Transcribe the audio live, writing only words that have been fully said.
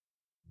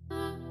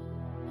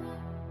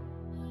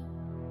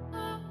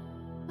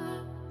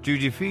To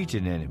defeat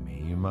an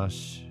enemy, you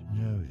must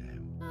know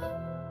them.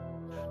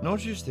 Not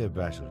just their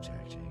battle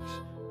tactics,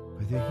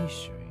 but their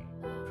history,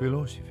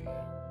 philosophy,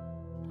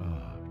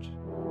 art.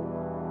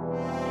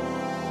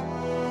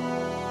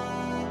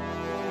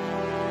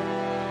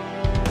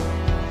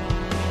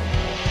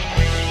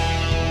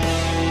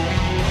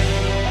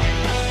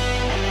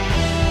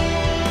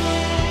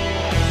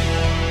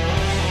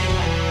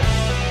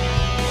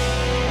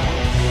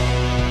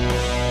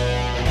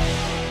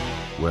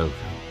 Welcome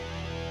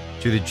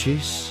to the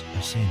Chase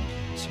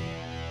Ascendancy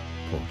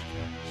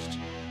podcast.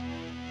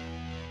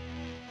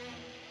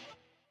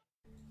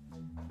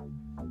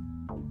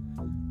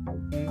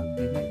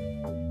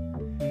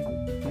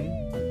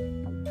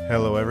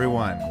 Hello,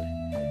 everyone,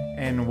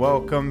 and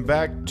welcome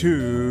back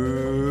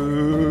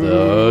to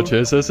The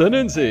Chase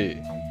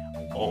Ascendancy.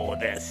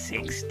 Order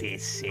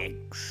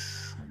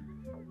 66.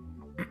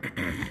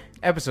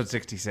 Episode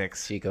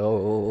 66.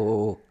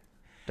 Chico,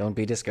 don't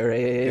be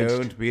discouraged.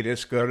 Don't be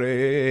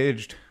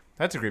discouraged.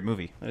 That's a great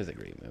movie. That is a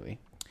great movie.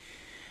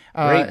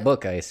 Great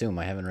book, I assume.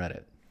 I haven't read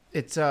it.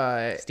 It's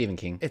Stephen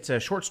King. It's a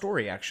short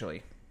story,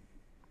 actually,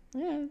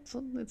 Yeah,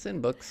 it's in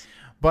books.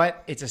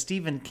 but it's a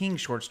Stephen King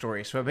short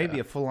story, so it may be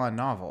a full-on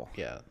novel.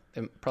 Yeah,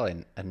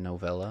 probably a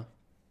novella.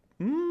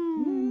 A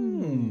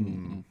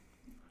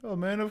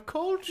man of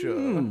culture.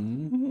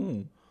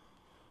 Can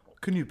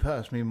you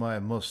pass me my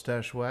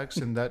mustache wax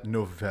in that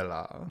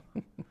novella?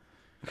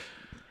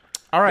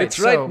 All right, It's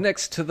right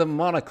next to the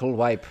monocle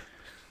wipe.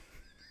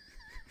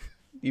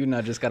 You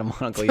not just got a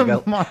monocle. You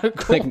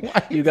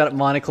got you got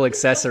monocle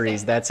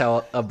accessories. That's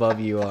how above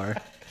you are.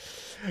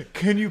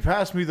 Can you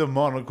pass me the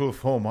monocle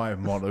for my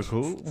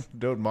monocle?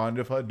 Don't mind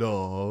if I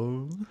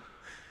do.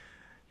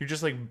 You're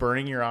just like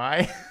burning your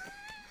eye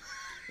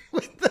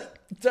with the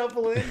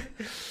double in.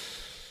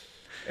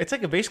 It's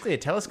like basically a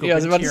telescope. Yeah, I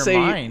was about to your say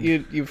mind.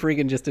 you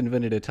freaking just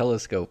invented a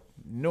telescope.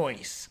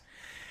 Noise.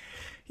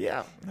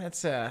 Yeah,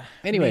 that's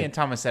Anyway, me and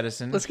Thomas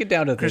Edison. Let's get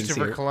down to things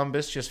Christopher here.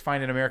 Columbus just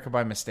finding America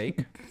by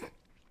mistake.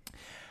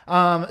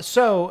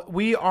 So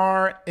we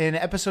are in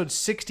episode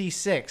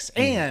 66,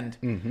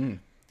 and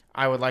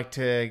I would like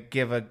to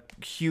give a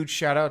huge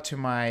shout out to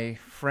my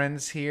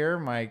friends here,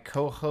 my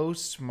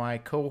co-hosts, my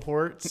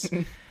cohorts,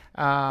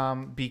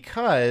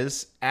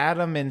 because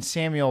Adam and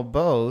Samuel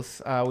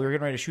both, we were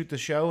getting ready to shoot the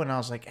show, and I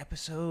was like,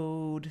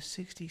 episode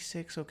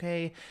 66,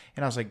 okay?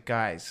 And I was like,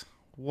 guys,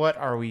 what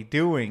are we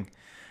doing?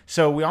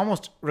 So we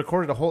almost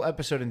recorded a whole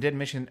episode and didn't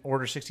mention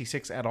Order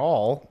 66 at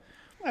all.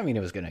 I mean,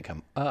 it was going to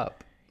come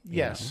up.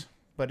 Yes,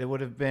 but it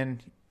would have been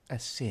a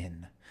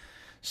sin.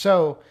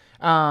 So,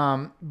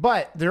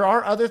 but there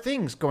are other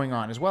things going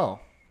on as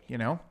well, you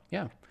know?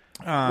 Yeah.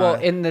 Well,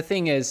 and the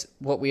thing is,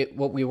 what we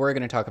were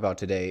going to talk about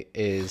today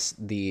is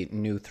the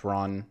new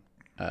Thrawn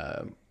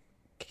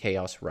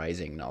Chaos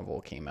Rising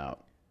novel came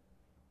out.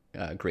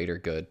 Greater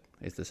Good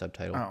is the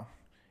subtitle. Oh,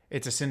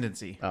 it's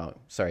Ascendancy. Oh,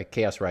 sorry.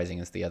 Chaos Rising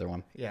is the other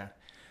one. Yeah.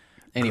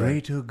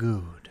 Anyway, Greater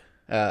good.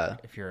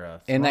 If you're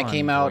a and that Thrawn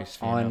came out voice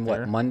fan on out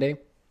there. Monday?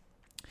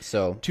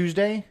 So,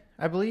 Tuesday,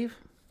 I believe.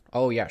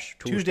 oh yes,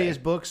 Tuesday is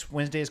books,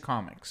 Wednesday is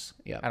comics.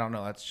 Yeah. I don't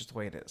know. That's just the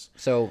way it is.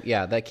 So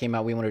yeah, that came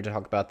out. We wanted to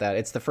talk about that.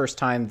 It's the first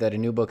time that a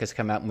new book has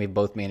come out, and we've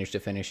both managed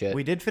to finish it.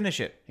 We did finish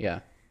it.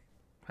 Yeah.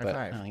 High But,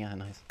 five. oh yeah,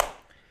 nice.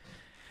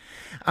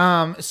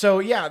 So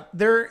yeah,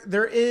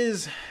 there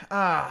is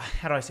how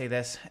do I say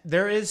this?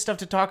 There is stuff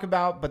to talk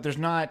about, but there's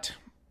not.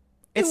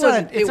 It's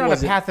not a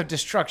path of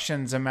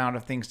destruction's amount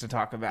of things to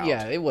talk about.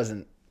 Yeah, it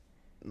wasn't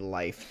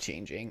life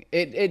changing.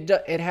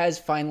 It has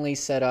finally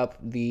set up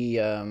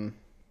the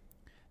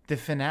The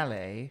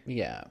finale.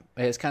 yeah.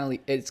 It's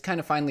kind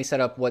of finally set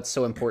up what's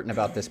so important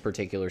about this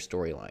particular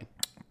storyline.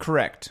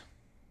 Correct.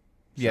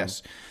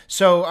 Yes.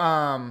 So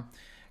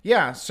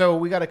yeah, so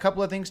we got a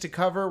couple of things to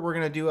cover. We're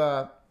gonna do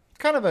a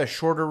kind of a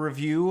shorter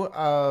review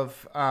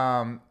of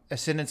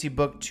Ascendancy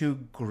Book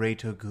 2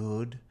 Greater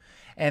Good.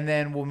 And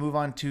then we'll move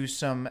on to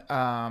some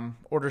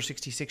Order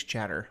 66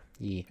 chatter.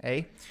 Yeah.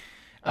 Eh?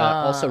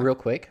 Also, real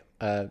quick,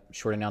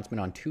 short announcement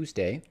on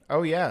Tuesday.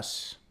 Oh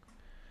yes.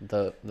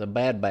 The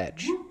Bad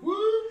Batch.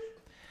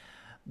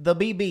 The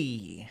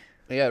BB.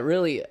 Yeah,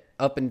 really.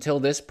 Up until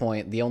this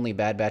point, the only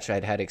Bad Batch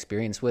I'd had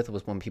experience with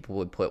was when people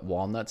would put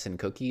walnuts in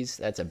cookies.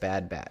 That's a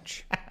bad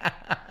batch.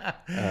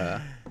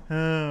 Oh,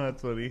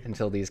 that's funny.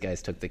 Until these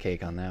guys took the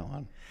cake on that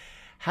one.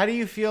 How do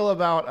you feel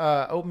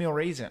about oatmeal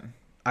raisin?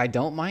 I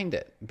don't mind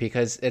it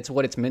because it's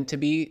what it's meant to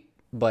be,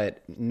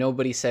 but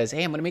nobody says,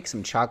 hey, I'm going to make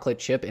some chocolate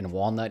chip and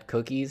walnut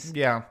cookies.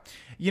 Yeah.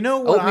 You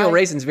know what? Oatmeal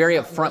raisin's very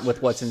upfront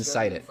with what's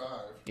inside it.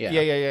 Yeah.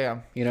 Yeah.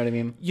 You know what I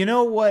mean? You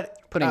know what?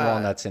 Putting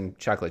walnuts in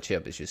chocolate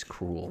chip is just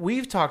cruel.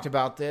 We've talked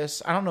about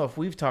this. I don't know if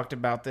we've talked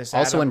about this.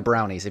 Also Adam. in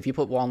brownies. If you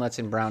put walnuts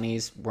in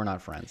brownies, we're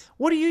not friends.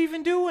 What are you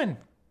even doing?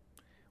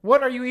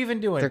 What are you even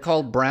doing? They're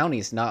called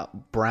brownies,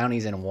 not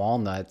brownies and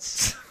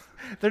walnuts.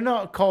 They're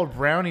not called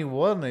brownie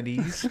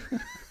walnutties.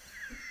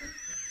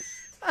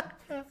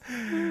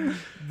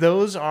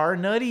 Those are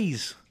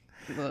nutties.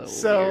 Oh,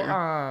 So,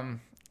 weird.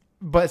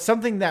 but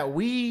something that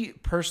we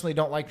personally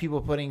don't like people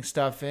putting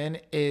stuff in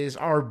is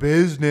our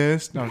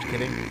business. No, I'm just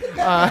kidding.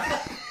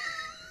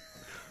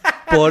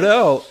 Put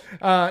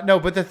out. No,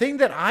 but the thing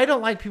that I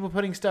don't like people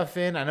putting stuff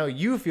in, I know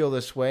you feel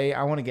this way.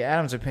 I want to get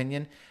Adam's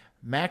opinion.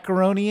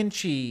 Macaroni and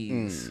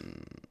cheese.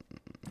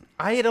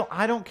 I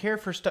don't care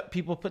for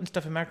people putting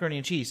stuff in macaroni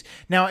and cheese.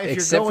 Now, if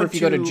Except you're going for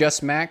if you go to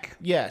Just Mac.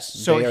 yes.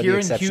 So they are here the in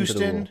exception to the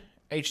Houston, rule.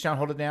 H-Town,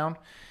 hold it down.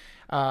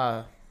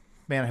 Man,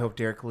 I hope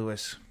Derek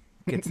Lewis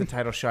gets the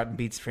title shot and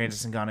beats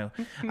Francis Ngannou.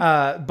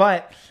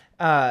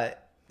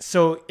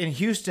 So in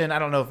Houston, I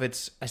don't know if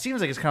it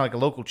seems like it's kind of like a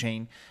local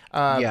chain.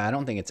 Yeah, I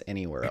don't think it's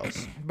anywhere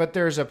else. But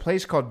there's a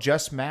place called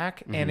Just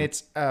Mac, and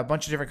it's a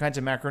bunch of different kinds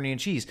of macaroni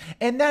and cheese.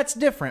 And that's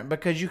different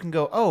because you can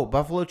go, oh,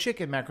 buffalo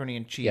chicken macaroni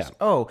and cheese. Yeah.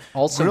 Oh,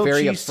 Also grilled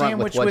very cheese upfront with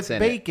sandwich what's with in it.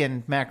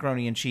 bacon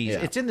macaroni and cheese.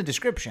 Yeah. It's in the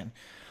description.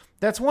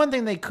 That's one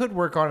thing they could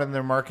work on in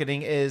their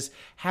marketing is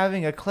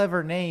having a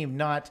clever name,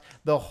 not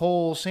the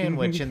whole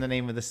sandwich in the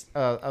name of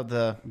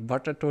the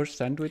Butter toast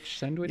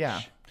sandwich.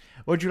 yeah.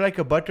 Would you like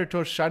a butter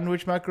toast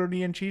sandwich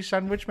macaroni and cheese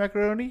sandwich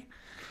macaroni?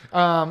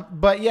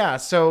 But yeah,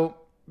 so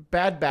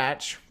Bad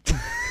Batch.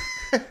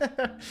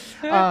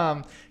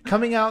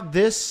 Coming out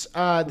this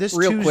Real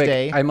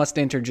Tuesday. quick, I must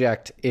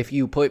interject. If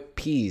you put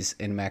peas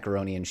in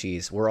macaroni and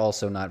cheese, we're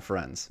also not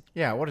friends.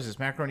 Yeah, what is this?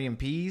 Macaroni and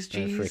peas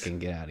cheese? Freaking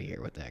get out of here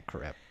with that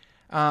crap.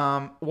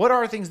 What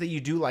are things that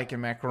you do like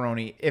in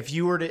macaroni? If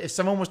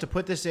someone was to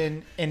put this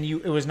in and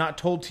it was not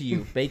told to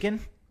you, bacon?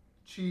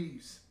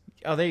 Cheese.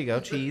 Oh, there you go,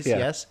 cheese. Yeah.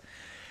 Yes.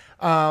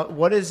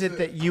 What is it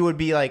that you would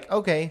be like?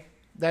 Okay,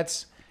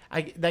 that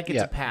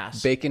gets a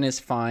pass. Bacon is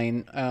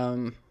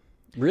fine.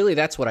 Really,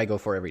 that's what I go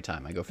for every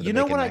time. I go for the You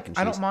know bacon what? mac and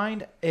cheese. I don't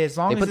mind as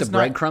long They as put the it's not.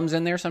 breadcrumbs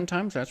in there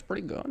sometimes. That's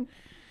pretty good.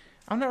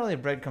 I'm not really a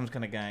breadcrumbs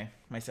kind of guy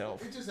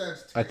myself. It just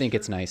adds I think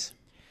it's nice.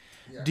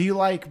 Do you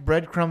like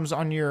breadcrumbs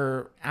on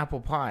your apple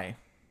pie?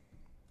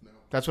 No.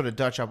 That's what a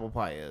Dutch apple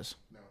pie is.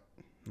 No.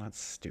 That's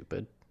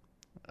stupid.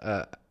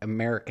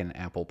 American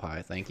apple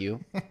pie, thank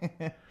you.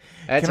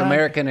 That's Can I-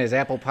 American as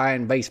apple pie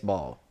and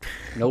baseball.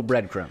 No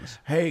breadcrumbs.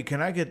 Hey,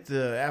 can I get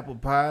the apple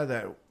pie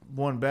that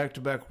won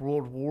back-to-back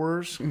world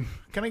wars?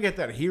 Can I get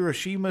that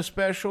Hiroshima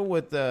special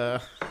with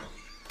the...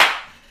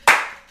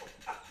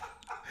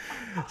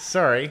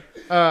 Sorry.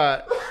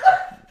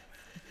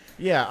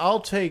 Yeah, I'll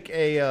take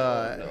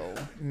a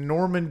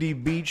Normandy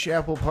Beach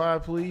apple pie,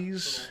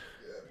 please.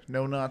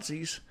 No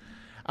Nazis.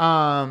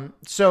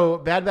 So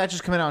Bad Batch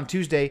is coming out on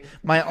Tuesday.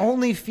 My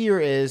only fear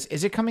is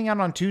it coming out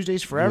on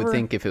Tuesdays You forever? would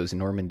think if it was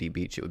Normandy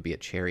Beach, it would be a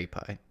cherry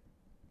pie.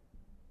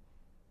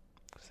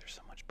 Because there's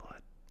so much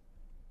blood.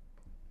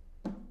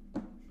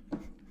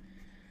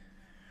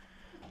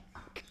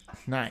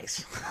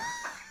 Nice.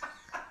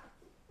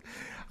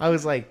 I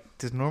was like,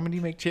 does Normandy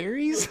make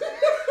cherries?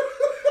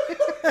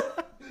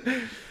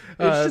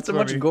 It's just a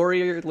much funny.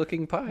 gorier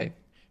looking pie.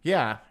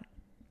 Yeah.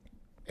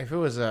 If it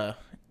was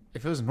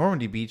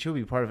Normandy Beach, it would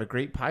be part of a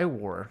great pie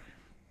war.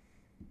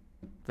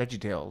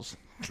 VeggieTales.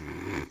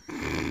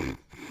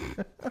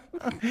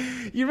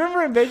 You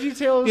remember in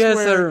VeggieTales Yes,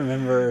 I where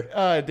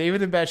remember.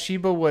 David and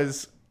Bathsheba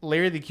was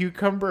Larry the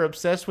Cucumber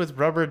obsessed with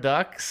rubber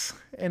ducks?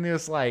 And it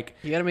was like,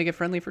 You got to make it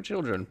friendly for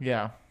children.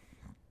 yeah.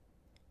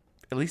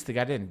 At least the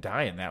guy didn't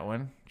die in that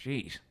one.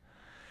 Jeez.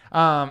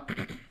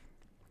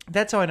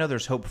 That's how I know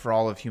there's hope for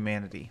all of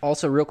humanity.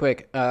 Also, real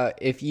quick,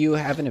 if you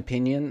have an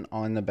opinion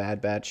on the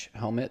Bad Batch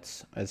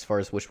helmets, as far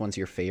as which one's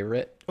your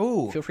favorite,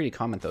 Ooh. feel free to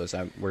comment those.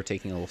 We're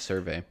taking a little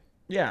survey.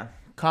 Yeah.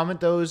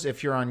 Comment those.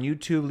 If you're on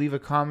YouTube, leave a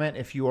comment.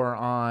 If you are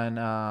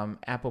on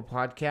Apple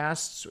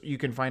Podcasts, you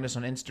can find us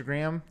on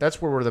Instagram.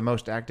 That's where we're the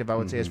most active, I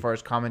would say, as far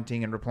as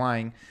commenting and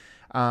replying.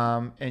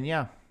 And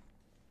yeah,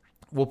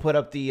 we'll put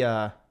up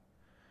a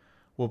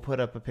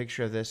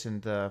picture of this in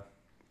the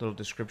little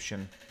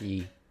description.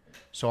 Yee.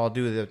 So I'll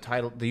do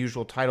the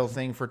usual title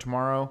thing for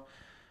tomorrow,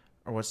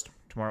 or what's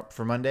tomorrow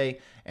for Monday,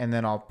 and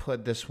then I'll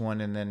put this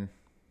one and then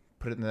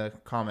put it in the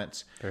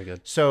comments. Very good.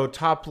 So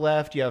top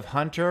left, you have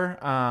Hunter.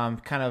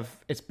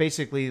 It's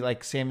basically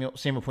like Samuel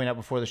pointed out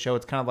before the show.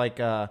 It's kind of like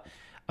a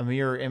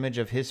mirror image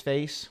of his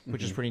face,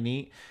 which is pretty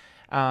neat.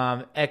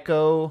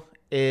 Echo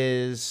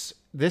this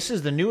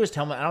is the newest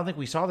helmet. I don't think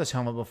we saw this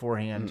helmet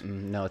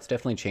beforehand. No, it's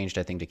definitely changed,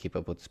 I think, to keep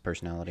up with his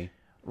personality.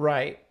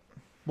 Right.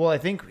 Well, I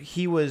think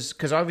he was,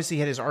 because obviously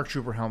he had his ARC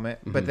Trooper helmet,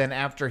 but then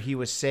after he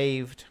was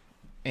saved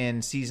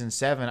in season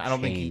 7, I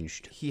don't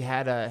Changed. think he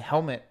had a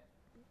helmet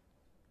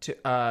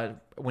to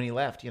when he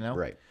left, you know?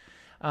 Right.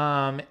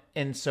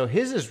 And so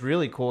his is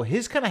really cool.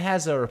 His kind of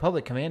has a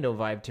Republic Commando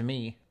vibe to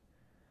me.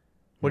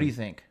 What do you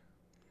think?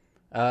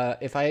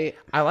 If I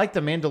I like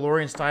the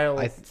Mandalorian style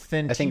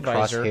thin I think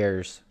T-visor.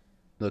 Crosshairs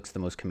looks the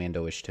most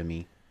commando-ish to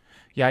me.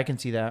 Yeah, I can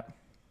see that.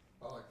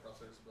 I like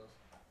crosshairs the best.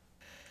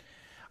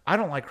 I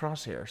don't like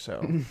Crosshair,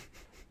 so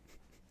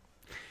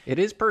It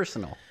is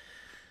personal.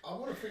 I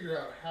want to figure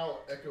out how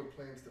Echo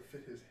plans to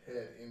fit his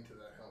head into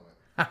that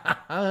helmet.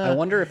 I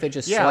wonder if it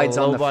just yeah, slides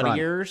on low the body front,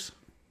 ears.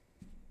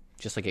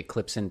 just like it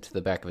clips into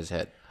the back of his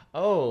head.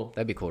 Oh,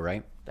 That'd be cool,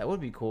 right? that would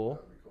be cool.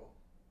 That'd be cool.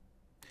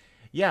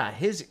 Yeah,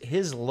 his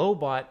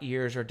Lobot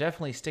ears are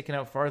definitely sticking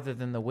out farther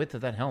than the width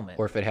of that helmet.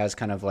 Or if it has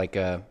kind of like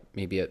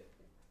maybe a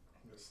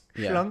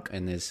Shrunk.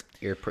 and his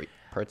ear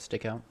parts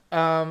stick out.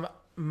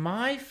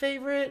 My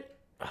favorite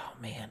Oh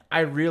man, I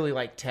really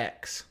like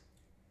Tex.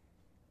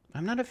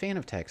 I'm not a fan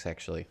of Tex,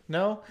 actually.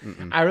 No,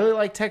 I really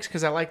like Tex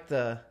because I like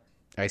the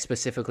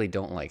specifically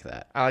don't like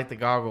that.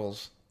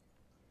 goggles.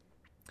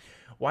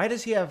 Why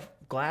does he have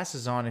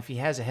glasses on if he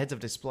has a heads-up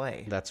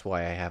display? That's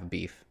why I have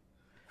beef.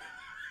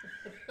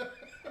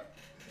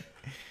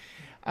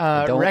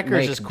 Wreckers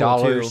make is cool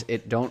dollars. too.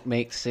 It don't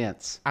make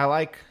sense. I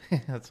like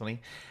that's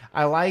funny.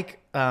 I like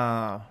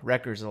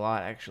Wreckers a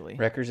lot actually.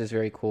 Wreckers is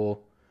very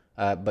cool.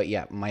 But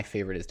yeah, my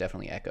favorite is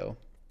definitely Echo.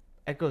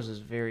 Echoes is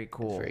very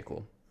cool. It's very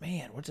cool.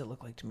 Man, what's it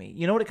look like to me?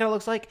 You know what it kind of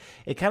looks like?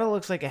 It kind of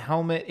looks like a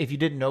helmet. If you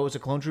didn't know it was a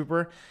clone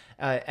trooper,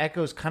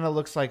 Echoes kind of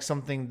looks like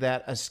something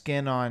that a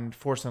skin on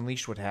Force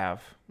Unleashed would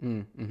have.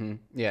 Mm-hmm.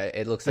 Yeah,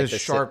 it looks The like the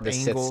sharp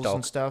Sith angles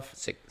and stuff.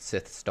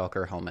 Sith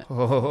Stalker helmet.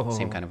 Oh,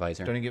 Same kind of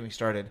visor. Don't even get me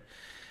started.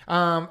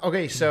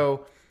 Okay,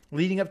 so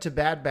leading up to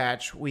Bad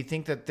Batch, we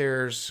think that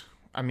there's.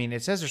 I mean,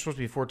 it says there's supposed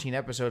to be 14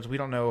 episodes. We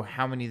don't know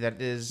how many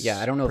that is. Yeah,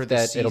 I don't know per if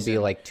this that it'll be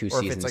season, like 2 or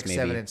seasons, if it's like maybe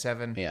 7 and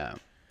 7. Yeah.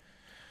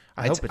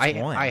 I hope it's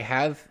one. I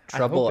have I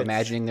trouble hope it's-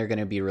 imagining they're going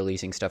to be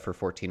releasing stuff for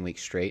 14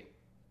 weeks straight,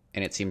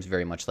 and it seems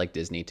very much like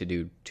Disney to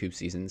do 2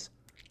 seasons.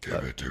 Give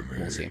it to me.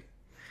 We'll see.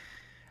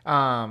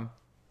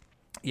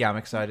 Yeah, I'm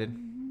excited.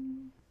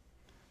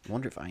 I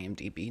wonder if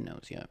IMDb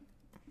knows yet.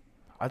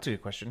 That's a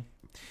good question.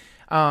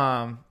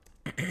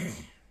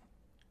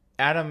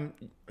 Adam,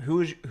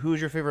 who is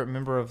your favorite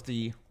member of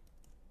the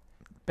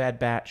Bad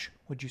Batch?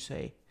 Would you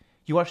say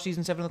you watched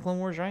season 7 of the Clone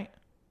Wars, right?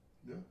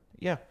 Yeah.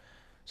 Yeah.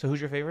 So who's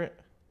your favorite?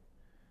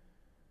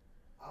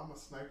 I'm a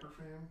Sniper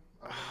fan.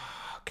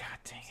 Oh, God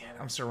dang it!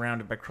 I'm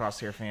surrounded by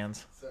Crosshair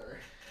fans. Sorry.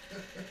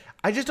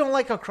 I just don't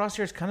like how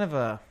Crosshair is kind of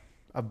a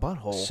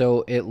butthole.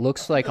 So it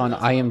looks like on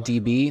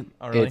IMDb,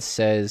 Oh, really? it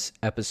says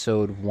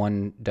episode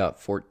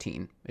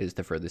 1.14 is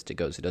the furthest it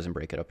goes. It doesn't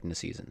break it up into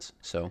seasons.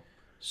 So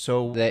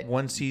that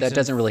one season, that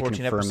doesn't really 14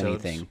 confirm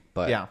episodes. anything.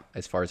 But yeah,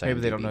 as far as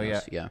maybe they IMDb don't know knows,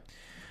 yet. Yeah.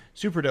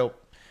 Super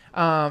dope.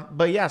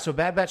 But yeah, so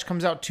Bad Batch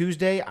comes out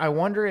Tuesday. I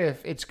wonder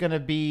if it's going to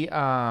be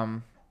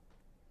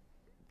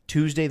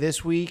Tuesday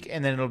this week,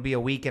 and then it'll be a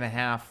week and a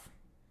half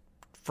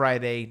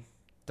Friday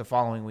the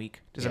following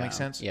week. Does that make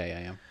sense?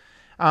 Yeah.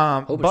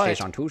 Hope it But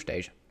stays on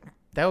Tuesdays.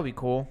 that would be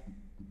cool.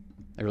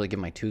 I really give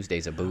my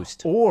Tuesdays a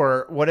boost.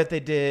 Or what if they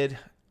did?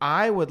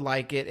 I would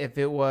like it if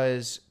it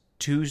was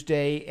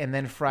Tuesday and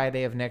then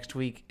Friday of next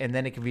week, and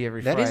then it could be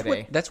every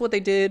Friday. That's what they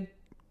did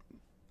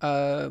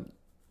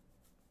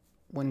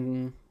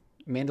when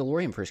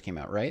Mandalorian first came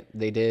out, right?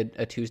 They did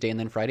a Tuesday and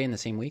then Friday in the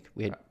same week.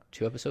 We had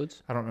 2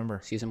 episodes. I don't remember.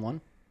 Season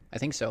 1? I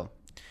think so.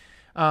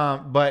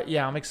 But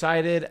yeah, I'm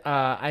excited.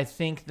 I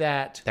think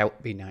that That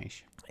would be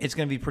nice. it's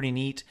going to be pretty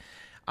neat.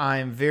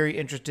 I'm very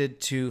interested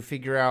to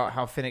figure out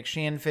how Fennec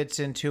Shan fits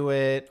into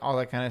it, all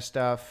that kind of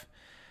stuff.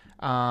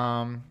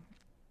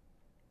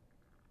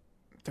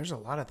 There's a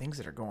lot of things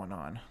that are going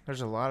on.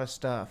 There's a lot of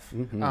stuff.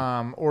 Mm-hmm.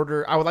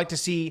 I would like to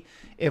see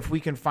if we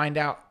can find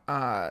out,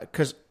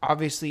 because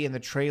obviously in the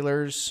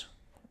trailers,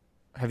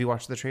 have you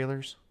watched the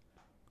trailers?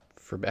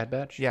 For Bad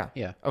Batch? Yeah.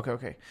 Yeah.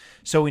 Okay.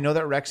 So we know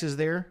that Rex is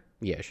there.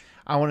 Yes.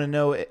 I want to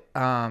know,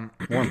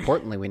 More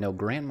importantly, we know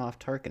Grand Moff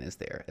Tarkin is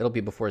there. It'll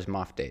be before his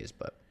Moff days,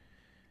 but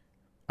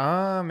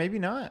maybe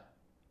not.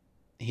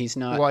 he's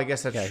not. Well, I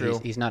guess that's true.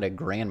 He's not a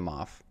Grand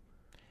Moff.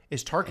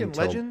 Is Tarkin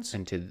Legends?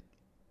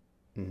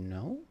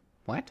 No?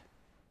 What?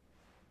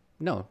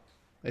 No.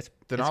 It's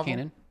novel?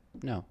 canon.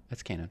 No,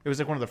 it's canon. It was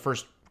like one of the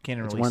first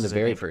canon It's releases. one of the I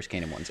very think. first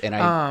canon ones. And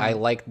I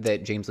like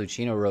that James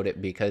Lucchino wrote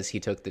it because he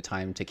took the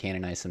time to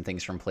canonize some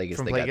things from Plagueis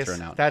that got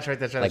thrown out. That's right.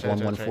 Like that's right.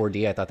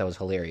 114D, I thought that was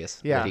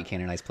hilarious. Yeah. That he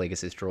canonized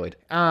Plagueis' droid.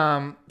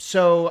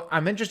 So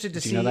I'm interested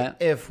to you know see that?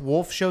 if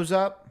Wolf shows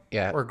up.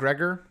 Yeah. Or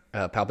Gregor.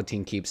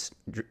 Palpatine keeps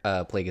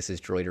Plagueis'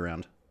 droid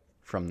around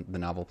from the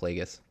novel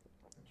Plagueis.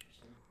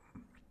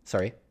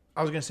 Sorry?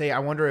 I was gonna say I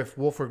wonder if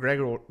Wolf or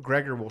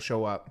Gregor will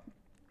show up.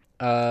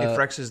 If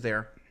Rex is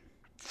there,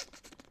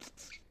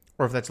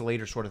 or if that's a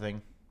later sort of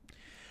thing.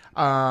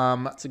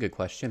 That's a good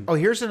question. Oh,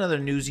 here's another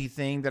newsy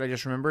thing that I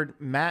just remembered.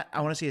 Matt,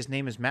 I want to say his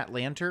name is Matt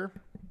Lanter.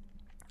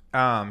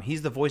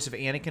 He's the voice of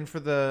Anakin for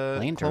the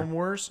Lanter? Clone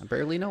Wars. I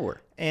barely know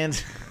her.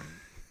 And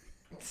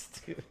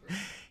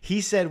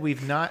he said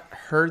we've not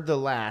heard the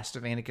last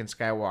of Anakin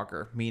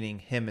Skywalker, meaning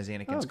him as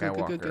Anakin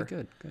Skywalker.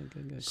 Good.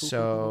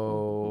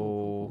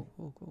 So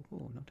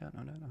Cool. No doubt.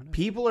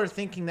 people are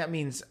thinking that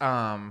means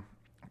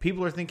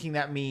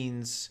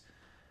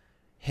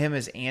him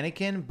as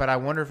Anakin, but I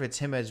wonder if it's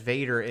him as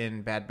Vader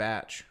in Bad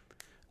Batch.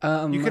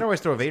 You can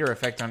always throw a Vader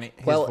effect on his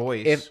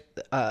voice. If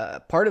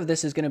part of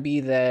this is going to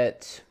be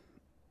that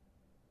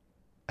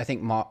I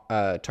think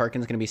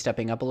Tarkin's going to be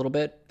stepping up a little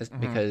bit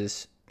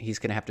because he's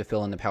going to have to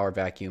fill in the power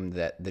vacuum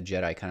that the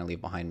Jedi kind of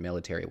leave behind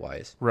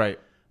military-wise. Right.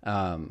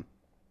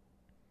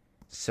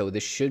 So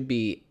this should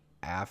be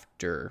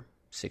after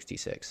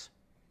 66.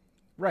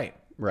 Right.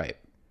 Right.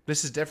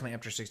 This is definitely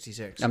after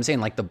 66. I'm saying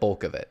like the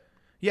bulk of it.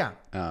 Yeah.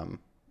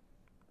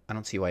 I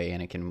don't see why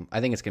Anakin...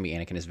 I think it's going to be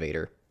Anakin as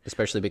Vader,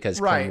 especially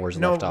because Right. Clone Wars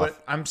No, left but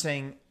off. I'm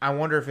saying I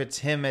wonder if it's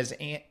him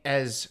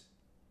as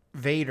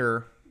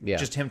Vader, Yeah.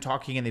 just him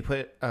talking, and they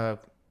put a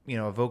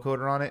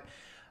vocoder on it.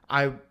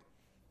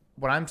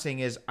 what I'm saying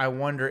is, I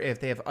wonder if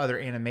they have other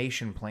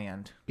animation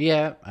planned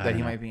Yeah. that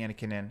he might be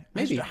Anakin in.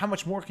 Maybe. How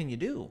much more can you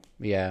do?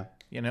 Yeah.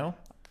 You know?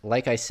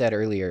 Like I said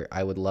earlier,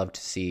 I would love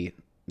to see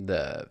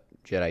the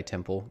Jedi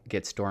Temple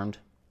get stormed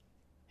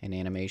in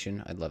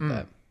animation. I'd love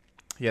that.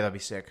 Yeah, that'd be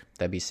sick.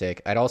 That'd be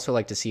sick. I'd also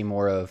like to see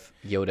more of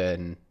Yoda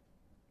and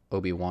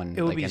Obi-Wan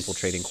It would like be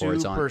infiltrating super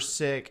Coruscant.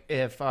 sick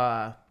if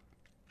the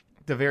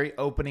very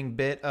opening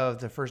bit of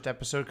the first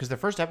episode, because the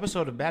first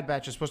episode of Bad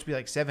Batch is supposed to be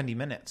like 70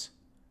 minutes.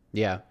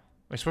 Yeah.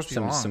 It's supposed to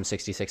be long. Some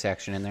 66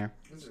 action in there.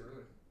 Is it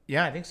really?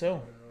 Yeah, I think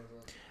so.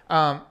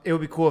 It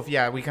would be cool if,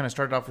 we kind of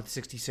started off with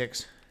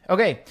 66.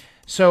 Okay,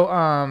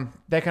 so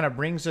that kind of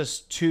brings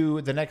us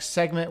to the next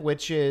segment,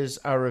 which is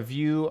a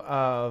review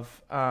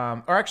of,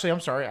 or actually, I'm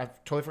sorry, I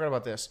totally forgot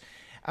about this.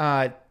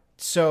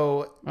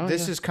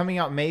 This is coming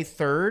out May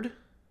 3rd,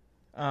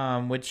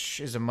 which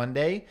is a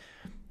Monday.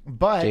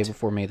 But Day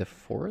before May the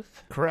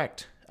 4th?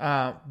 correct.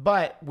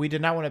 But we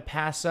did not want to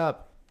pass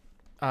up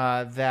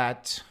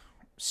that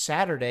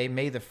Saturday,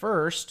 May the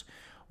 1st,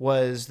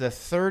 was the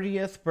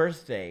 30th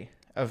birthday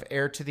of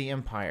Heir to the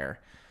Empire.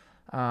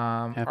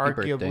 Arguably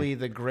birthday.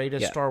 the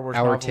greatest Yeah, Star Wars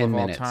hour, novel 10 of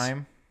all minutes.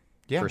 time.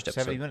 Yeah, First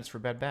 70 episode. minutes for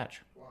Bad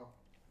Batch. Wow.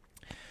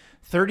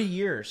 30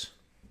 years.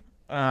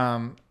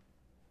 And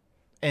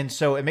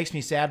so it makes me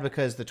sad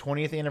because the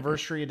 20th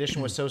anniversary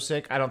edition was so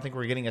sick. I don't think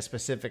we're getting a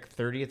specific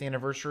 30th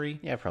anniversary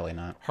Yeah, probably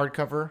not.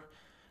 hardcover.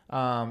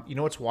 You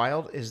know what's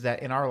wild is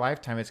that in our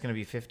lifetime it's going to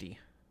be 50.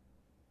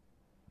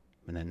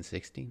 And then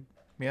 60?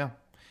 Yeah.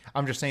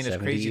 I'm just saying it's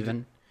 70 crazy.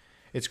 even?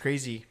 It's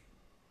crazy.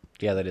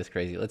 Yeah, that is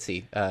crazy. Let's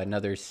see.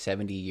 Another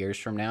 70 years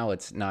from now,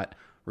 it's not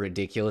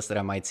ridiculous that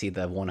I might see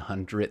the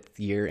 100th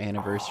year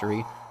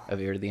anniversary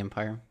of Heir to the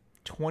Empire.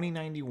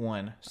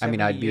 2091. I mean,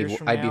 70 I'd years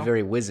from be now,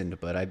 very wizened,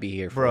 but I'd be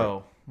here for it.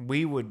 Bro,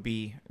 we would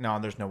be... No,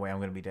 there's no way I'm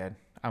going to be dead.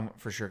 I'm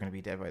for sure going to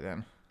be dead by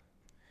then.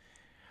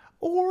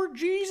 Or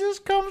Jesus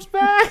comes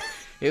back.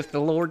 If the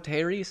Lord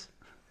tarries,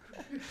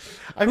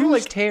 I feel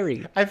who's like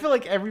Terry? I feel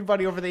like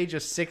everybody over the age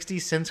of 60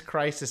 since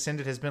Christ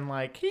ascended has been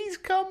like, he's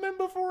coming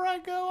before I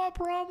go, I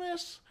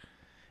promise.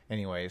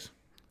 Anyways,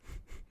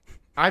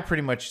 I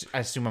pretty much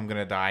assume I'm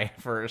going to die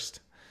first.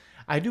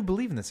 I do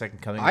believe in the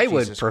second coming of I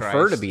would Jesus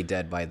prefer to Christ. be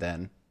dead by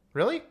then.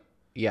 Really?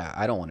 Yeah,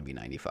 I don't want to be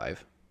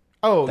 95.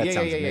 Oh, That yeah,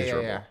 sounds yeah.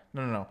 miserable.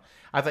 No.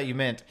 I thought you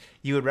meant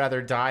you would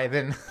rather die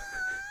than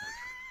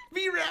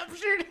be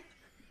raptured.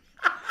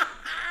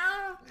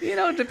 You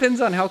know, it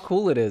depends on how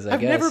cool it is, I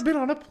I've guess. never been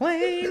on a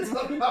plane.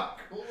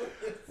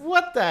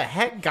 What the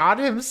heck? God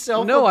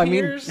himself No, I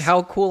mean, appears?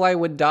 how cool I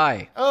would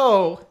die.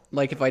 Oh.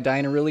 Like, if I die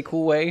in a really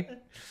cool way.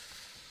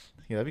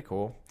 Yeah, that'd be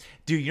cool.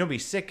 Dude, you know, it'd be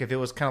sick if it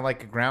was kind of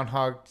like a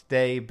Groundhog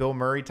Day, Bill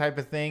Murray type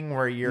of thing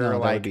where you're No, that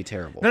like... would be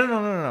terrible.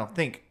 No.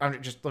 Think.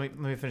 Let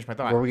me finish my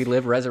thought. Where we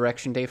live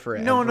Resurrection Day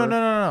forever.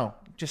 No.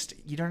 Just,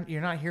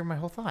 you're not hearing my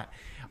whole thought.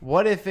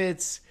 What if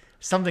it's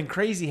something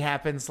crazy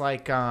happens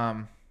like,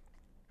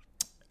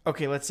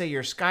 okay, let's say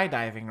you're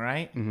skydiving,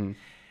 right? Mm-hmm.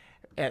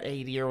 At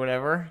 80 or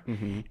whatever.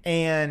 Mm-hmm.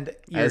 And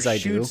your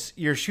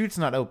chute's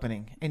not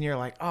opening. And you're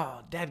like,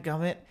 oh,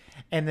 dadgummit.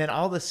 And then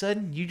all of a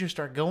sudden, you just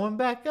start going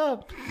back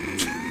up.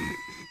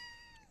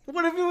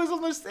 What if it was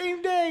on the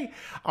same day?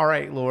 All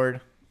right,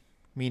 Lord.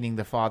 Meaning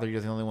the Father, you're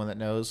the only one that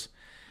knows.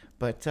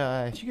 But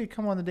if you could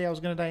come on the day I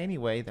was going to die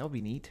anyway, that would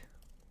be neat.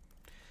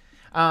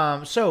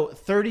 So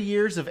 30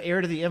 years of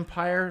Heir to the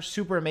Empire,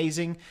 super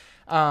amazing.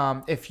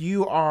 If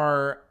you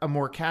are a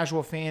more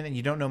casual fan and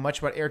you don't know much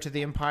about Heir to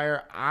the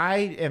Empire, I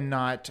am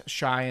not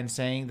shy in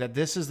saying that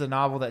this is the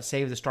novel that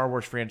saved the Star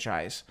Wars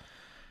franchise.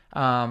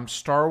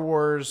 Star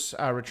Wars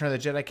Return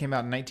of the Jedi came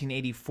out in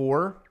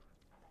 1984,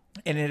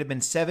 and it had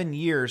been 7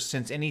 years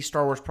since any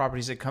Star Wars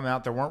properties had come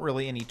out. There weren't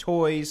really any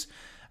toys.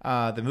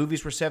 The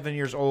movies were 7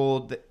 years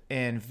old,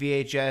 and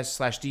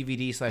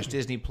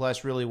VHS/DVD/Disney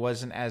Plus really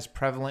wasn't as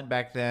prevalent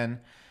back then.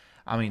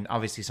 I mean,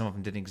 obviously some of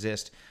them didn't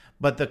exist,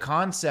 but the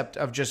concept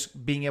of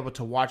just being able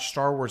to watch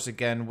Star Wars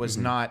again was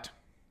not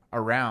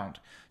around.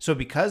 So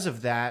because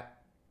of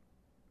that,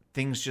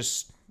 things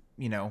just,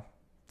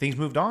 things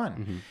moved on.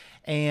 Mm-hmm.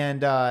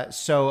 And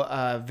so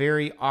a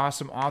very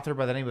awesome author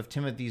by the name of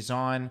Timothy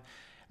Zahn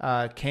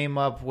came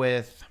up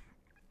with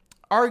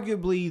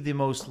arguably the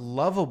most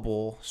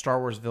lovable Star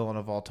Wars villain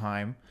of all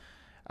time.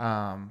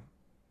 Who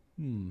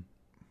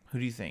do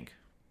you think?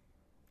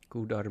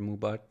 Gudar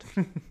Mubat.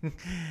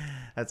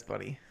 That's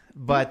funny.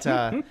 But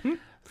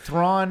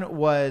Thrawn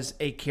was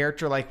a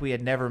character like we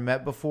had never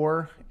met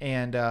before,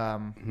 and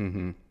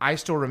I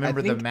still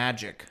remember the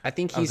magic I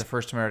think of he's the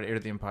first time out of Heir to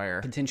the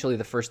Empire. potentially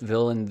the first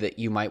villain that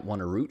you might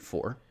want to root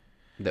for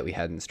that we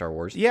had in Star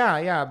Wars.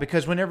 Yeah,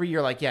 because whenever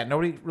you're like,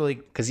 nobody really...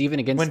 Because even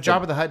against When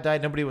Jabba the Hutt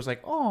died, nobody was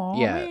like, oh,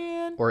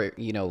 man. Or,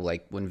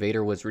 like when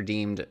Vader was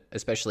redeemed,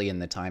 especially in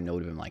the time,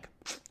 nobody would have been like,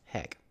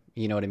 heck.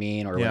 You know what I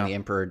mean? Or when the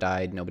Emperor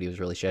died, nobody was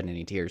really shedding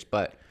any tears.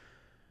 But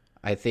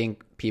I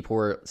think people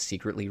were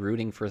secretly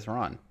rooting for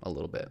Thrawn a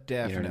little bit.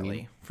 Definitely, you know what I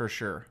mean? for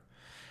sure.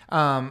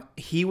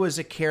 He was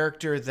a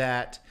character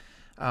that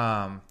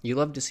You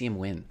love to see him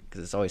win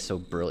because it's always so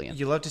brilliant.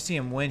 You love to see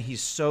him win.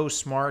 He's so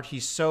smart.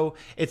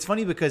 It's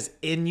funny because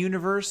in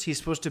universe, he's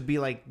supposed to be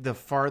like the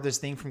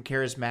farthest thing from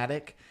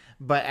charismatic.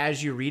 But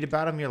as you read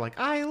about him, you're like,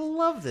 I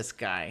love this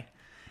guy.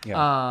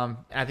 Yeah.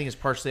 I think it's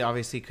partially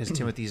obviously because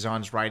Timothy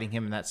Zahn's writing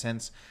him in that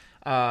sense.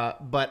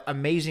 But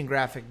amazing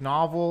graphic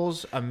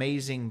novels,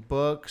 amazing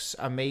books,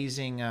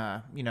 amazing,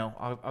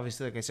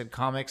 obviously, like I said,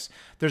 comics.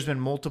 There's been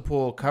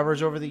multiple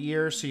covers over the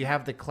years. So you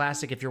have the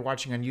classic, if you're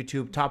watching on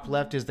YouTube, top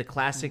left is the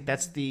classic.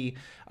 That's the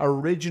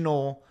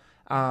original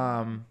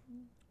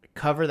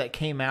cover that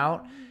came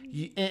out.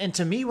 And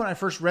to me, when I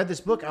first read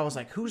this book, I was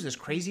like, who's this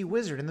crazy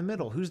wizard in the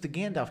middle? Who's the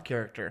Gandalf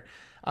character?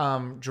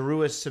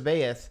 Jaruas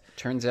Sabaoth.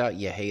 Turns out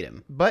you hate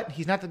him. But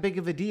he's not that big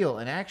of a deal.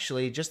 And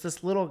actually, just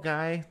this little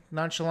guy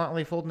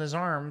nonchalantly folding his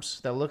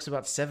arms that looks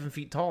about 7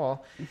 feet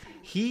tall,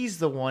 he's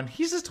the one.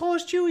 He's as tall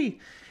as Chewie.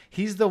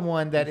 He's the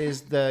one that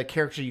is the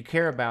character you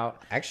care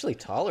about. Actually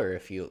taller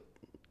if you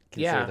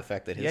consider the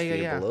fact that his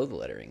feet are below the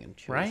lettering. And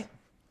right?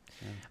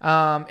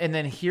 Yeah. And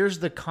then here's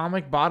the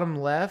comic bottom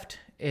left.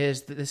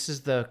 This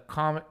is the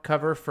comic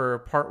cover for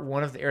part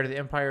 1 of the Heir to the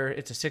Empire.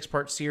 It's a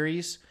 6-part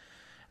series.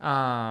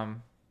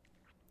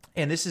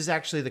 And this is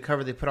actually the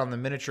cover they put on the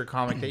miniature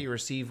comic that you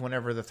receive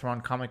whenever the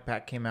Thrawn comic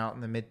pack came out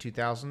in the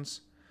mid-2000s.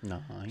 Nice.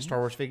 Star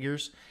Wars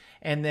figures.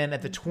 And then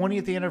at the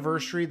 20th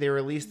anniversary, they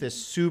released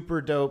this super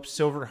dope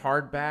silver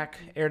hardback,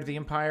 Heir to the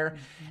Empire.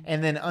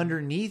 And then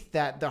underneath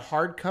that, the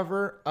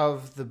hardcover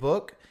of the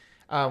book,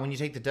 when you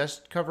take the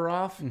dust cover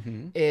off,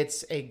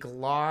 it's a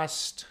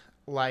glossed,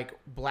 like,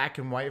 black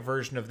and white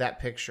version of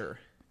that picture.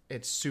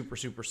 It's super,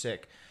 super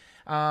sick.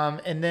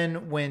 And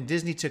then when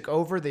Disney took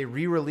over, they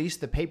re-released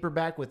the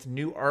paperback with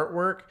new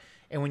artwork.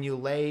 And when you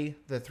lay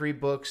the 3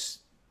 books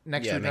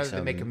next to another,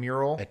 they make a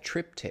mural. A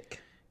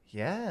triptych.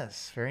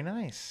 Yes, very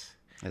nice.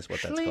 That's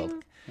what that's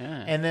called.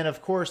 Yeah. And then,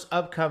 of course,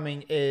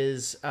 upcoming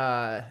is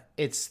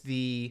it's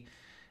the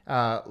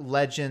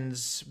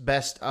Legends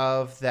Best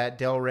of that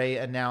Del Rey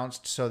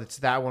announced. So it's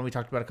that one we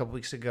talked about a couple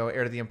weeks ago,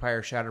 Heir to the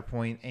Empire,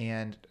 Shatterpoint,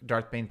 and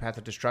Darth Bane, Path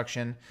of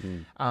Destruction.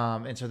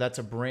 And so that's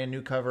a brand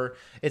new cover.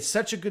 It's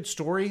such a good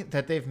story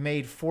that they've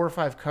made 4 or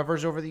 5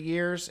 covers over the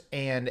years,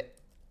 and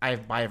I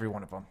buy every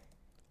one of them.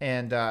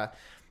 And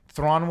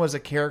Thrawn was a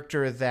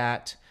character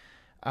that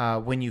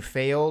when you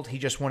failed, he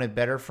just wanted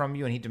better from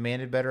you, and he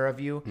demanded better of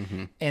you.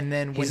 And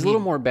then when he's a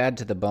little more bad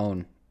to the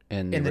bone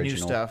in the new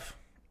original stuff.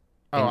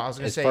 Oh, I was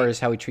going to say, as far as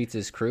how he treats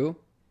his crew,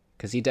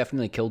 because he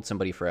definitely killed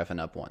somebody for effing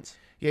up once.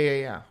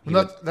 Yeah.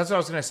 Well, that's what I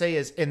was going to say.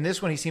 Is in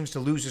this one he seems to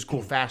lose his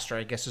cool faster,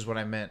 I guess is what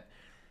I meant.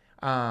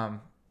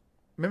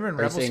 Remember in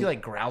Rebels he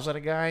like growls at a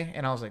guy,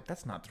 and I was like,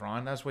 that's not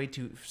Thrawn. That's way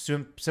too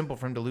simple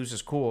for him to lose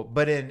his cool.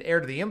 But in Heir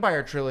to the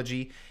Empire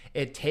trilogy,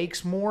 it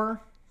takes more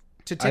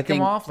to tick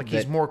him off. Like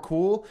he's more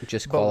cool. It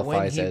just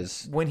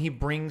qualifies when he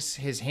brings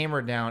his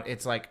hammer down,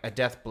 it's like a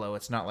death blow.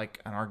 It's not like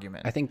an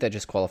argument. I think that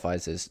just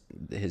qualifies as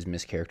his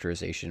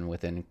mischaracterization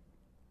within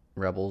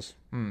Rebels,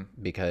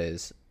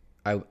 because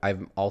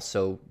I've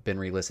also been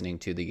re-listening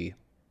to the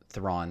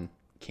Thrawn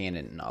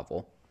canon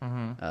novel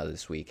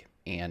this week,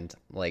 and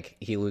like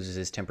he loses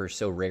his temper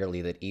so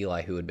rarely that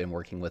Eli, who had been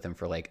working with him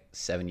for like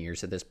 7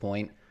 years at this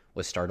point,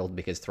 was startled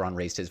because Thrawn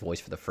raised his voice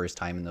for the first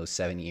time in those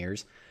 7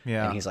 years.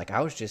 Yeah, and he's like,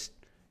 I was just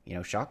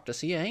shocked to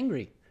see you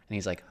angry. And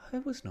he's like, I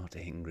was not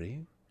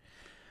angry.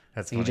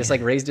 That's funny. He just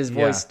like raised his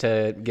voice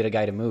to get a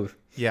guy to move.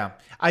 Yeah,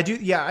 I do.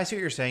 Yeah, I see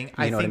what you're saying.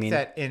 I think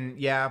that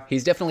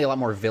he's definitely a lot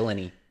more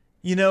villainy.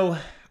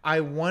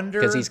 I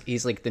wonder because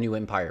he's like the new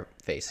Empire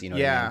face. What I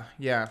mean?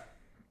 Yeah.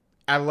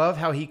 I love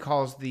how he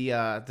calls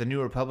the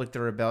New Republic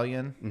the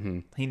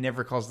Rebellion. He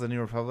never calls the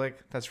New Republic.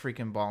 That's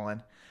freaking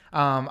ballin'.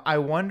 I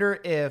wonder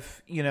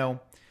if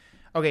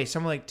okay,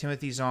 someone like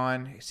Timothy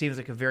Zahn seems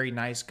like a very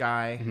nice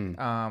guy.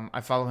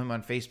 I follow him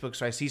on Facebook,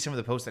 so I see some of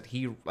the posts that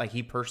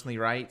he personally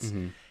writes.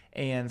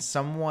 And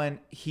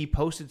he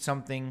posted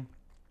something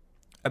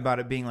about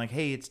it being like,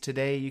 hey, it's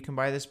today. You can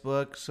buy this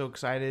book. So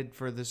excited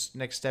for this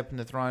next step in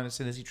the Thrawn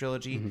Ascendancy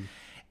trilogy.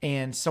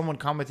 And someone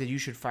commented, you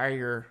should fire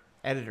your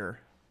editor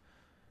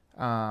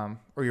or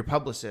your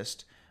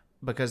publicist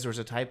because there was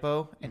a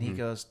typo. And he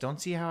goes, don't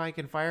see how I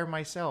can fire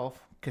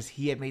myself, because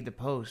he had made the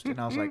post. And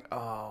I was like,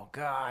 oh,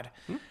 God.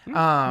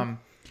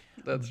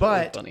 That's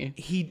but really funny.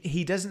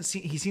 He doesn't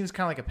seem, he seems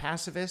kind of like a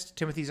pacifist.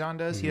 Timothy Zahn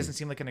does. He doesn't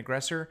seem like an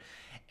aggressor.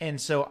 And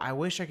so I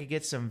wish I could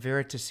get some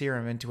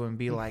Veritaserum into him and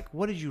be like,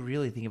 what did you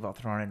really think about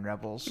Thrawn in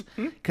Rebels?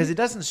 Because it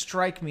doesn't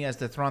strike me as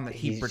the Thrawn that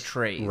he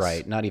portrays.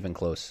 Right, not even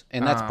close.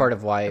 And that's part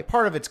of why...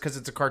 Part of it's because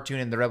it's a cartoon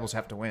and the Rebels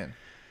have to win.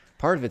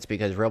 Part of it's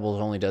because Rebels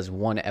only does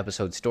 1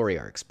 episode story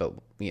arcs. But,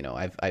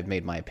 I've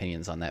made my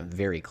opinions on that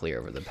very clear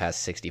over the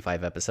past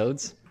 65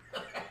 episodes.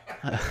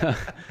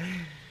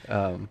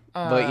 But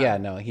yeah,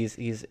 no,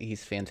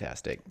 he's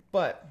fantastic.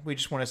 But we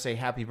just want to say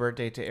happy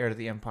birthday to Heir to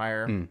the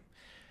Empire.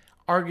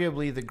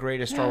 Arguably the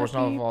greatest Star Wars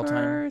novel of all time.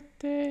 Happy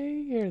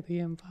birthday, Heir to the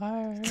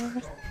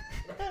Empire.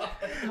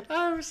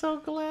 I'm so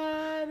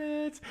glad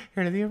it's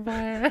Heir to the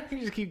Empire. You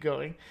just keep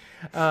going.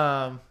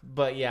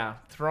 But yeah,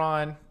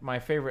 Thrawn, my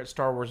favorite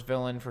Star Wars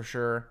villain for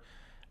sure.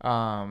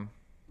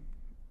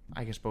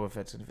 I guess Boba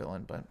Fett's a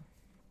villain, but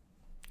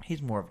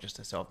he's more of just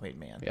a self-made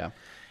man. Yeah.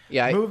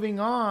 Yeah. Moving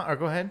on, or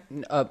go ahead.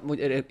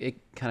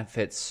 It kind of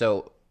fits.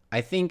 So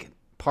I think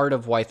part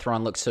of why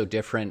Thrawn looks so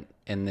different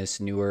in this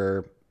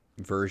newer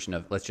version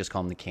of, let's just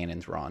call him the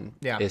canon Thrawn,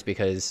 is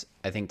because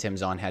I think Tim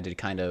Zahn had to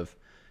kind of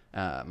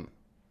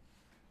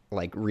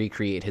like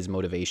recreate his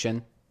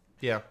motivation.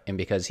 Yeah. And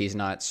because he's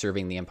not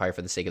serving the Empire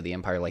for the sake of the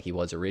Empire like he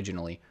was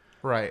originally.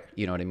 Right.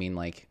 You know what I mean?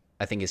 Like,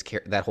 I think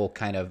that whole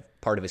kind of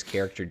part of his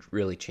character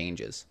really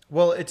changes.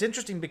 Well, it's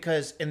interesting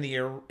because in the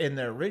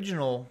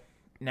original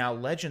now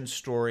Legend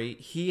story,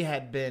 he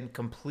had been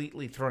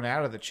completely thrown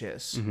out of the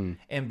Chiss,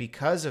 and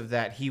because of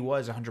that, he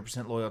was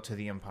 100% loyal to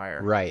the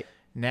Empire. Right.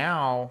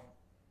 Now,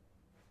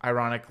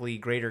 ironically,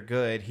 greater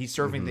good. He's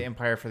serving the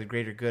Empire for the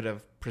greater good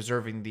of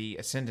preserving the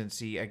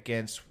ascendancy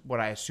against what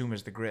I assume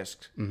is the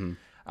Grisks.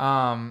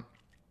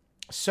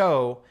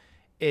 So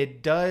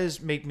it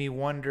does make me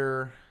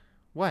wonder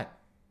what.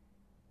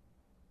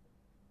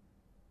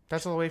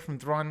 That's all the way from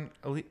Thrawn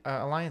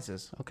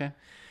Alliances. Okay.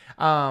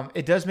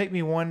 It does make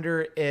me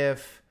wonder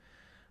if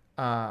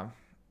I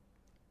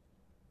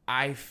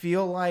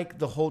feel like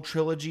the whole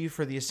trilogy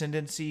for the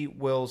Ascendancy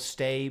will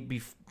stay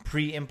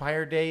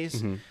pre-Empire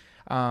days. And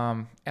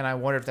I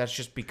wonder if that's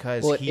just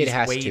because he's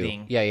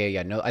waiting.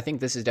 Yeah. No, I think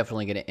this is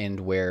definitely going to end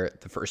where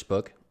the first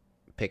book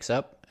picks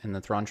up in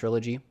the Thrawn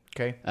trilogy.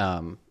 Okay.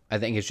 I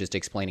think it's just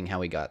explaining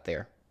how he got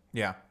there.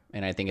 Yeah.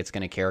 And I think it's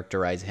going to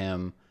characterize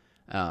him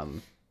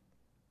and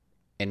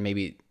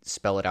maybe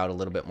spell it out a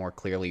little bit more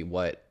clearly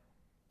what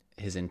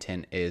his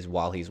intent is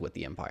while he's with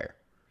the Empire.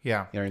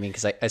 Yeah. You know what I mean?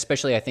 Because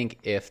I think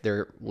if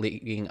they're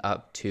leading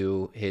up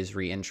to his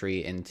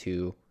re-entry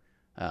into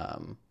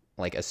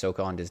like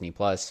Ahsoka on Disney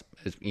Plus,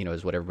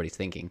 is what everybody's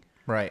thinking.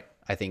 Right.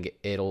 I think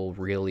it'll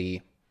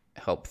really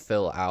help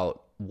fill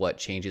out what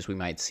changes we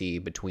might see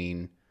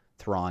between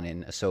Thrawn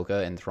and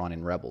Ahsoka and Thrawn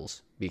and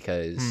Rebels.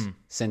 Because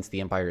since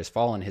the Empire has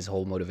fallen, his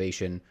whole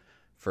motivation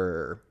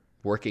for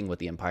working with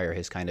the Empire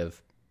has kind of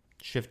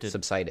shifted,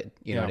 subsided.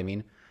 You know what I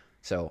mean?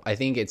 So I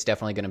think it's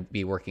definitely going to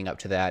be working up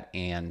to that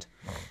and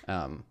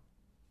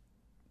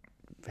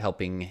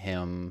helping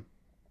him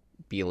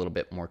be a little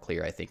bit more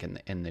clear, I think,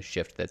 in the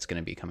shift that's going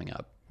to be coming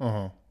up.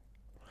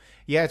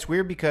 Yeah, it's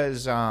weird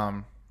because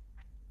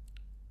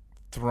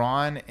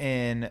Thrawn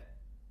in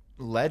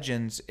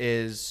Legends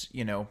is,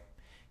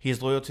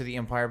 he's loyal to the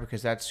Empire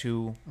because that's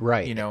who,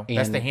 right?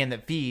 That's the hand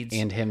that feeds.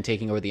 And him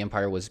taking over the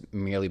Empire was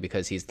merely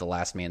because he's the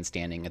last man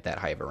standing at that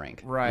high of a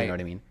rank. Right. You know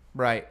what I mean?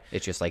 Right.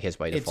 It's just like his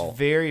by default. It's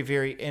very,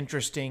 very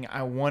interesting.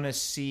 I want to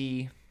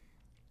see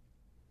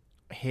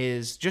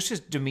his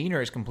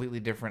demeanor is completely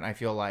different. I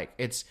feel like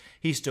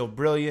he's still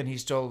brilliant.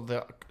 He's still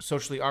the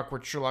socially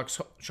awkward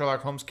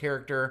Sherlock Holmes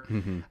character.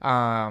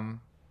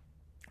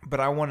 But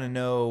I want to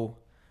know,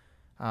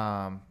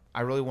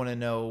 I really want to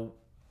know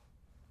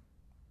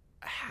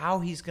how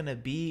he's going to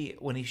be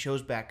when he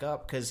shows back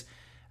up. Because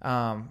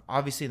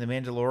obviously in The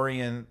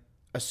Mandalorian,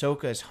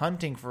 Ahsoka is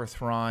hunting for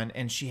Thrawn,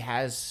 and she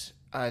has,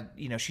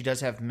 she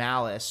does have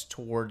malice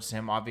towards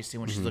him, obviously,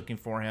 when she's looking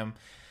for him.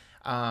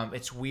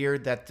 It's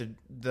weird that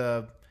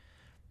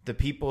the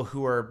people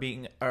who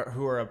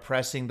are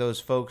oppressing those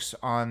folks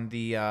on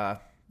the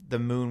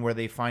moon where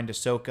they find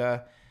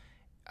Ahsoka,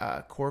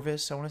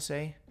 Corvus, I want to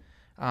say.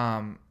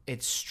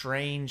 It's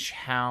strange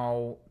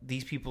how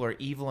these people are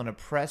evil and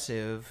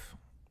oppressive,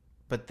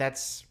 but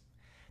that's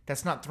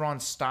not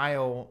Thrawn's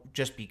style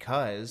just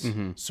because.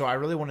 So I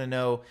really want to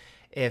know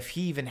if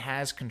he even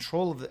has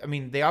control of it. I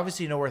mean, they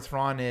obviously know where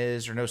Thrawn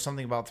is or know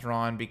something about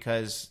Thrawn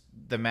because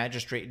the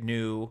magistrate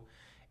knew,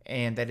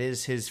 and that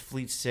is his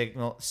fleet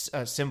symbol,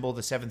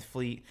 the Seventh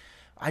Fleet.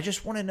 I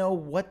just want to know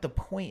what the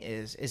point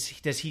is.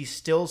 Does he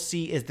still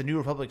see, is the New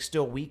Republic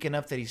still weak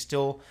enough that he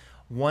still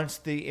wants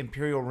the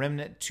Imperial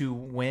Remnant to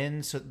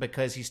win? So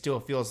because he still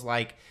feels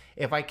like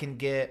if I can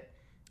get,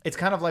 it's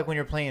kind of like when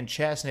you're playing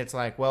chess and it's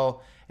like,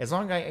 well, as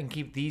long as I can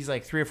keep these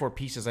like 3 or 4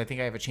 pieces, I think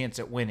I have a chance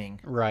at winning.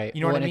 Right. You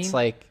know what I mean? It's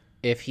like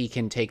if he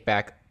can take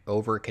back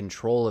over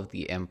control of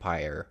the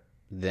Empire,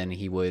 then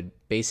he would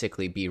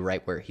basically be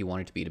right where he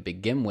wanted to be to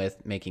begin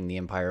with, making the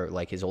Empire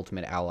like his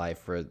ultimate ally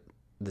for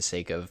the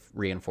sake of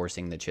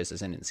reinforcing the Chiss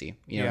ascendancy.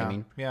 You know what I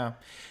mean? Yeah.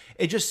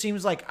 It just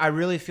seems like I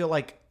really feel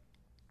like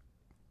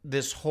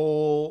this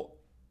whole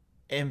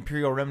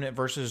Imperial Remnant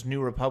versus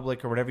New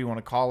Republic or whatever you want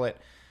to call it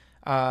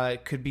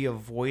could be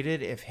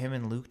avoided if him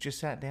and Luke just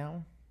sat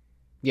down.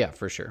 Yeah,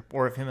 for sure.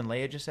 Or if him and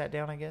Leia just sat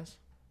down, I guess.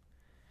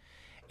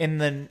 In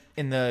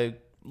the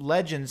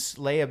Legends,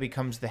 Leia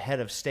becomes the head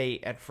of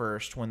state at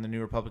first when the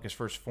New Republic is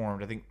first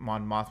formed. I think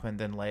Mon Mothma and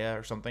then Leia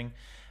or something.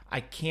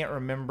 I can't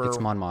remember. It's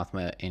Mon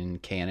Mothma in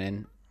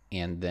canon,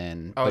 and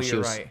then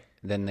you're right.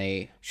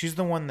 Then she's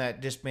the one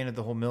that disbanded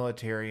the whole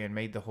military and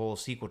made the whole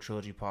sequel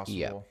trilogy possible.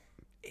 Yeah.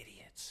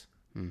 Idiots.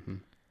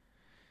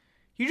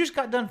 You just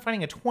got done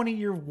fighting a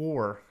 20-year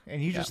war,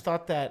 and you just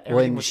thought that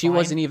everything was she fine?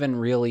 wasn't even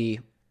really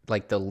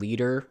like the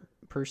leader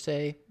per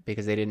se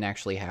because they didn't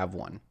actually have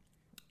one.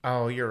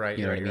 Oh, you're right.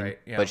 You know what I mean? Right.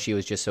 Yeah. But she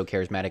was just so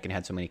charismatic and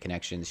had so many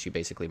connections. She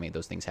basically made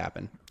those things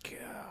happen.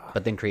 God,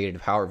 but then created a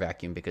power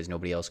vacuum because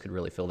nobody else could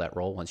really fill that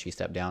role once she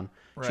stepped down.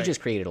 She Right.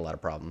 just created a lot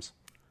of problems.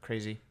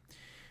 Crazy.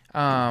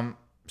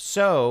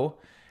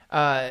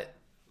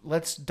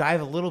 Let's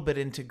dive a little bit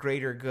into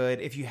Greater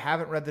Good. If you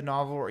haven't read the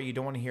novel or you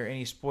don't want to hear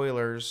any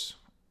spoilers,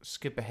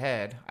 skip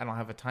ahead. I don't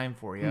have a time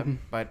for you,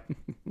 but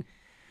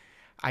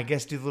I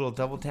guess do the little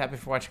double tap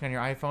if you're watching on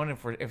your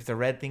iPhone. If the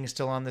red thing is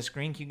still on the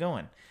screen, keep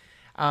going.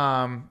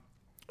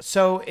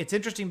 So it's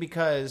interesting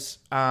because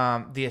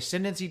the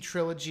Ascendancy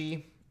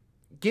trilogy.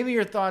 Give me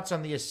your thoughts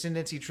on the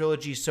Ascendancy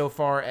trilogy so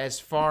far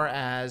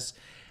as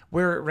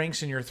where it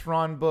ranks in your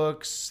Thrawn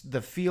books,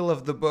 the feel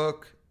of the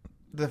book,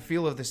 the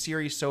feel of the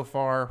series so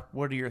far.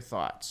 What are your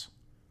thoughts?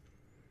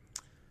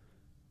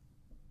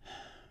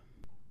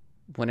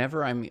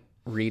 Whenever I'm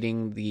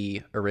reading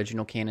the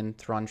original canon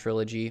Thrawn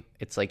trilogy,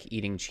 it's like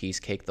eating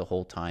cheesecake the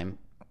whole time.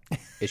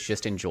 It's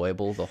just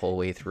enjoyable the whole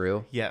way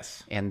through.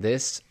 Yes. And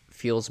this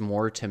feels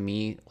more to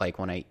me like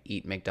when I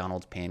eat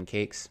McDonald's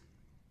pancakes.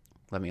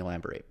 Let me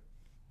elaborate.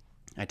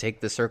 I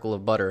take the circle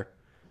of butter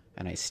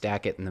and I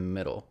stack it in the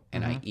middle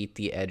and I eat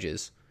the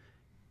edges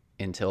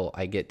until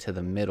I get to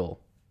the middle,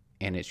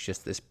 and it's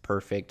just this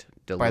perfect,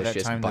 delicious By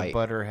that time, bite the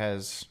butter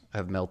has...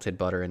 of melted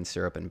butter and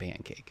syrup and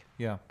pancake.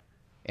 Yeah.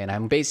 And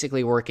I'm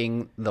basically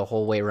working the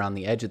whole way around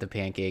the edge of the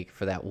pancake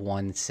for that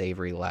one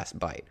savory last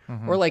bite.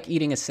 Or like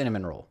eating a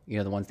cinnamon roll. You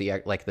know, the ones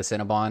that like the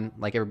Cinnabon,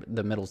 like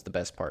the middle's the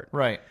best part.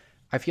 Right.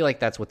 I feel like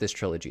that's what this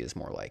trilogy is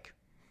more like.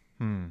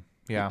 Yeah.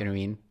 You know what I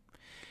mean?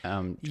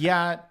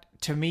 Yeah,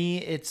 to me,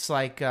 it's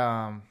like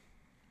I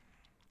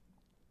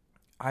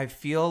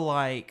feel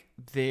like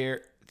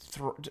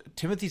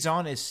Timothy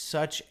Zahn is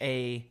such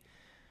a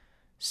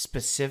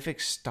specific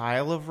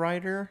style of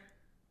writer,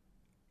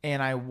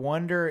 and I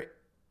wonder,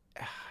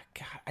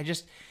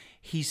 God,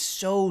 he's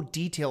so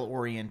detail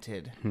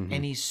oriented,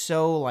 and he's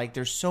so like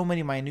there's so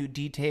many minute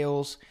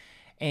details,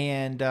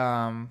 and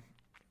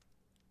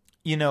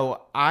you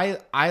know,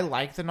 I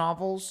like the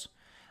novels,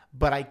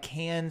 but I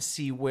can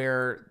see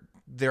where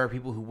there are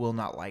people who will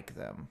not like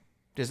them.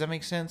 Does that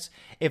make sense?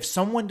 If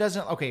someone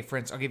doesn't, okay,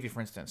 I'll give you for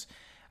instance.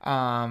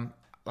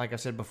 Like I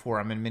said before,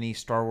 I'm in many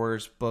Star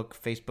Wars book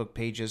Facebook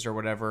pages or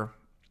whatever,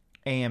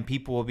 and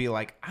people will be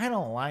like, I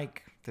don't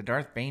like the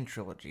Darth Bane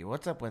trilogy.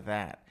 What's up with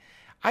that?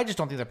 I just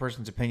don't think that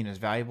person's opinion is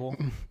valuable.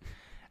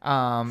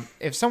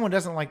 If someone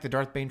doesn't like the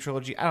Darth Bane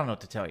trilogy, I don't know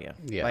what to tell you.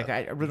 Yeah, like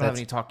I really don't have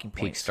any talking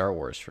Peak points. Star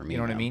Wars for me. You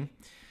know what I now.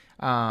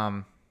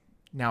 mean?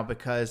 Now,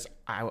 because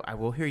I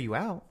will hear you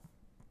out,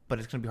 but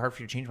it's going to be hard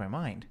for you to change my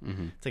mind.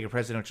 It's like a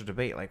presidential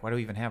debate. Like, why do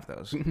we even have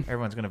those?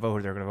 Everyone's going to vote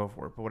who they're going to vote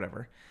for, but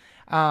whatever.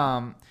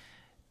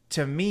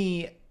 To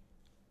me,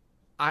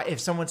 if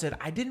someone said,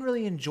 I didn't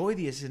really enjoy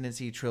the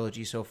Ascendancy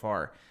trilogy so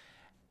far,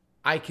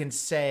 I can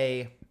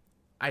say,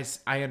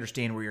 I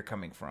understand where you're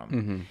coming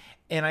from.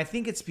 And I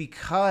think it's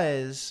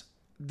because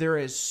there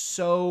is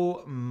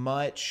so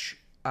much,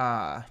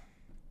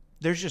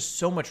 there's just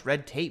so much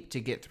red tape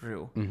to get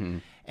through.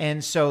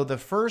 And so the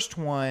first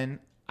one,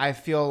 I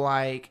feel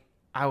like,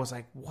 I was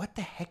like, what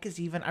the heck is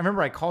even... I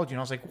remember I called you and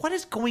I was like, what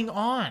is going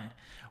on?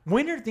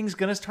 When are things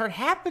going to start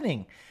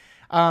happening?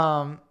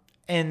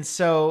 And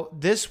so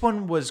this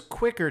one was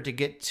quicker to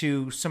get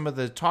to some of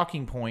the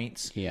talking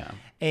points. Yeah.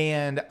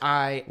 And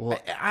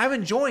I'm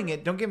enjoying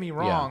it, don't get me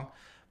wrong,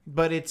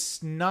 but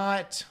it's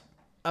not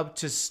up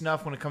to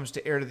snuff when it comes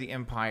to Heir to the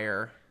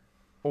Empire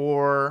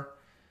or...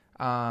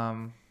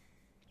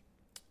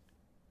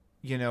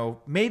 you know,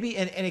 maybe,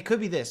 and it could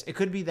be this. It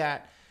could be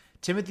that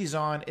Timothy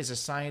Zahn is a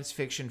science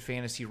fiction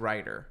fantasy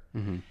writer.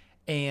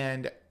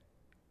 And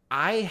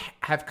I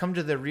have come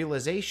to the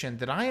realization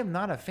that I am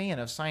not a fan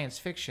of science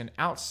fiction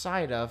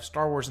outside of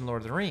Star Wars and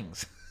Lord of the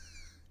Rings.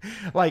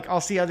 Like,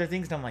 I'll see other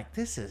things and I'm like,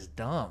 this is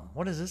dumb.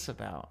 What is this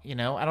about? You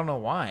know, I don't know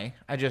why.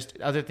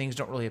 Other things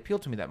don't really appeal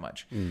to me that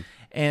much.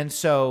 And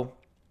so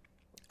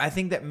I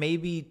think that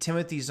maybe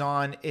Timothy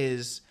Zahn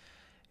is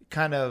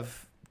kind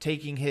of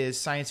taking his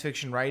science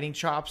fiction writing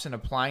chops and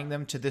applying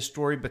them to this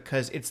story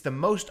because it's the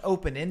most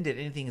open-ended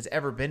anything has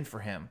ever been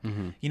for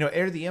him. You know,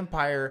 Heir to the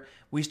Empire,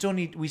 we still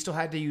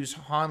had to use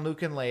Han,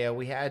 Luke, and Leia.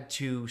 We had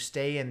to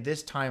stay in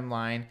this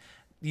timeline.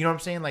 You know what I'm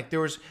saying? Like there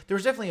was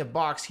definitely a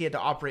box he had to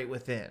operate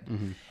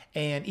within.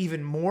 And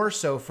even more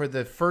so for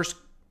the first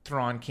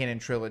Thrawn canon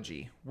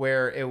trilogy,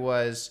 where it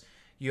was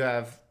you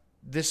have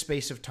this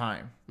space of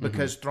time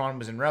because Thrawn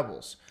was in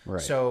Rebels. Right.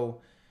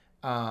 So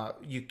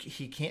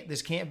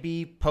this can't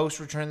be post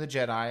Return of the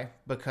Jedi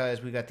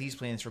because we got these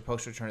plans for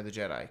post Return of the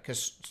Jedi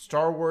because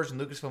Star Wars and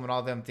Lucasfilm and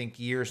all of them think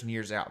years and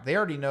years out. They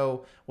already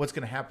know what's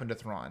going to happen to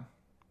Thrawn.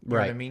 You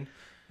know what I mean?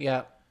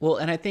 Yeah. Well,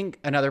 and I think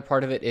another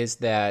part of it is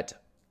that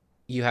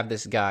you have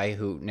this guy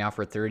who now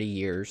for 30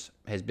 years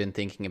has been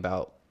thinking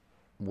about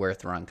where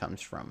Thrawn comes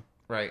from.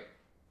 Right.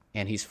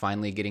 And he's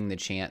finally getting the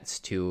chance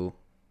to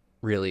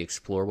really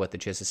explore what the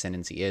Chiss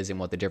Ascendancy is and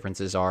what the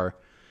differences are.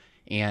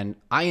 And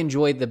I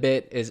enjoyed the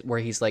bit is where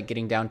he's like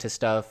getting down to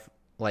stuff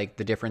like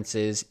the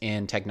differences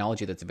in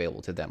technology that's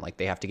available to them. Like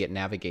they have to get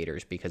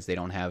navigators because they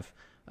don't have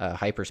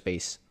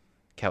hyperspace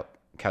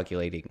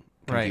calculating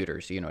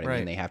computers. You know what I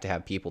mean? They have to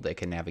have people that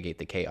can navigate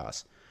the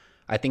chaos.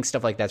 I think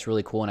stuff like that's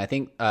really cool. And I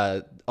think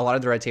a lot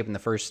of the red tape in the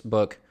first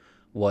book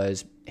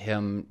was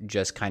him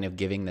just kind of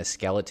giving the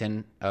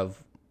skeleton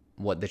of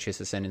what the Chiss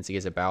Ascendancy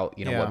is about,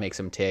 what makes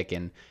them tick,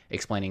 and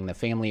explaining the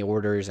family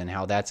orders and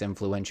how that's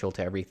influential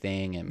to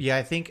everything. And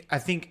I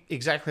think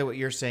exactly what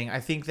you're saying. I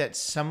think that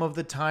some of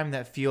the time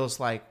that feels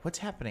like what's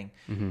happening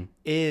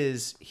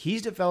is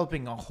he's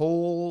developing a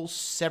whole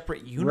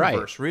separate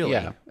universe, really.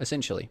 Yeah,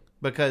 essentially.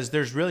 Because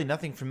there's really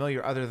nothing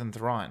familiar other than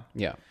Thrawn.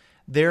 Yeah.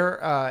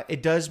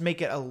 It does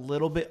make it a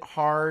little bit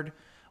hard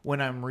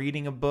when I'm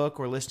reading a book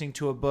or listening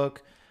to a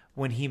book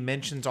when he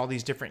mentions all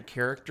these different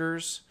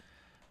characters.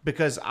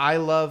 Because I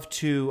love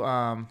to,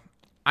 I'm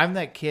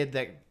that kid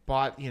that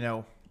bought,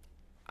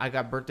 I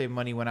got birthday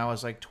money when I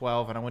was like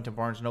 12 and I went to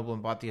Barnes & Noble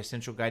and bought the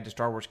Essential Guide to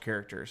Star Wars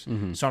Characters.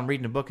 So I'm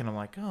reading a book and I'm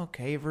like, oh,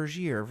 okay,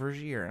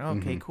 Vergier.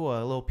 Okay, cool.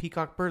 A little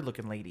peacock bird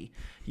looking lady,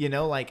 and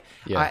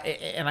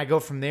I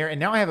go from there and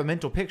now I have a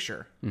mental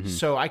picture.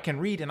 So I can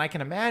read and I can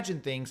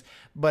imagine things,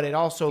 but it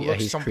also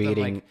looks he's something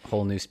creating like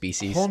whole new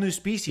species.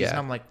 Yeah. And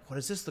I'm like, what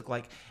does this look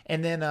like?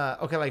 And then,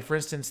 like for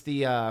instance,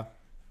 the,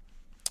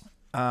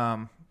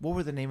 what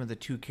were the name of the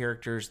two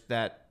characters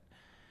that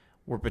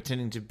were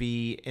pretending to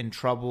be in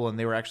trouble and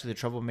they were actually the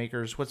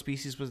troublemakers? What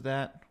species was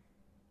that?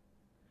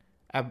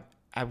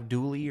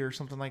 Abduli or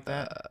something like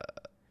that?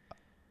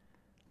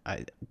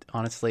 I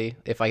honestly,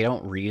 if I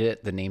don't read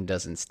it, the name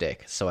doesn't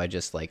stick. So I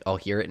just I'll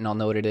hear it and I'll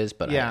know what it is,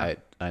 but I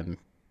got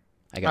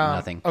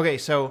nothing. Okay,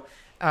 so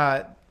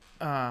man,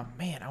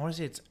 I want to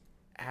say it's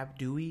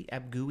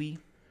Abgui.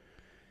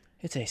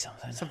 It's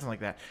something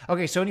like that.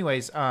 Okay, so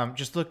anyways,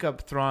 just look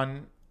up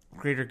Thrawn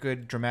Greater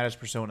Good Dramatis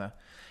Persona.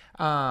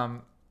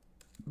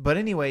 But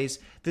anyways,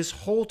 this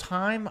whole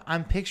time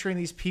I'm picturing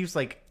these peeps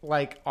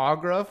like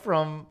Agra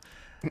from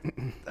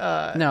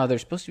no, they're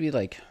supposed to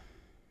be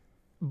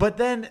But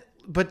then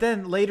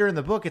later in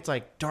the book it's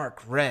like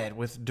dark red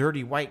with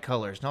dirty white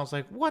colors. And I was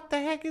like, what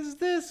the heck is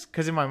this?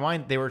 Because in my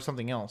mind they were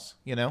something else,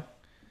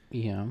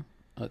 Yeah.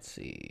 Let's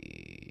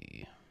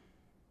see.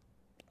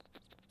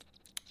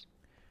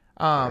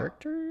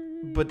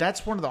 But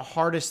that's one of the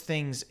hardest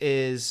things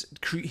is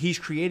he's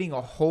creating a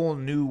whole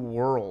new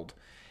world,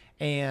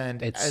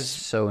 and it's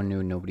so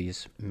new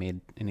nobody's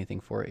made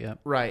anything for it yet.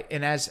 Right,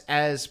 and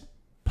as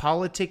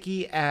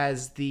politicky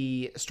as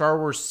the Star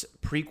Wars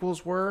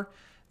prequels were,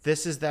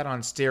 this is that on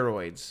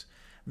steroids.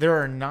 There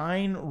are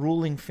 9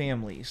 ruling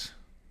families,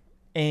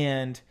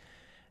 and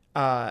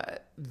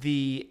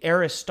the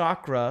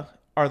aristocra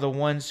are the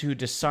ones who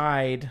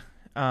decide,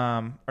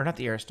 or not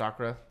the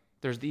aristocra.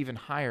 There's the even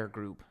higher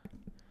group.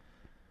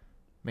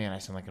 Man, I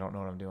sound like I don't know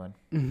what I'm doing.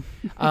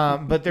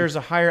 But there's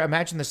a higher...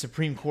 Imagine the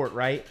Supreme Court,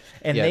 right?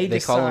 And they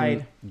decide... call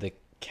them the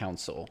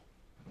council.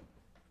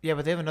 Yeah,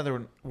 but they have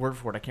another word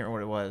for it. I can't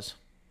remember what it was.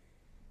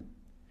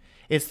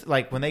 It's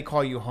like when they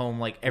call you home,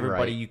 like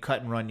everybody, you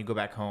cut and run, you go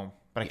back home.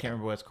 But I can't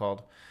remember what it's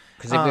called.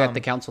 Because they've got the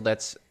council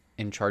that's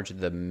in charge of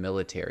the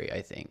military,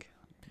 I think.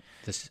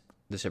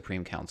 The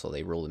Supreme Council,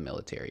 they rule the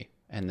military.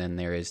 And then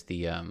there is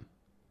the...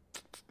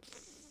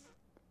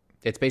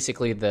 It's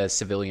basically the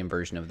civilian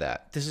version of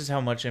that. This is how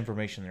much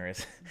information there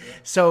is.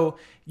 So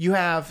you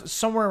have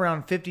somewhere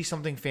around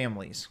 50-something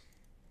families.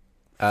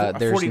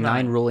 There's 49.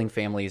 9 ruling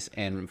families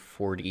and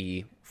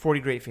 40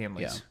 great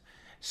families. Yeah.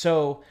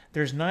 So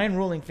there's 9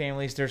 ruling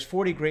families. There's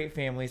 40 great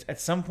families.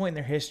 At some point in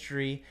their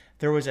history,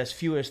 there was as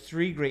few as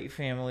 3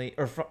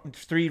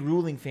 3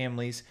 ruling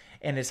families,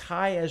 and as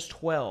high as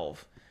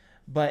 12.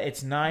 But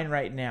it's 9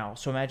 right now.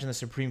 So imagine the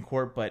Supreme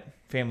Court, but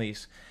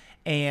families.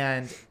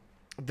 And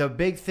the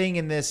big thing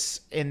in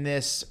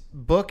this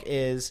book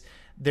is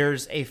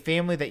there's a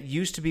family that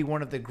used to be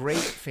one of the great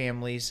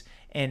families,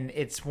 and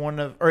it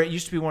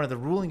used to be one of the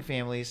ruling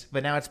families,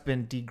 but now it's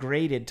been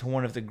degraded to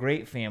one of the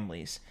great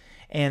families.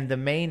 And the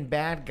main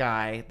bad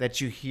guy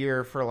that you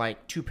hear for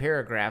like 2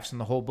 paragraphs in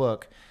the whole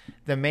book,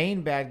 the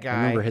main bad guy... I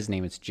remember his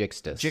name, it's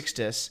Jixtus.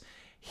 Jixtus.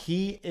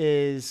 He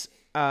is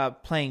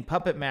playing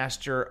puppet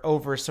master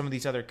over some of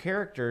these other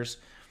characters.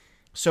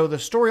 So the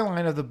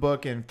storyline of the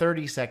book in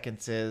 30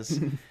 seconds is...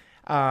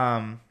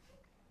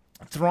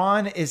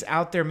 Thrawn is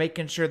out there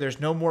making sure there's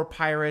no more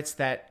pirates,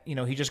 that,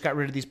 he just got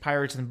rid of these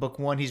pirates in book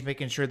 1. He's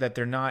making sure that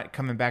they're not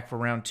coming back for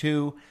round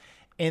 2.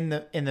 In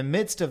the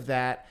midst of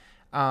that,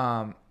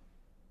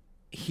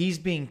 he's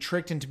being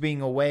tricked into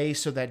being away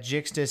so that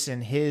Jixtus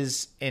and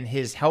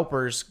his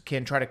helpers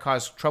can try to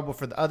cause trouble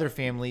for the other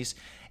families.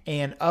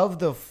 And of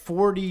the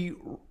 40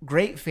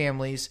 great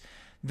families,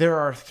 there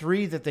are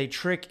 3 that they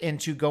trick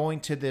into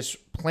going to this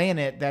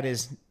planet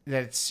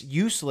that's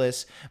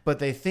useless, but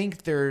they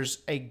think there's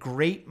a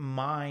great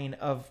mine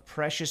of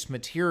precious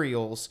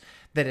materials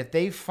that if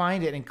they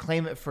find it and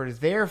claim it for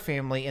their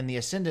family in the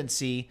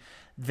Ascendancy,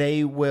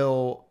 they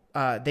will.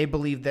 They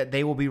believe that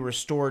they will be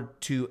restored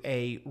to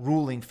a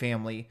ruling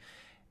family,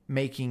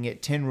 making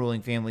it 10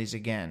 ruling families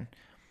again.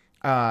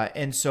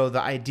 And so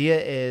the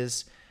idea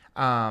is.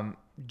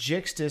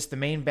 Jixtus, the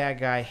main bad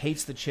guy,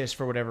 hates the Chiss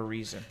for whatever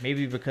reason.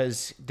 Maybe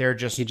because they're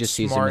just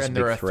smart and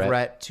they're a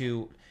threat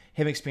to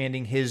him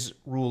expanding his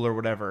rule or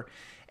whatever.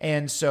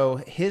 And so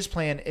his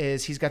plan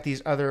is he's got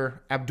these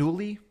other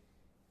Abduli.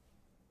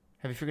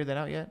 Have you figured that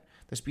out yet?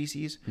 The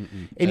species?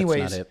 Mm-mm,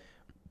 Anyways, that's not it.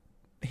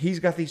 he's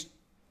got these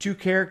two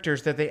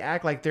characters that they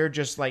act like they're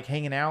just like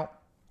hanging out.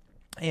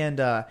 And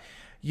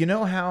you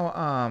know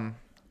how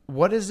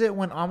what is it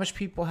when Amish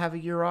people have a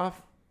year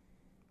off?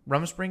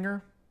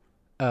 Rumspringa?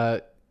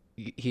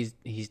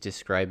 He's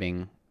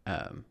describing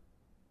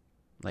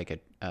like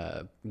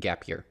a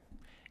gap year.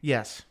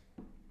 Yes.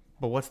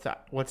 But what's the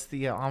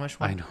Amish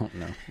one? I don't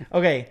know.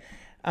 Okay.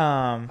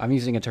 I'm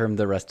using a term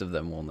the rest of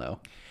them will know.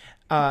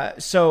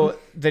 So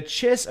the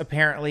Chiss,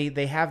 apparently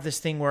they have this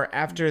thing where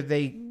after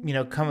they,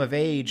 come of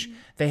age,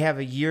 they have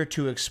a year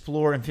to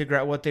explore and figure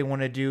out what they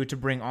want to do to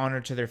bring honor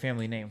to their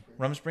family name.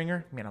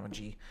 Rumspringa? Man, I'm a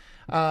G.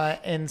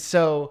 And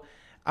so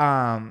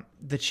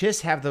the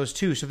Chiss have those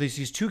too. So there's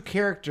these two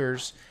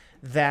characters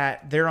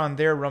that they're on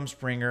their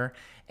Rumspringa,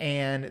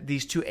 and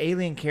these two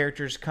alien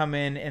characters come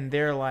in and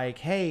they're like,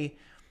 hey,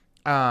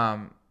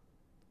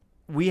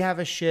 we have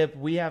a ship,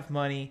 we have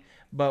money,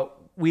 but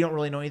we don't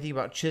really know anything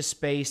about Chiss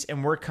space,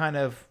 and we're kind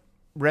of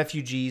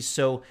refugees.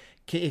 So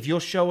if you'll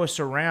show us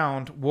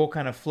around, we'll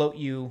kind of float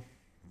you,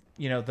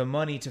 the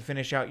money to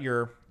finish out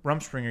your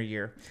Rumspringa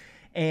year.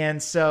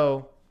 And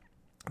so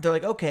they're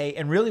like, okay.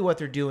 And really what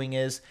they're doing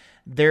is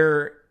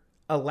they're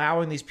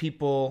allowing these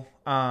people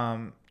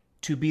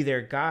to be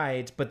their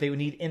guides, but they would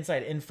need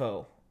inside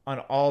info on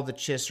all the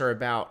Chiss are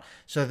about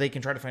so that they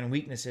can try to find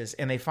weaknesses.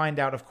 And they find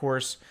out, of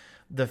course,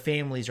 the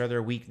families are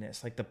their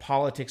weakness. Like the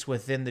politics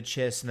within the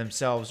Chiss and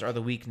themselves are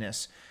the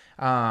weakness.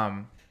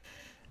 The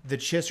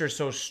Chiss are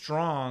so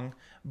strong,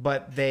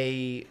 but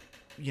they,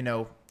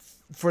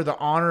 for the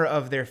honor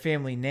of their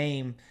family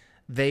name,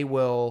 they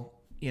will,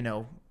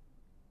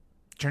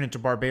 turn into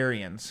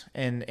barbarians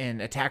and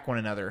attack one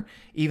another,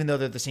 even though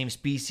they're the same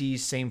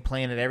species, same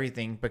planet,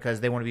 everything,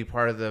 because they want to be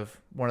part of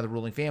one of the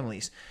ruling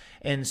families.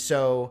 And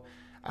so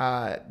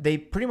they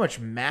pretty much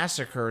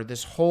massacre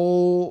this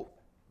whole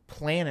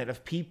planet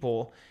of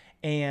people.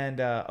 And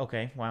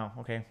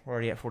we're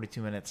already at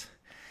 42 minutes.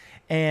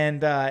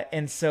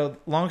 And so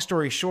long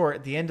story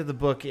short, the end of the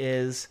book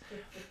is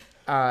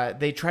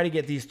they try to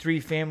get these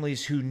three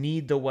families who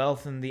need the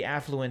wealth and the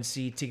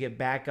affluency to get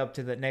back up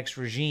to the next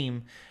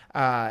regime.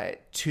 They're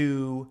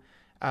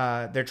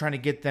trying to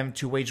get them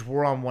to wage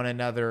war on one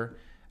another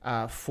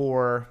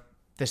for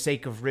the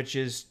sake of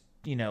riches,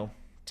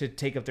 to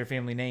take up their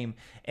family name.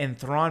 And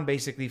Thrawn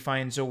basically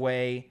finds a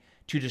way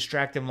to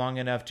distract them long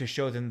enough to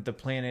show them that the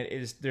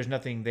planet there's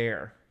nothing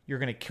there. You're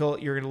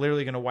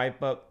literally going to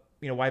wipe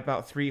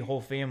out three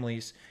whole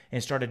families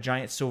and start a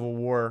giant civil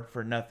war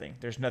for nothing.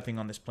 There's nothing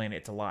on this planet.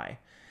 It's a lie.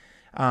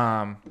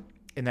 And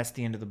that's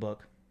the end of the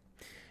book.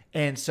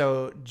 And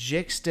so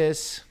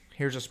Jixtus,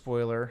 here's a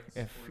spoiler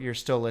if you're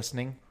still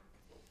listening.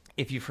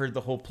 If you've heard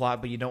the whole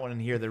plot, but you don't want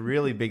to hear the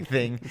really big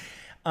thing.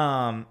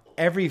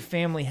 Every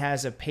family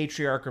has a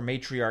patriarch or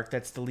matriarch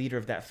that's the leader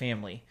of that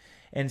family.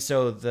 And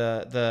so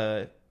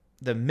the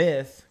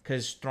myth,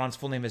 because Thrawn's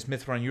full name is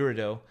Mithron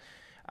Urido,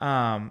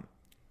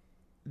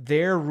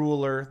 their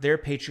ruler, their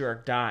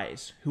patriarch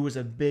dies, who was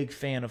a big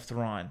fan of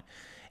Thrawn.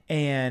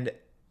 And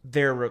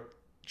their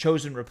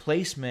chosen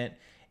replacement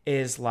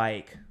is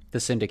like... The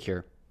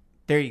Syndicure.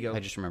 There you go. I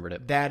just remembered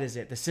it. That is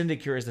it. The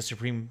Syndicure is the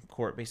Supreme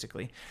Court,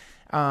 basically.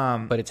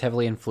 But it's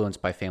heavily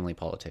influenced by family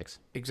politics.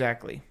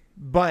 Exactly.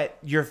 But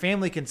your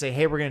family can say,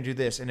 hey, we're going to do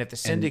this. And if the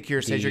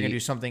Syndicure says you're going to do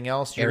something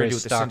else, you're going to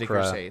do what the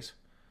Syndicure says.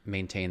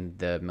 Maintain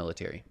the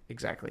military.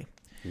 Exactly.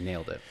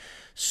 Nailed it.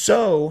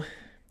 So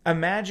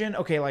imagine,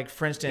 like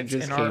for instance,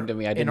 in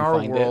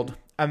our world,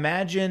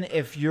 imagine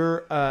if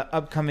you're a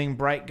upcoming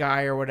bright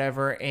guy or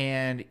whatever,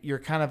 and you're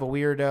kind of a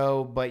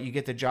weirdo, but you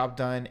get the job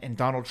done, and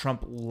Donald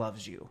Trump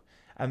loves you.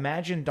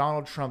 Imagine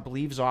Donald Trump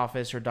leaves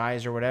office or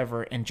dies or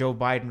whatever, and Joe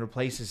Biden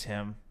replaces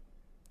him.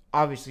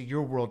 Obviously,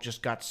 your world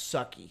just got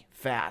sucky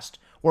fast,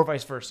 or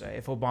vice versa.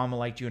 If Obama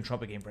liked you and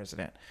Trump became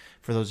president,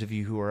 for those of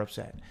you who are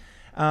upset.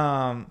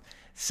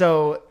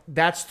 So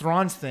that's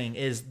Thrawn's thing,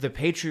 is the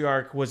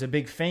patriarch was a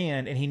big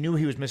fan, and he knew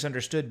he was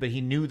misunderstood, but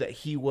he knew that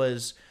he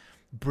was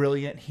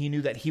brilliant. He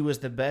knew that he was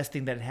the best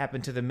thing that had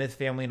happened to the Myth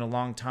family in a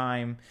long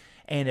time.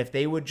 And if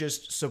they would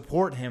just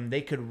support him,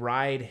 they could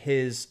ride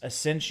his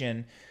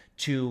ascension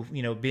to,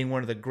 being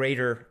one of the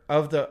greater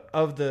of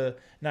the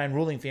 9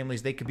 ruling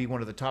families. They could be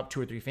one of the top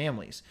 2 or 3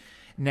 families.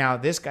 Now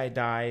this guy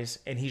dies,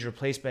 and he's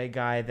replaced by a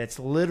guy that's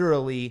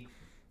literally,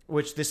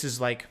 which this is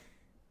like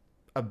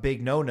a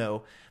big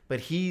no-no,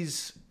 but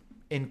he's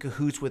in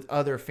cahoots with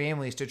other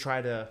families to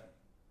try to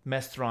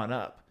mess Thrawn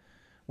up,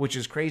 which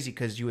is crazy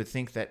because you would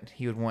think that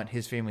he would want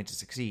his family to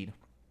succeed.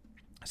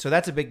 So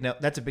that's a big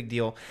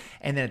deal.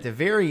 And then at the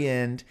very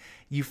end,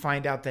 you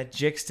find out that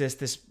Jixtus,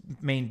 this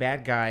main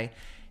bad guy,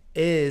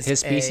 is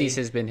his species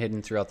has been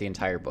hidden throughout the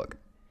entire book.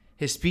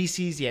 His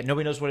species,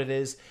 nobody knows what it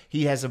is.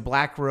 He has a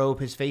black robe.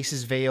 His face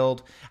is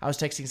veiled. I was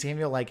texting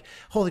Samuel like,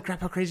 holy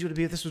crap, how crazy would it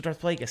be if this was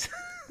Darth Plagueis?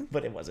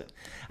 But it wasn't.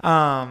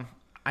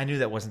 I knew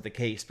that wasn't the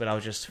case, but I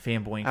was just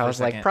fanboying for a second. I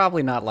was like,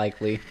 probably not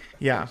likely.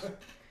 Yeah.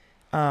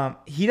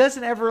 He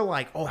doesn't ever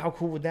like, oh, how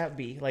cool would that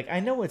be? Like, I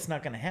know it's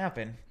not going to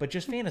happen, but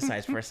just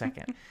fantasize for a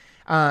second.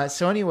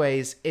 So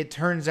anyways, it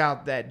turns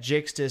out that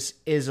Jixtus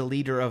is a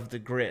leader of the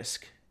Grisk.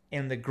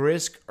 And the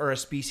Grisk are a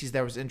species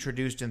that was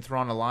introduced in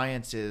Thrawn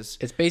Alliances.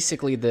 It's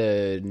basically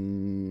the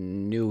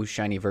new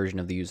shiny version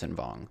of the Yuuzhan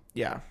Vong.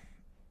 Yeah.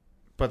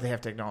 But they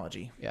have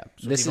technology. Yeah.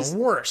 So this it's is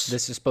even worse.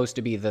 This is supposed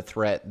to be the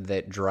threat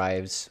that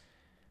drives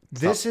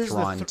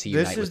Thrawn to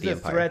unite with the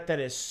Empire. Threat that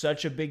is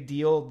such a big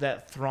deal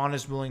that Thrawn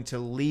is willing to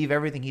leave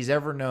everything he's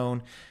ever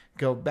known,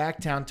 go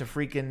back down to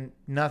freaking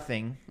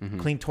nothing,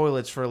 clean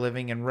toilets for a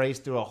living, and race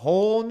through a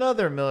whole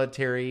nother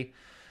military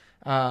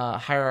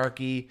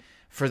hierarchy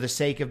for the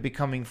sake of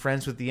becoming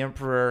friends with the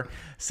Emperor,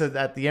 so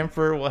that the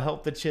Emperor will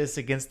help the Chiss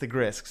against the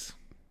Grisks.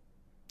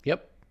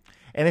 Yep.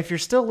 And if you're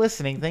still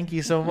listening, thank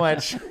you so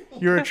much.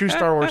 You're a true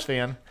Star Wars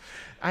fan.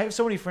 I have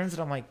so many friends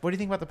that I'm like, what do you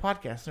think about the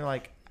podcast? And they're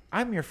like,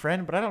 I'm your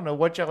friend, but I don't know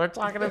what y'all are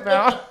talking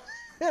about.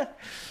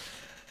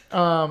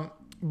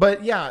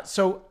 But yeah,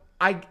 so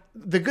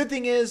the good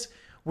thing is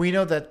we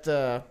know that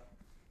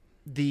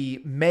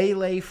the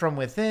melee from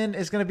within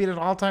is going to be at an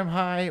all-time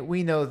high.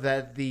 We know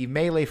that the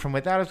melee from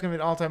without is going to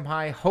be at an all-time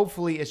high.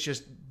 Hopefully it's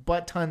just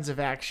butt tons of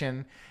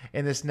action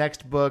in this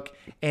next book,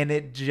 and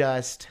it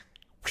just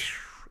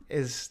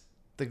is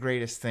the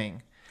greatest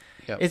thing.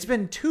 Yep. It's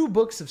been 2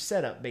 books of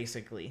setup,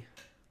 basically.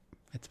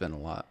 It's been a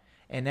lot.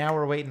 And now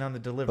we're waiting on the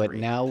delivery. But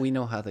now we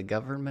know how the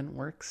government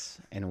works,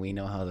 and we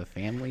know how the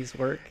families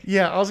work.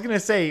 Yeah, I was going to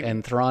say...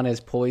 And Thrawn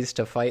is poised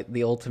to fight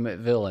the ultimate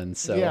villain,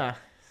 so... Yeah.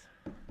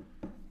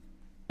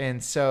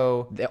 And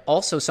so...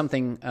 Also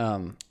something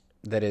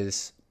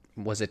that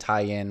was a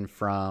tie-in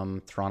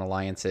from Thrawn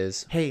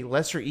Alliances. Hey,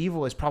 lesser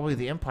evil is probably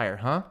the Empire,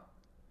 huh?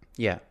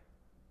 Yeah.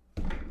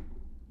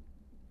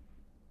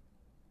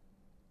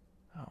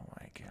 Oh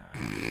my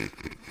god.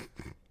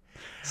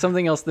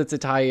 Something else that's a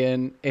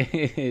tie-in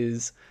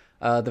is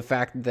the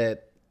fact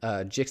that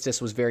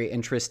Jixtus was very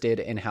interested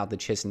in how the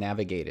Chiss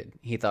navigated.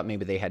 He thought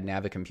maybe they had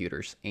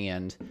navicomputers,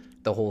 and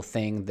the whole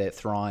thing that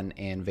Thrawn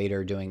and Vader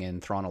are doing in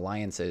Thrawn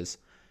Alliances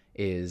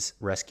is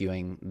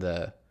rescuing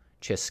the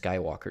Chiss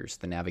Skywalkers,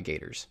 the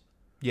navigators.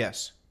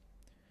 Yes.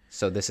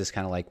 So this is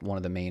kind of like one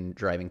of the main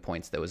driving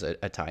points that was a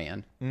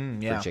tie-in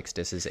yeah. for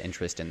Jixtus's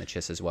interest in the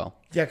Chiss as well.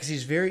 Yeah, because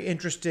he's very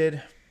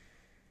interested.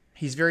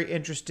 He's very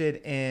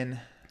interested in...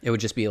 It would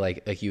just be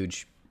like a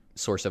huge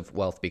source of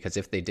wealth, because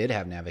if they did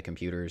have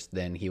navicomputers,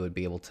 then he would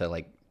be able to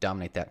like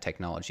dominate that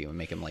technology. It would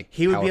make him like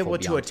He would be powerful able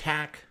to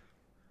attack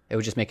It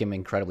would just make him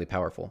incredibly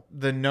powerful.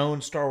 the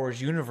known Star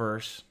Wars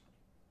universe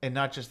and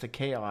not just the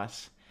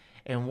chaos.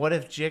 And what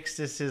if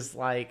Jixtus is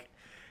like...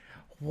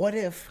 What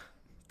if...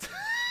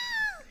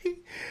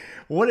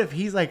 What if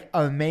he's like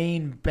a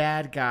main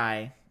bad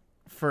guy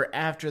for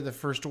after the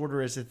First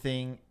Order is a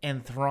thing,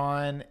 and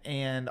Thrawn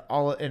and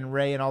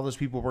Rey and all those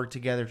people work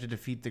together to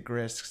defeat the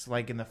Grisks,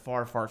 like in the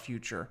far, far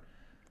future?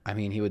 I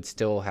mean, he would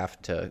still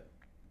have to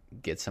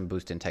get some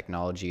boost in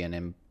technology, and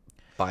then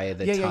by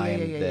the Yeah,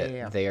 time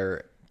that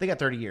they're They got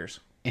 30 years.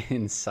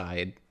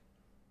 inside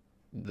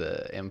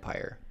the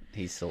Empire,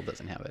 he still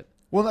doesn't have it.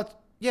 Well, that's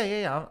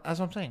that's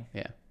what I'm saying.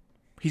 Yeah.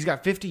 He's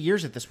got 50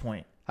 years at this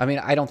point. I mean,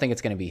 I don't think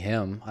it's going to be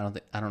him. I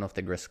don't know if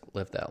the Grisk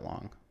lived that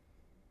long.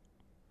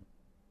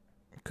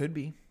 Could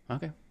be.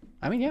 Okay.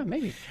 I mean, yeah,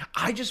 maybe.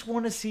 I just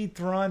want to see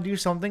Thrawn do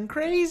something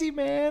crazy,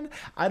 man.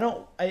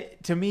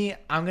 To me,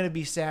 I'm going to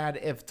be sad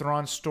if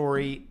Thrawn's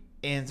story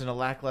ends in a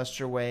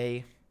lackluster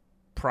way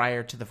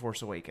prior to The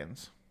Force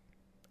Awakens.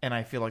 And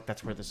I feel like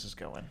that's where this is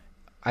going.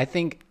 I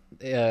think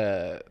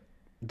the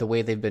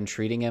way they've been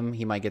treating him,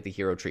 he might get the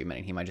hero treatment,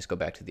 and he might just go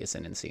back to the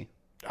Ascendancy.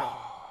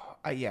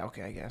 Yeah,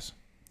 okay, I guess.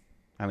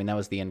 I mean, that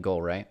was the end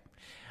goal, right?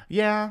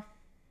 Yeah.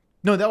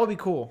 No, that would be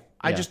cool.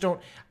 I Yeah. just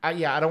don't... I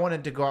don't want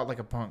it to go out like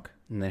a punk.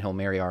 And then he'll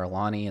marry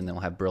Arlani, and they'll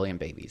have brilliant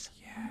babies.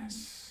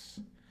 Yes.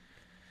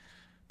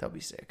 That would be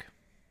sick.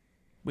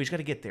 We just got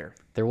to get there.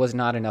 There was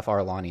not enough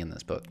Arlani in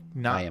this book.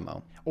 Not-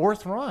 IMO. Or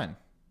Thrawn.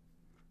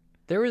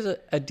 There was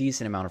a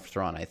decent amount of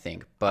Thrawn, I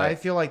think, but I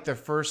feel like the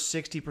first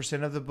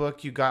 60% of the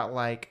book, you got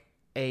like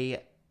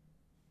a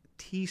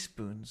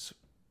teaspoon's.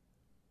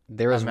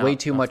 there was way amount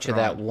too of much of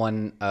that Thrawn.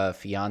 one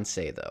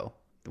fiance, though.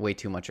 Way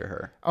too much of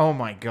her. Oh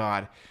my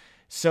god!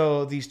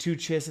 So these 2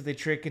 Chiss that they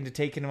trick into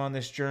taking them on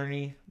this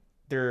journey,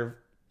 their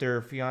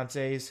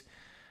fiancés.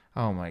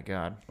 Oh my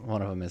god!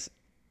 One of them is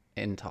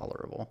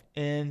intolerable.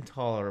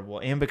 Intolerable,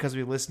 and because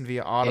we listened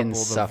via Audible,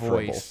 Insufferable.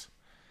 the voice.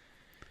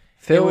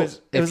 Phil, It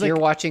was if you're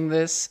like- watching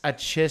this, A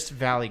Chiss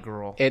Valley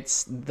girl.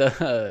 it's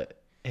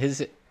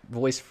his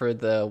voice for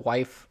the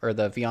wife or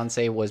the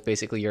fiance was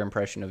basically your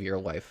impression of your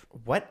wife.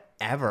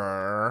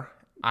 Whatever.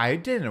 I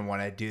didn't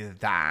want to do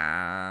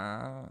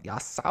that. Yeah.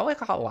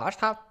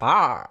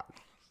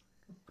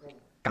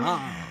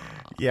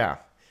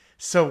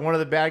 So one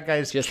of the bad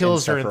guys Just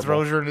kills her and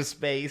insufferable. throws her into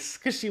space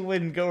because she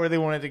wouldn't go where they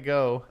wanted to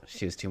go.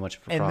 She was too much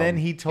of a And problem. then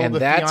he told and the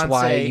that's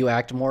why fiancé- you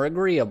act more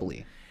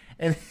agreeably.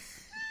 And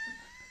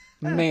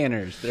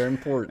Manners, they're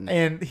important.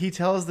 and he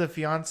tells the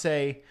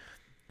fiance,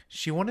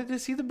 she wanted to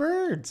see the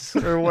birds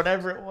or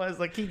whatever it was.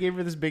 Like, he gave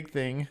her this big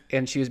thing.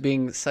 And she was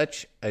being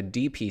such a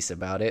D-piece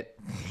about it.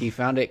 He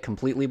found it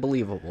completely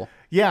believable.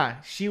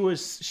 Yeah, she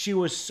was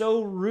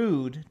so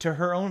rude to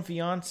her own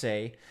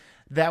fiance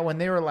that when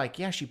they were like,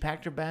 yeah, she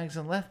packed her bags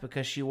and left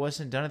because she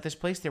wasn't done at this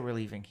place they were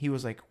leaving. He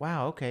was like,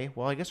 wow, okay,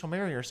 well, I guess I'll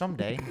marry her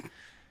someday.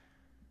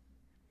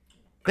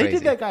 They Crazy.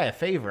 did that guy a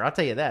favor. I'll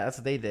tell you that. That's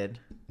what they did.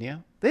 Yeah.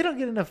 They don't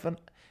get enough fun.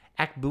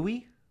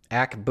 Akbui?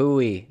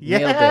 Akbui.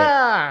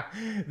 Yeah!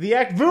 The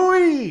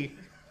Akbui!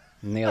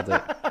 Nailed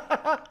it.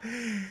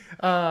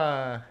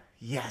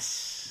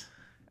 Yes.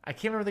 I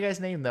can't remember the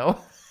guy's name, though.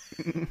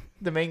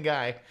 The main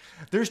guy.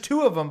 There's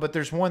two of them, but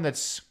there's one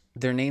that's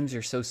Their names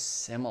are so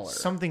similar.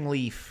 something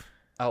Leaf.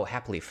 Oh,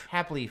 Hapleaf.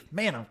 Hapleaf.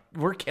 Man,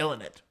 we're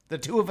killing it. The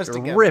two of us They're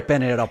together.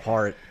 ripping it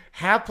apart.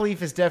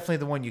 Hapleaf is definitely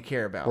the one you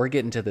care about. We're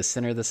getting to the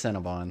center of the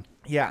Cinnabon.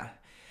 Yeah.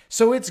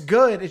 So it's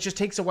good. It just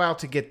takes a while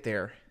to get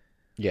there.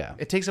 Yeah.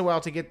 It takes a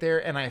while to get there,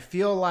 and I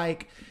feel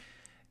like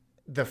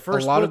the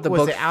first lot book of the was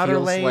book the outer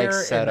feels like layer,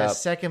 set and the up.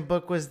 second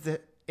book was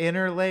the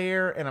inner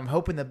layer, and I'm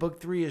hoping that book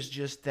 3 is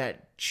just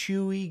that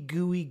chewy,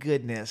 gooey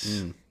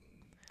goodness.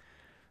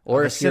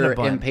 Or the if you're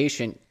Cinnabon.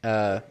 impatient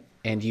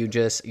and you're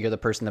the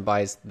person that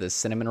buys the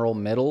cinnamon roll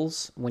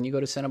middles when you go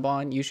to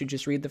Cinnabon, you should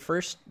just read the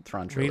first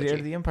Thrawn Read trilogy. it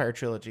of the Empire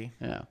trilogy.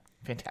 Yeah.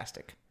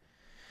 Fantastic.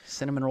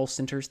 Cinnamon roll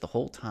centers the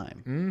whole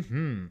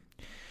time.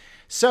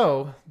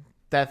 So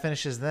that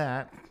finishes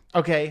that.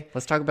 Okay.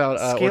 Let's talk about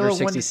Scale Order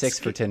of 1 to 66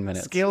 for 10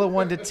 minutes. Scale of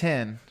 1 to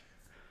 10.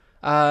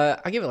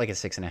 I give it like a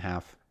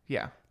 6.5.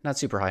 Yeah. Not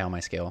super high on my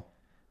scale.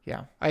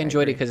 Yeah. I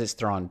enjoyed it because it's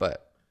Thrawn,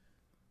 but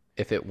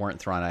if it weren't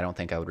Thrawn, I don't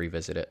think I would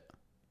revisit it.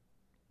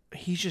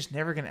 He's just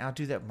never going to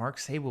outdo that Mark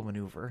Sable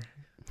maneuver.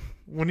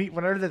 When I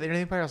heard that the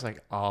Empire, I was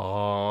like,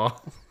 oh,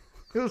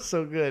 it was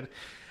so good.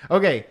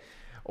 Okay.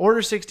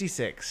 Order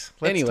 66.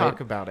 Let's Anyway, talk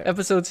about it.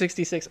 Episode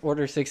 66,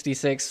 Order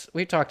 66.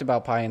 We talked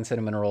about pie and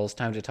cinnamon rolls.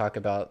 Time to talk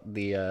about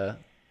the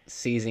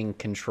seizing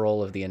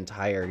control of the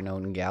entire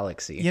known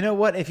galaxy. You know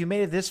what? If you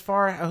made it this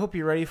far, I hope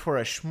you're ready for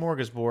a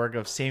smorgasbord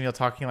of Samuel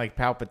talking like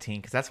Palpatine,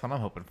 because that's what I'm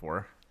hoping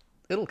for.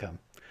 It'll come.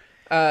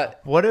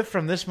 What if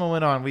from this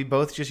moment on, we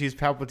both just use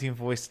Palpatine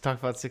voice to talk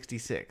about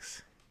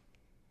 66?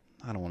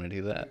 I don't want to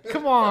do that.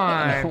 Come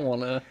I don't on.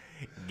 want to.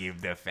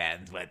 Give the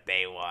fans what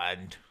they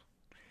want.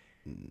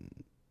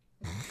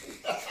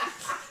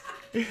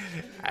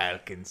 I'll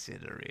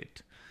consider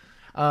it.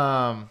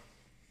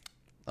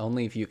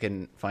 Only if you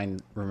can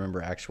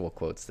remember actual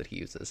quotes that he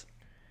uses.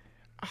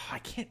 Oh, I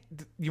can't.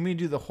 You mean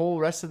do the whole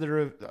rest of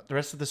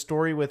the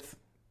story with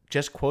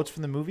just quotes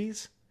from the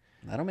movies?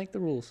 I don't make the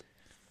rules.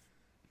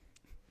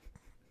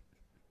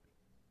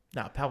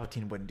 No,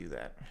 Palpatine wouldn't do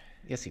that.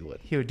 Yes, he would.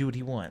 He would do what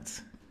he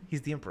wants.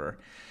 He's the Emperor.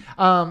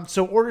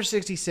 So Order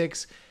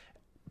 66,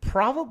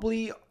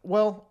 probably,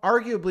 well,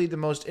 arguably the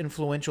most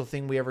influential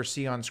thing we ever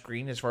see on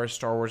screen as far as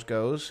Star Wars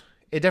goes.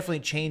 It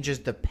definitely changes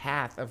the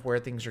path of where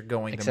things are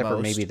going Except the most.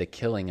 for maybe the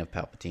killing of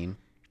Palpatine.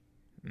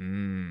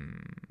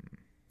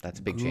 That's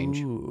a big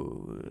change.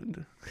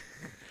 Good.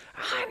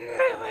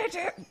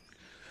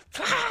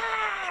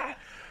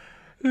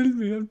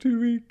 I'm too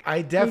weak.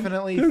 I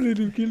definitely... Don't let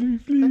him kill me,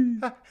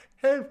 please.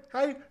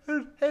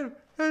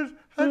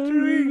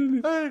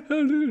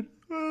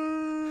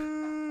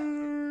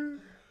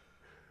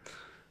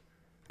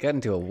 Got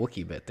into a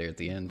Wookiee bit there at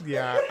the end.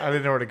 Yeah, I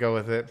didn't know where to go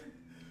with it.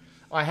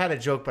 I had a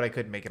joke, but I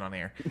couldn't make it on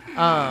air.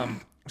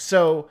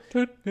 So...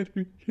 I'm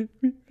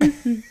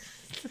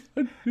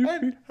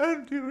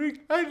doing...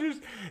 I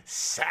just...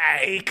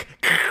 Psych!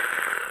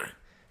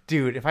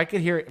 Dude, if I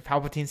could hear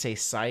Palpatine say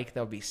psych, that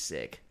would be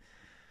sick.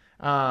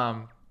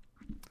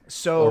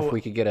 So... Or if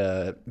we could get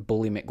a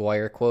Bully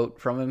McGuire quote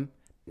from him.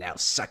 Now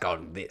suck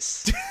on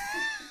this.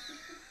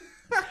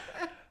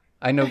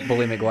 I know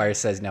Bully McGuire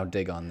says now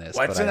dig on this.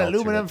 What's but an I altered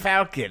aluminum it.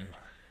 falcon?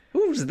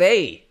 Who's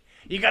they?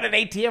 You got an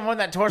ATM on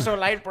that torso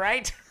light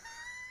bright?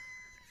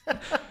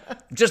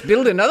 Just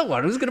build another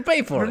one. Who's going to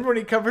pay for Remember it? when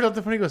he covered up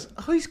the phone, he goes,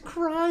 oh, he's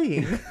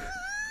crying.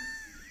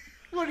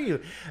 What are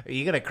you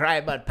going to cry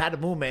about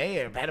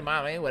Patamume or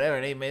Patamame, whatever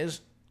her name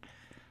is?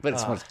 But it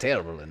smells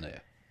terrible in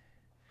there.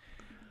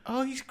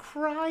 Oh, he's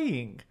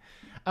crying.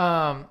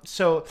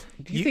 So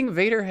Do you think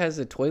Vader has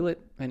a toilet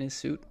in his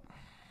suit?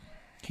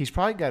 he's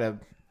probably got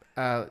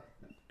a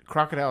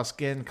crocodile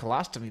skin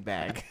colostomy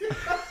bag.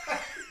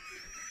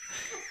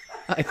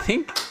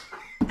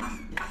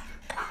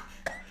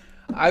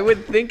 I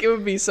would think it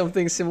would be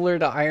something similar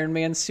to Iron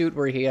Man's suit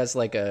where he has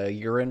like a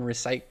urine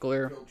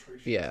recycler.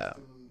 Yeah.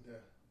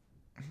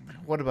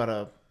 What about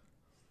a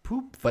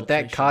poop? But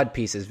that filtration? cod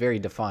piece is very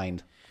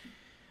defined.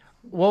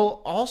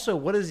 Well, also,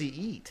 what does he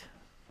eat?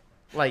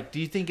 Like, do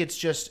you think it's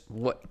just...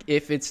 What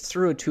if it's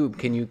through a tube,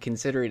 can you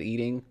consider it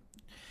eating?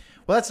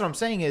 Well, that's what I'm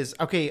saying is,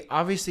 okay,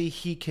 obviously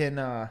he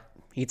can...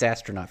 He eats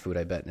astronaut food,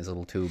 I bet, in his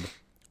little tube.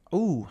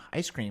 Ooh,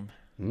 ice cream.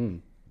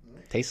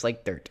 Tastes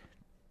like dirt.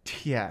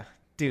 Yeah,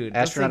 dude. those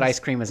Astronaut things- ice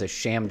cream is a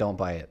sham, don't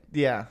buy it.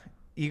 Yeah.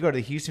 You go to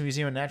the Houston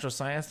Museum of Natural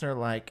Science, and they're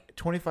like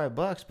 $25,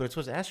 but it's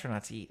what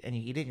astronauts eat. And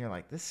you eat it, and you're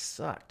like, this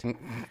sucked.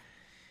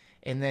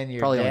 And then your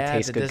Probably dad only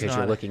tastes that good doesn't because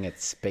know you're how looking at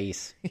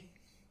space.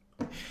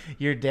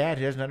 your dad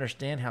who doesn't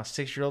understand how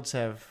 6-year-olds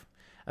have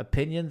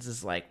opinions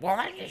is like,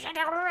 well, you should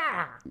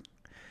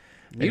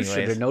You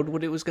should have known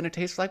what it was going to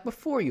taste like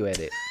before you ate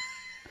it.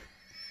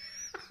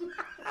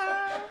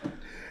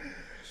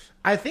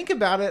 I think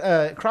about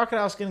it.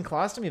 Crocodile skin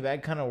colostomy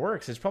bag kind of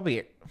works. It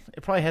probably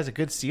has a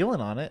good sealant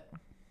on it.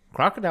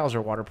 Crocodiles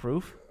are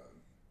waterproof.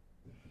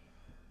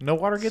 No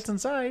water gets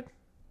inside.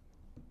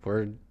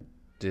 Where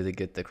do they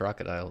get the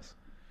crocodiles?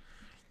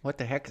 What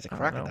the heck is a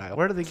crocodile?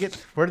 Where do they get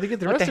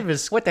the rest of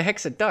his? What the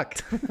heck's a duck?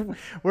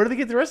 Where do they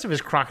get the rest of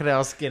his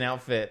crocodile skin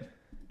outfit?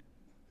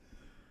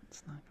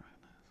 It's not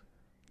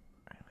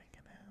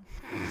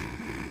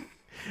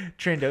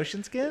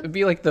Trandoshan skin? It'd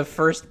be like the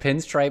first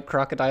pinstripe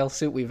crocodile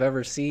suit we've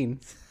ever seen.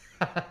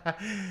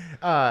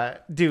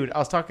 Dude, I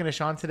was talking to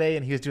Sean today,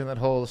 and he was doing that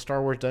whole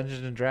Star Wars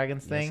Dungeons and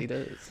Dragons thing. Yes, he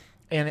does.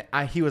 And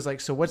he was like,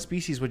 "So, what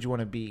species would you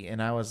want to be?"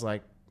 And I was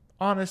like,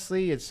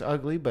 "Honestly, it's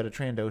ugly, but a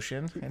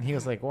Trandoshan." And he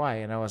was like, "Why?"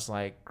 And I was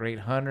like, "Great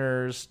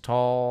hunters,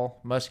 tall,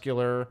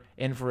 muscular,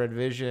 infrared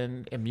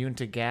vision, immune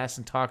to gas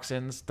and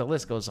toxins. The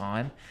list goes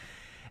on."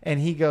 And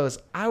he goes,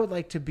 "I would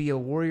like to be a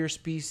warrior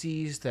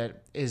species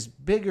that is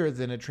bigger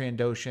than a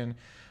Trandoshan,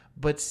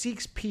 but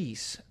seeks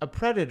peace, a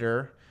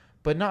predator,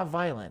 but not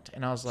violent."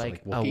 And I was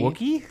like, like "A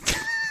Wookiee?"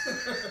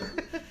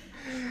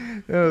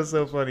 That was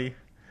so funny.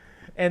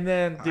 And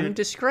then, dude, I'm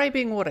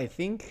describing what I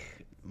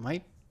think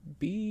might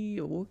be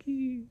a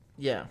Wookiee.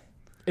 yeah. And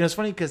it was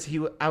funny because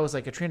I was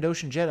like, a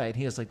Trandoshan Jedi, and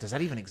he was like, "Does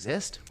that even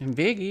exist?" And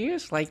big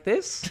ears like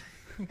this.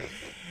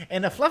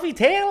 And a fluffy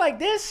tail like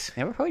this?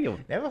 Never heard of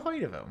him. Never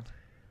heard of him.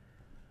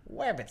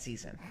 Rabbit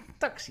season.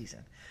 Duck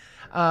season.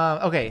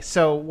 Okay,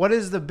 so what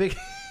is the big...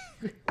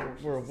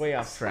 We're way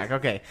off track.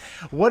 Okay.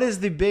 What is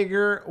the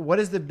bigger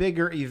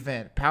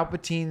event?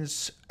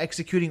 Palpatine's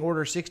executing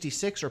Order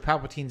 66 or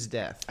Palpatine's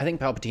death? I think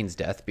Palpatine's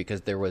death,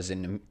 because there was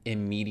an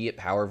immediate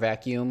power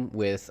vacuum.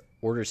 With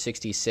Order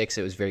 66,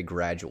 it was very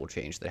gradual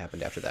change that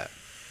happened after that.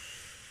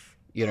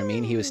 You know what I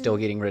mean? He was still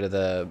getting rid of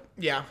the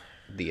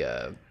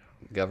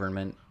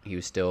government. He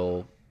was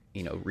still,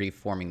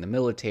 reforming the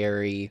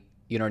military.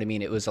 You know what I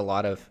mean? It was a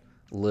lot of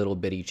little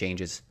bitty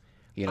changes,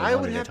 one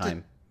at a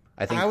time.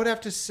 I would have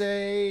to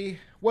say,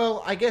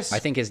 well, I guess... I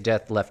think his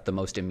death left the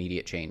most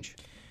immediate change.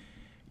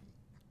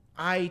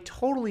 I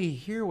totally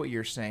hear what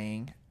you're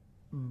saying,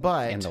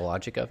 but... And the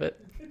logic of it?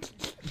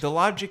 The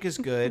logic is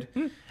good.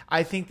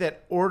 I think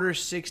that Order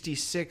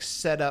 66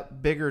 set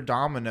up bigger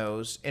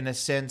dominoes in a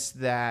sense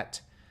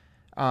that,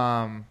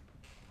 one,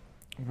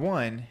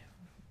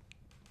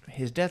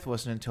 his death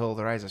wasn't until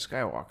the Rise of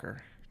Skywalker,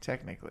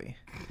 technically.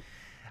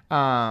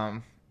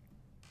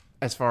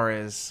 As far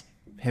as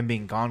him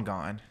being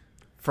gone.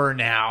 For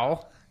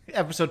now,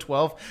 Episode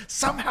 12,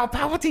 somehow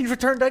Palpatine's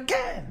returned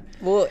again.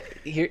 Well,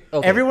 here,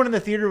 okay. Everyone in the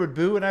theater would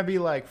boo, and I'd be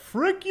like,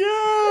 "Frick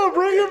yeah,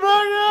 bring it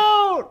back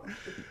out!"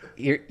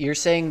 You're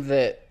saying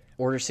that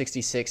Order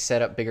 66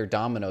 set up bigger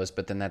dominoes,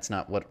 but then that's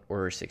not what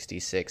Order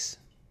 66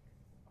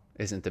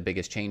 isn't the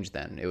biggest change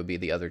then. It would be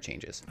the other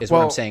changes. What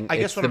I'm saying.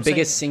 It's the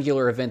biggest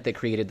singular event that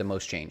created the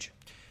most change.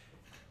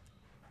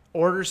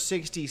 Order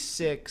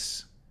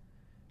 66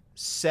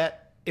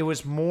 it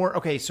was more...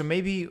 Okay, so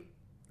maybe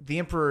the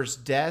Emperor's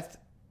death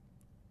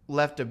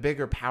left a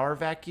bigger power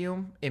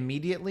vacuum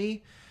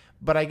immediately,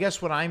 but I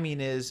guess what I mean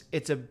is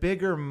it's a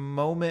bigger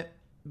moment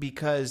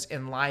because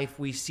in life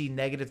we see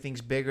negative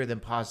things bigger than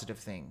positive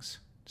things.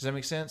 Does that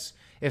make sense?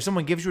 If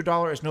someone gives you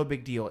 $1, it's no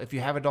big deal. If you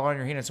have $1 in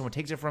your hand and someone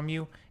takes it from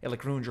you,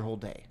 it ruins your whole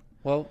day.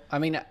 Well, I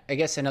mean, I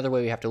guess another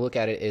way we have to look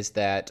at it is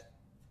that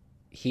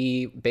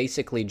he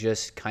basically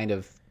just kind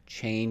of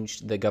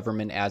changed the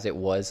government as it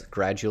was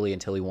gradually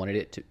until he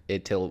wanted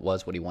till it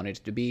was what he wanted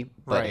it to be.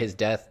 But his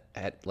death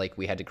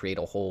we had to create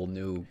a whole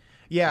new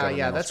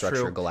that's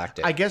structure, true.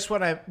 galactic. I guess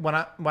what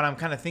I'm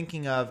kind of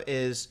thinking of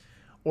is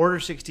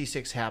Order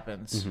 66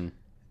 happens. Mm-hmm.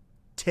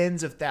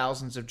 Tens of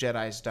thousands of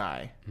Jedis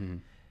die.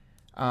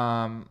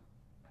 Mm-hmm.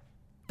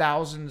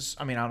 Thousands.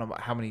 I mean, I don't know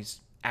how many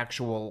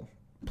actual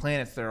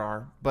planets there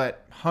are,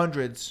 but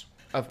hundreds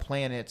of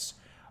planets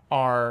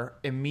are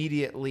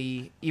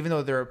immediately, even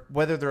though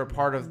whether they're a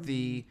part of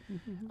the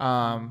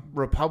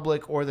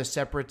Republic or the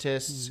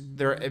Separatists,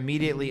 they're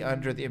immediately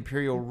under the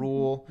Imperial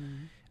rule.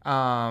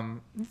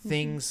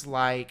 Things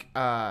like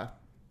Alderaan,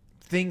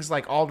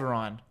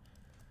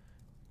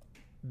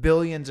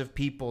 billions of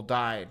people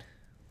died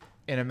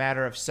in a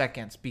matter of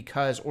seconds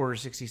because Order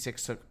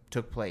 66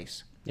 took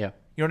place. Yeah.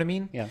 You know what I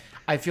mean? Yeah.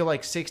 I feel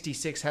like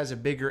 66 has a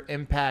bigger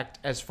impact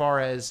as far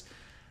as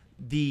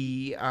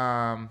the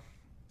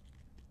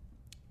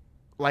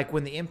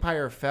when the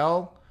Empire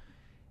fell,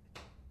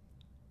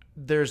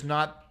 there's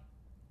not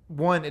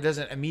one, it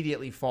doesn't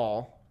immediately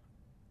fall,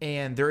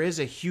 and there is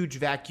a huge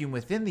vacuum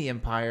within the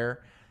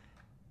Empire,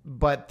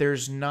 but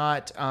there's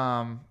not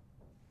one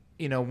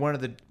of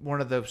the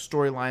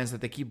storylines that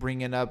they keep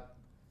bringing up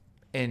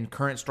in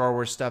current Star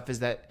Wars stuff is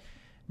that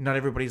not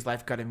everybody's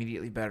life got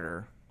immediately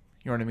better.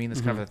 You know what I mean?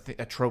 That's kind of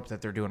a trope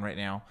that they're doing right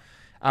now.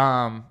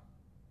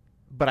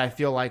 But I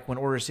feel like when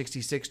Order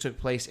 66 took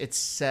place, it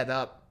set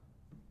up,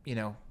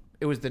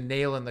 it was the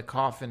nail in the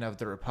coffin of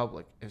the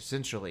Republic,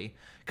 essentially,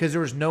 because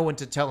there was no one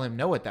to tell him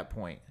no at that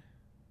point.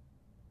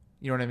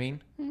 You know what I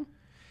mean?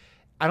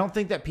 I don't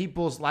think that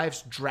people's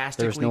lives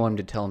drastically... There's no one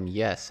to tell him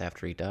yes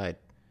after he died.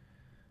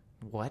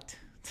 What?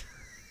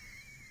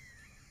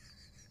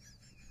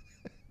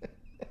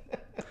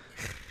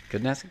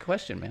 Couldn't ask a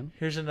question, man.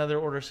 Here's another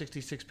Order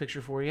 66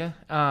 picture for you.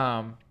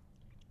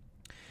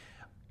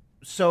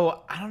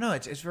 So, I don't know.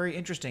 It's very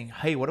interesting.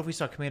 Hey, what if we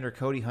saw Commander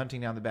Cody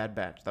hunting down the Bad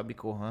Batch? That'd be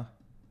cool, huh?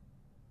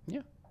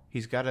 Yeah.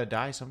 He's got to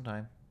die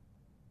sometime.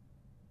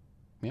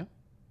 Yeah.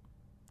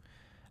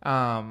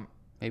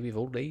 Maybe of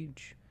old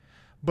age.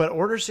 But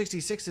Order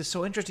 66 is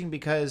so interesting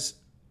because,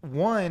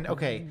 one,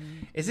 okay,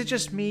 is it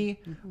just me,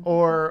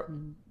 or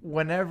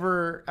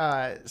whenever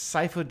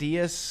Sifo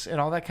Dyas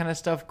and all that kind of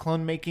stuff,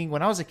 clone making,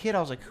 when I was a kid,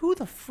 I was like, who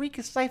the freak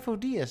is Sifo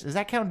Dyas? Is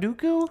that Count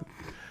Dooku?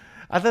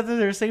 I thought that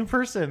they're the same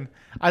person.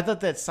 I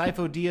thought that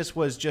Sifo Dyas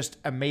was just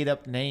a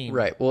made-up name.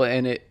 Right. Well,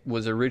 and it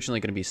was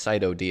originally going to be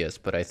Sido Dyas,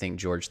 but I think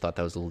George thought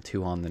that was a little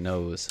too on the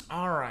nose.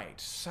 All right,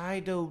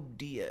 Sido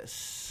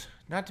Dyas.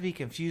 Not to be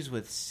confused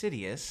with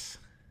Sidious.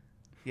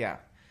 Yeah.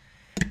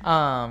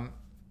 And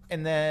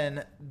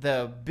then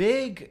the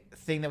big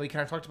thing that we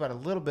kind of talked about a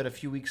little bit a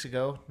few weeks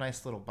ago,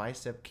 nice little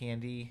bicep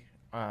candy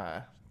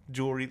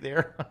jewelry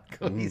there on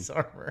Cody's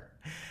armor.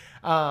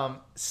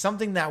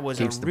 Something that was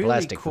Keeps a the really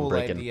plastic from cool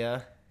breaking.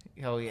 idea.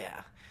 Oh,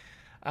 yeah.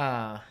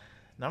 Not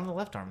on the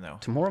left arm, though.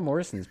 Tamora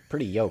Morrison's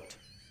pretty yoked.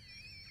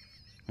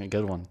 A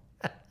good one.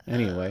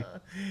 Anyway.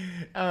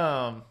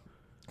 I'm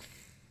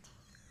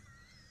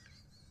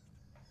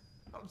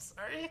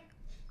sorry.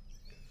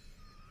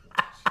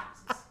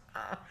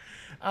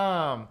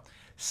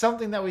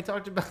 Something that we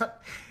talked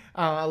about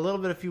a little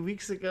bit a few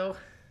weeks ago.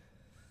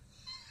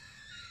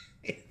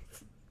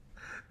 It's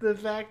the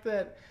fact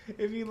that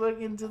if you look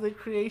into the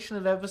creation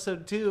of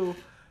episode 2,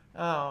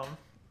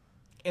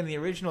 in the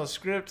original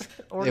script,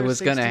 Order was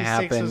gonna 66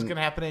 happen- was going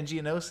to happen in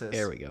Geonosis.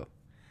 There we go.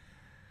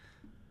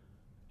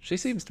 She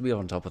seems to be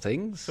on top of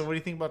things. So what do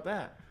you think about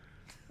that?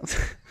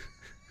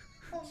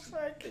 I'm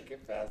sorry, I can't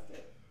get past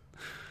it.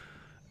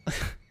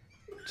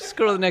 Just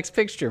go to the next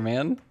picture,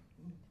 man.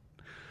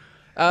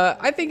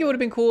 I think it would have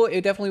been cool.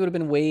 It definitely would have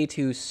been way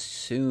too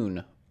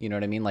soon. You know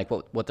what I mean? Like,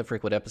 what the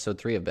frick would episode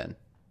 3 have been?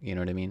 You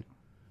know what I mean?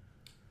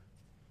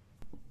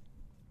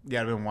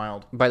 Yeah, it'd been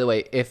wild. By the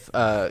way, if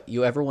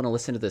you ever want to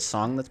listen to the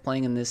song that's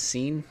playing in this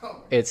scene,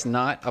 it's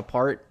not a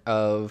part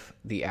of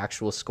the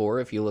actual score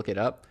if you look it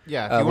up.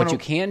 Yeah, if you what wanna- you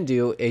can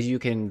do is you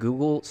can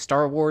Google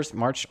Star Wars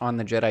March on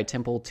the Jedi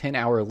Temple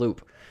 10-hour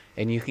loop,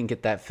 and you can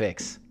get that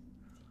fix.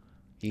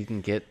 You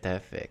can get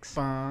that fix.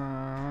 Yeah,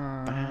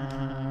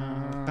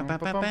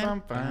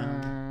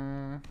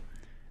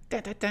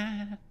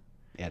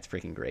 it's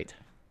freaking great.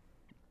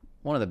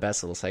 One of the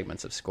best little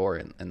segments of score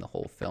in the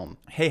whole film.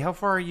 Hey, how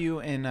far are you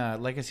in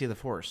Legacy of the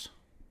Force?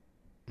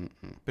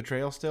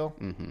 Betrayal still?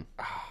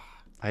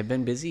 I've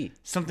been busy.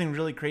 Something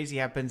really crazy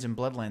happens in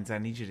Bloodlines that I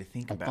need you to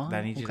think about. That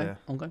I need you to...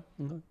 Okay.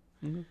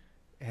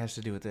 It has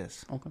to do with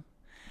this. Okay.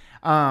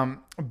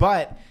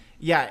 But,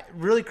 yeah,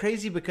 really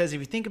crazy because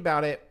if you think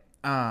about it,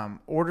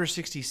 Order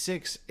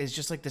 66 is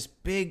just like this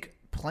big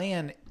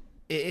plan.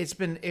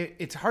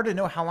 It's hard to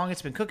know how long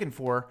it's been cooking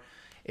for.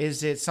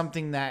 Is it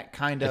something that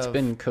kind of... It's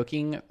been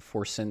cooking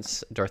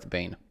since Darth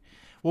Bane.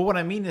 Well, what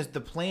I mean is the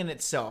plan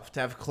itself,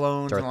 to have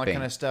clones and all that Bane.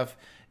 kind of stuff.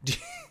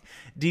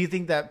 Do you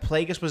think that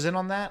Plagueis was in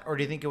on that? Or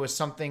do you think it was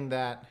something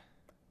that...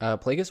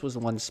 Plagueis was the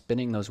one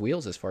spinning those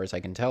wheels, as far as I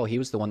can tell. He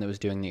was the one that was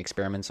doing the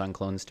experiments on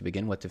clones to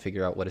begin with to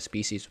figure out what a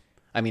species...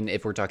 I mean,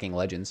 if we're talking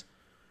Legends.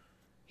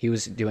 He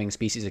was doing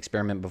species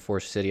experiment before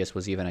Sidious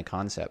was even a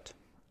concept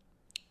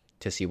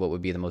to see what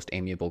would be the most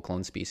amiable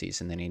clone species,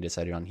 and then he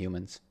decided on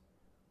humans.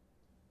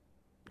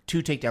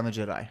 To take down the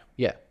Jedi.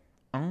 Yeah.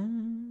 Do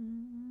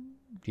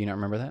you not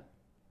remember that?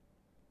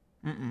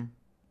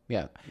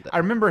 Yeah. I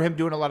remember him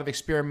doing a lot of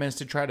experiments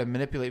to try to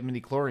manipulate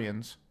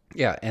midi-chlorians.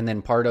 Yeah, and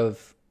then part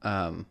of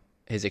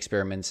his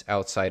experiments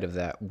outside of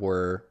that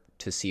were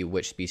to see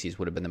which species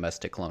would have been the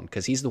best to clone,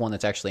 because he's the one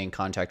that's actually in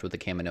contact with the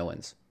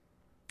Kaminoans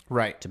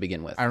Right. to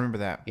begin with. I remember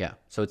that. Yeah,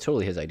 so it's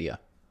totally his idea.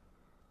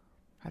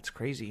 That's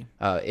crazy.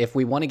 If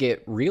we want to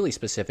get really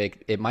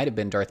specific, it might have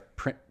been Darth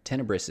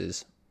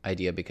Tenebris's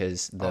idea,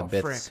 because the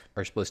Biths frick.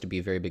 are supposed to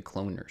be very big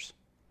cloners.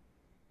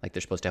 Like,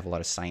 they're supposed to have a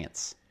lot of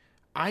science.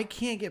 I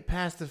can't get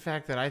past the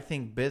fact that I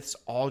think Biths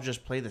all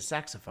just play the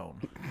saxophone.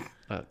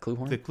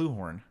 Cluehorn? The clue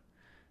horn.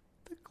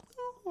 The clue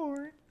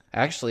horn.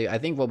 Actually, I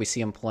think what we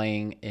see him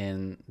playing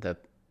in the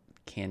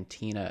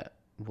cantina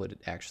would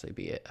actually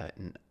be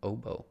an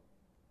oboe.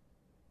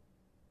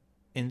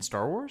 In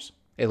Star Wars?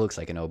 It looks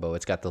like an oboe.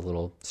 It's got the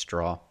little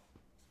straw.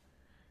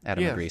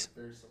 Adam Yeah. agrees.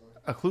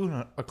 A clue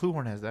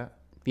horn has that.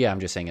 Yeah,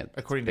 I'm just saying it.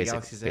 According to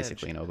Galaxy's Edge.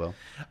 basically an oboe.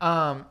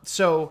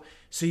 So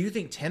you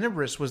think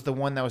Tenebris was the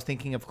one that was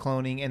thinking of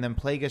cloning, and then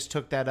Plagueis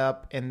took that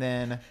up, and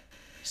then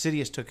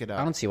Sidious took it I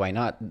up. don't see why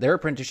not. Their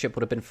apprenticeship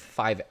would have been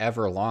 5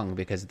 ever long,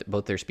 because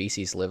both their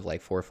species live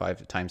like 4 or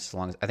 5 times as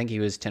long. I think he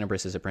was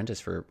Tenebris's apprentice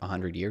for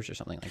 100 years or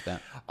something like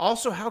that.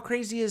 Also, how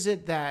crazy is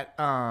it that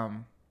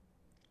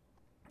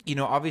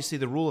obviously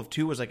the rule of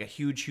 2 was like a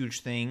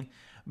huge thing,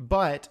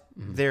 but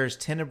there's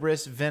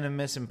Tenebris,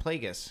 Venomous, and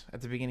Plagueis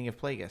at the beginning of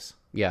Plagueis.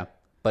 Yeah,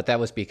 but that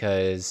was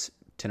because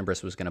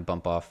Tenebris was going to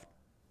bump off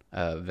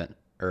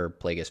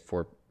Plagueis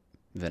for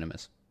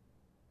Venomous.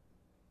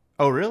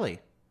 Oh, really?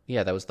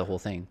 Yeah, that was the whole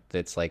thing.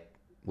 It's like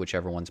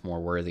whichever one's more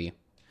worthy.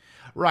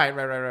 Right.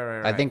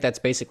 I think that's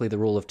basically the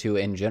rule of 2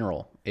 in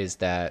general, is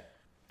that...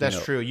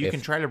 That's true. You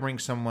can try to bring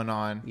someone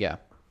on. Yeah.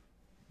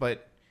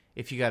 But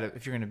if you're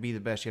going to be the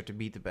best, you have to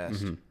beat the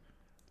best. Mm-hmm.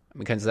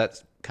 Because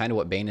that's kind of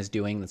what Bane is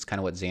doing. That's kind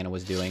of what Xana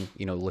was doing,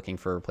 looking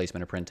for a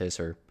replacement apprentice,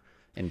 or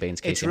in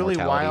Bane's case, it's really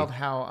immortality. wild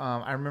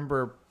how I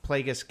remember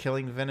Plagueis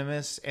killing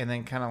Venomous and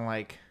then kind of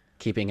like...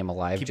 keeping him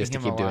alive just to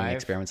keep doing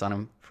experiments on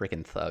him.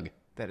 Freaking thug.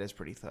 That is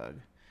pretty thug.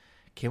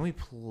 Can we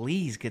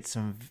please get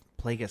some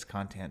Plagueis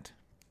content?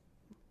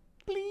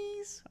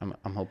 Please.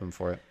 I'm hoping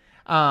for it.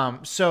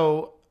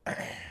 So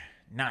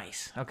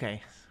nice.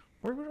 Okay.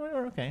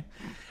 We're okay.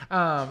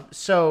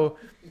 So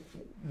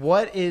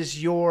what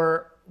is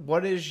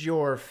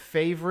your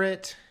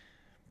favorite,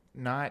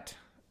 not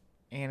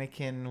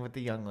Anakin with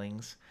the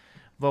younglings,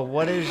 but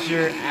what is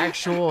your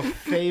actual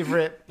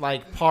favorite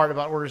part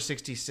about Order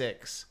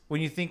 66?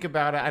 When you think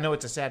about it, I know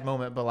it's a sad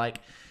moment, but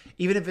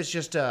even if it's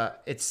just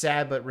it's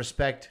sad but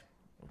respect,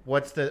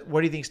 what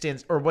do you think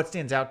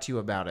stands out to you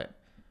about it?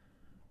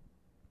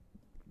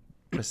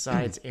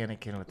 Besides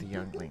Anakin with the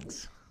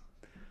younglings.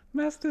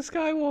 Master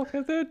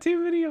Skywalker, there are too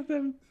many of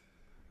them.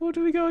 What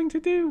are we going to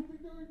do?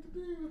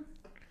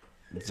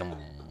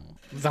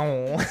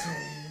 Zong.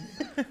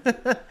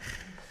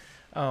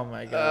 Oh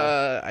my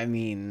god.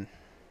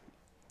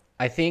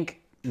 I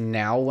think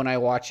now when I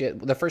watch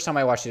it, the first time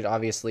I watched it,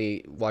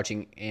 obviously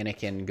watching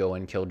Anakin go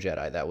and kill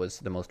Jedi, that was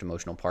the most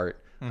emotional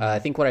part. Mm-hmm. I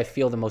think what I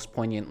feel the most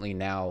poignantly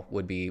now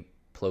would be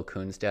Plo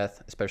Koon's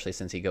death, especially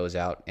since he goes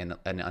out in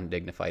an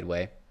undignified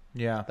way.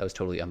 Yeah. That was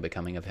totally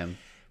unbecoming of him.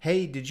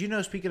 Hey, did you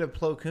know, speaking of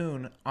Plo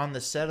Koon, on the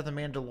set of The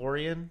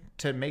Mandalorian,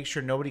 to make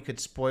sure nobody could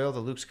spoil the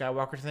Luke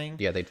Skywalker thing?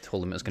 Yeah, they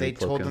told him it was going to be Plo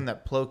Koon. They told them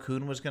that Plo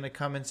Koon was going to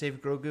come and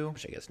save Grogu.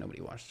 Which I guess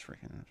nobody watched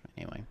freaking...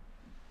 Anyway.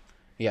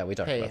 Yeah, we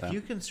talked about that. Hey, if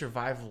you can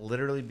survive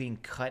literally being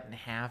cut in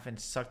half and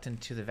sucked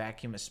into the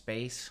vacuum of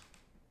space...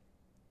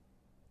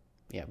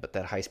 Yeah, but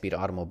that high-speed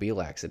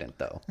automobile accident,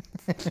 though.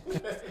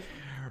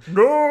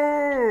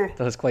 No!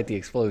 That was quite the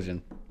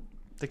explosion.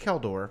 The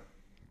Keldor.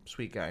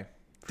 Sweet guy.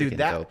 Freaking Dude,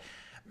 that... dope.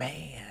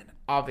 Man...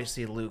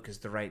 Obviously, Luke is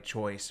the right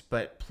choice,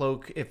 but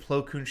if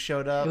Plo Koon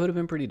showed up, it would have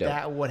been pretty dope.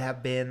 That would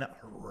have been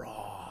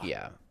raw.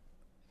 Yeah.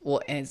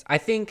 Well, and I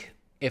think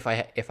if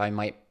I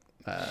might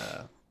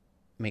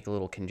make a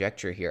little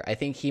conjecture here, I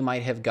think he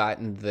might have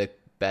gotten the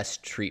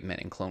best treatment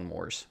in Clone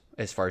Wars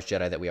as far as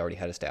Jedi that we already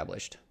had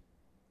established.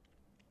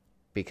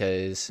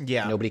 Because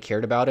nobody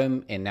cared about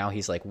him, and now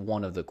he's like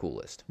one of the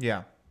coolest.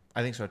 Yeah,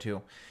 I think so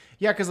too.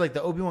 Yeah, because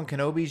the Obi-Wan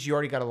Kenobis, you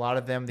already got a lot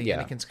of them. The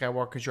Anakin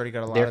Skywalkers, you already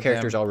got a lot of them. Their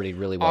character's already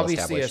really well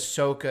established.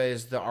 Obviously, Ahsoka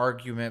is the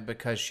argument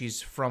because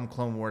she's from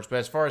Clone Wars. But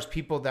as far as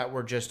people that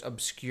were just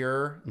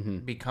obscure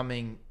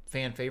becoming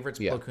fan favorites,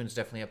 Plo Koon's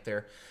definitely up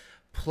there.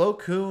 Plo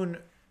Koon,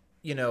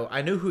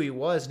 I knew who he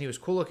was, and he was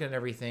cool looking and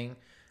everything.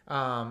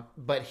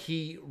 But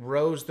he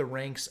rose the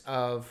ranks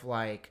of,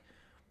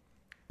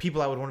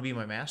 people I would want to be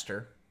my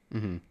master.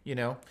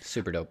 Mm-hmm.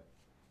 Super dope.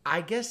 I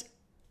guess...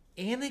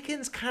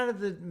 Anakin's kind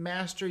of the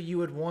master you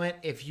would want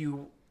if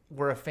you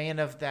were a fan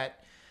of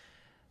that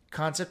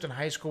concept in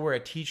high school where a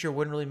teacher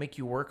wouldn't really make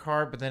you work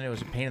hard, but then it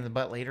was a pain in the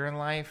butt later in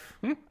life.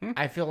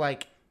 I feel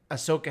like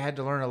Ahsoka had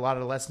to learn a lot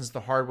of lessons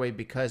the hard way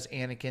because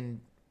Anakin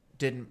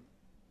didn't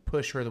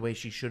push her the way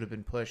she should have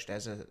been pushed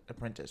as an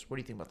apprentice. What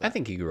do you think about that? I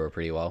think he grew up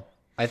pretty well.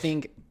 I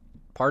think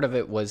part of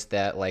it was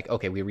that,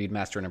 we read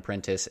Master and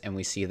Apprentice, and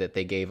we see that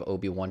they gave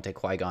Obi-Wan to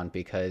Qui-Gon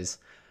because...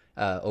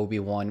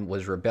 Obi-Wan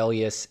was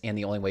rebellious, and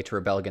the only way to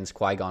rebel against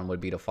Qui-Gon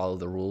would be to follow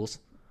the rules.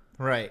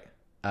 Right.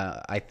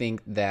 I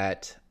think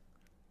that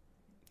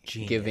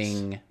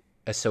giving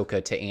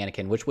Ahsoka to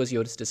Anakin, which was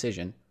Yoda's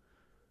decision,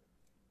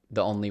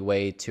 the only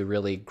way to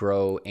really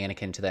grow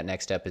Anakin to that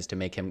next step is to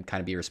make him kind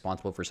of be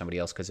responsible for somebody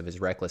else because of his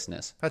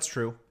recklessness. That's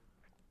true.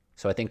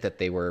 So I think that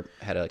they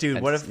had a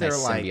what if nice they're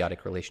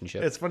symbiotic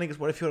relationship. It's funny because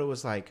what if Yoda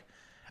was like,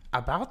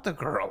 about the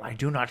girl, I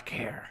do not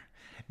care.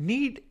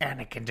 Need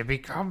Anakin to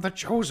become the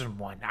chosen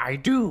one. I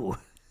do.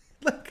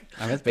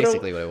 That's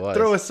basically what it was.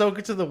 Throw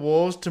Ahsoka to the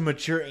wolves to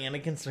mature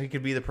Anakin so he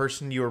could be the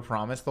person you were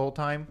promised the whole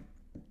time.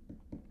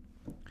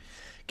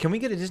 Can we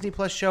get a Disney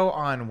Plus show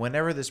on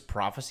whenever this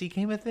prophecy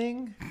came a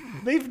thing?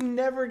 They've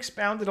never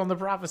expounded on the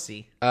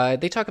prophecy.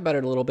 They talk about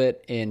it a little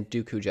bit in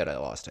Dooku Jedi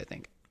Lost, I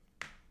think.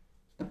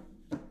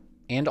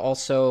 And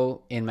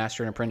also in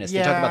Master and Apprentice. They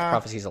talk about the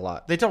prophecies a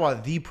lot. They talk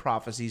about the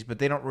prophecies, but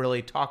they don't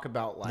really talk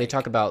about They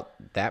talk about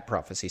that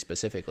prophecy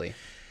specifically.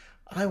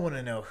 I want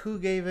to know who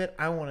gave it.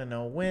 I want to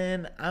know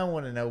when. I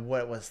want to know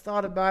what was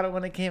thought about it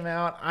when it came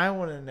out. I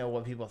want to know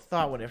what people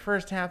thought when it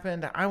first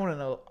happened. I want to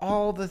know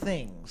all the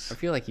things. I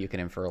feel like you can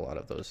infer a lot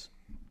of those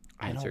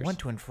answers. I don't want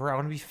to infer. I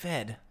want to be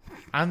fed.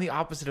 I'm the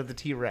opposite of the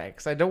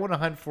T-Rex. I don't want to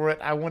hunt for it.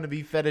 I want to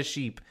be fed a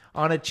sheep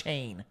on a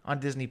chain on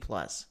Disney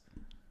Plus.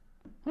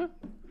 Huh.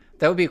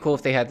 That would be cool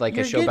if they had like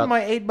You're a show getting about.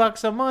 my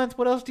 $8 a month.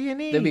 What else do you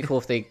need? That'd be cool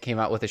if they came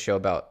out with a show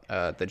about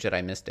the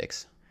Jedi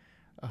Mystics,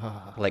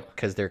 like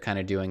because they're kind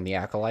of doing the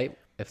Acolyte.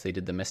 If they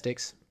did the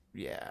Mystics,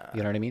 Yeah.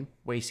 you know what I mean?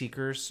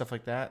 Wayseekers, stuff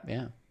like that.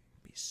 Yeah.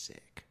 Be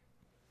sick.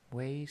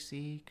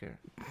 Wayseeker.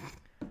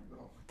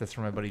 That's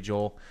from my buddy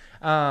Joel.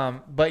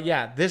 But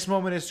yeah, this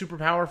moment is super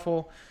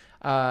powerful.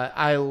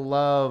 I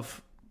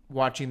love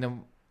watching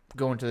them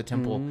go into the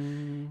temple.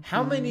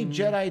 How many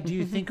Jedi do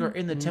you think are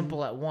in the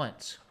temple at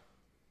once?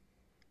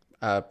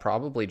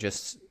 Probably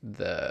just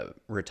the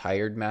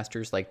retired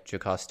masters like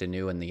Jocasta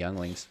Nu and the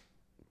younglings,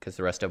 because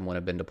the rest of them would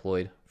have been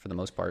deployed for the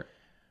most part.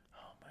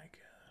 Oh my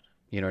god.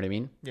 You know what I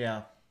mean?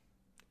 Yeah.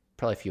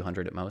 Probably a few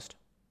hundred at most.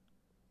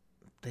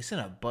 They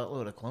sent a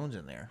buttload of clones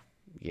in there.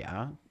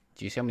 Yeah.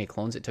 Do you see how many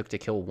clones it took to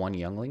kill one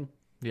youngling?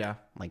 Yeah.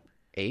 Like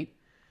 8?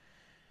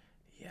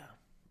 Yeah.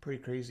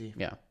 Pretty crazy.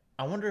 Yeah.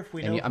 I wonder if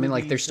we know. And I mean, who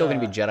like, they're these, still going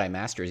to be Jedi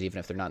Masters even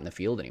if they're not in the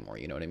field anymore.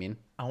 You know what I mean?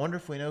 I wonder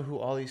if we know who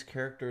all these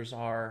characters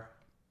are.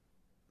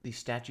 These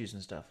statues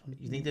and stuff.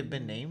 You think they've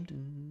been named?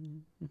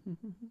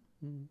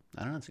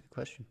 I don't know. It's a good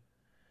question.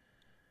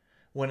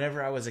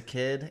 Whenever I was a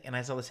kid and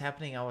I saw this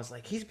happening, I was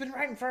like, he's been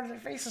right in front of their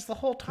faces the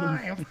whole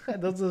time.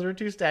 those are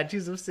 2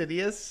 statues of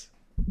Sidious.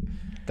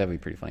 That'd be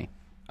pretty funny.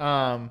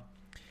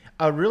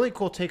 A really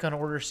cool take on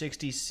Order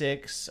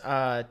 66,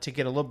 to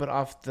get a little bit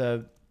off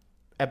the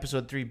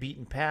Episode 3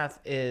 beaten path,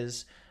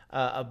 is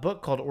a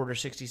book called Order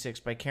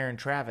 66 by Karen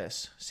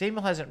Travis.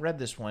 Samuel hasn't read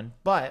this one,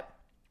 but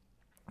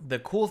the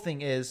cool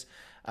thing is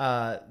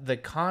the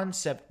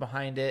concept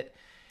behind it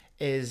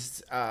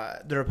is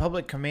the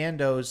Republic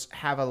Commandos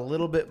have a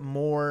little bit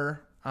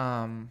more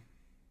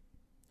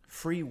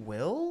free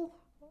will.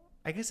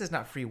 I guess it's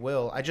not free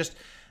will.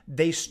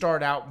 They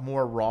start out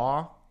more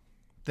raw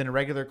than a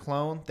regular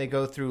clone. They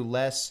go through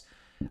less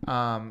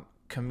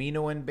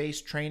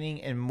Kaminoan-based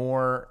training and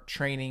more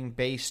training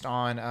based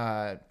on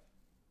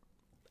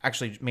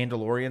actually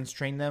Mandalorians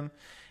train them.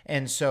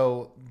 And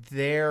so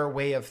their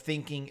way of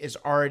thinking is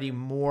already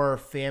more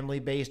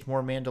family-based,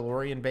 more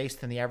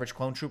Mandalorian-based than the average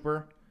clone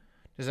trooper.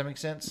 Does that make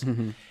sense?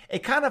 Mm-hmm.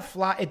 It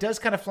does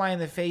kind of fly in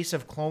the face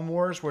of Clone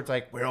Wars, where it's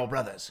like, we're all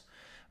brothers.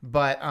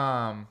 But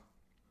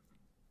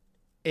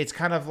it's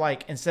kind of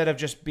like, instead of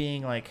just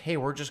being like, hey,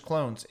 we're just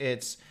clones,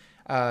 it's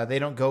they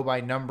don't go by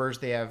numbers.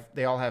 They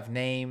all have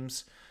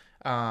names.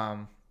 They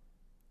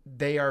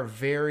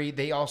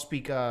all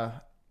speak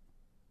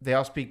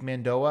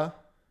Mandoa,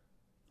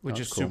 which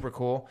is cool. Super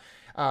cool.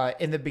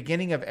 In the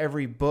beginning of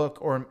every book,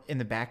 or in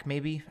the back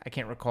maybe, I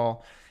can't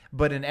recall,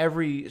 but in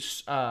every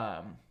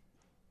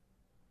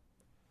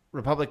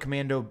Republic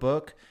Commando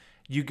book,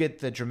 you get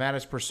the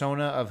dramatis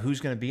persona of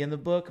who's going to be in the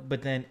book,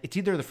 but then it's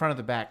either the front or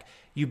the back.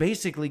 You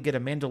basically get a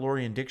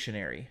Mandalorian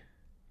dictionary,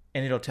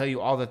 and it'll tell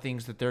you all the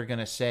things that they're going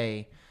to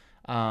say.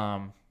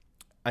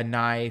 A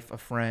knife, a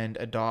friend,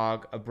 a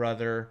dog, a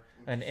brother,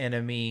 an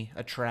enemy,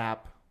 a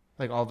trap,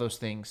 like all those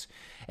things.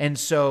 And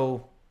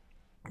so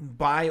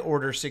by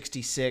Order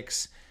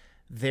 66,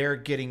 they're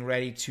getting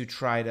ready to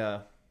try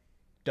to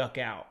duck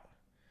out.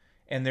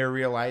 And they're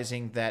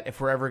realizing that if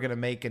we're ever going to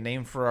make a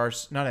name for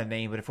not a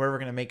name, but if we're ever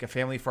going to make a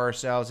family for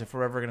ourselves, if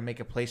we're ever going to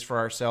make a place for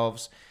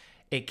ourselves,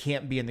 it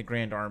can't be in the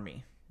Grand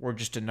Army. We're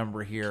just a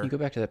number here. Can you go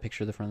back to that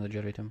picture of the front of the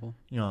Jedi Temple?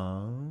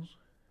 Yes.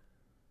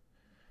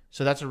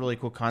 So that's a really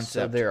cool concept.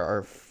 So there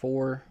are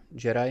 4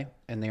 Jedi,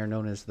 and they are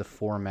known as the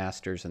 4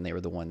 Masters, and they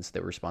were the ones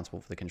that were responsible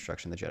for the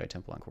construction of the Jedi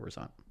Temple on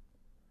Coruscant.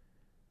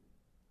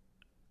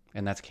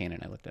 And that's canon.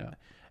 I looked it up.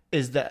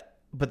 Is that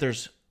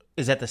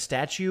the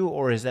statue,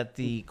 or is that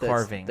the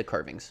carving? The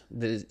carvings.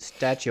 The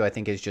statue, I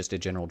think, is just a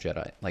general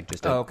Jedi, like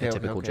just a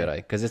typical Jedi,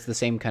 because it's the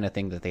same kind of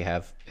thing that they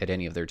have at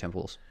any of their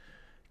temples.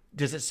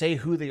 Does it say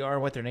who they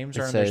are, what their names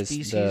are, and their their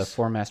species? The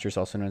 4 Masters,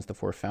 also known as the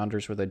 4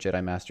 Founders, were the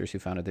Jedi Masters who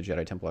founded the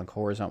Jedi Temple on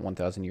Coruscant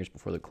 1,000 years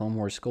before the Clone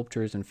Wars.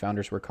 Sculptures of the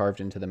Founders were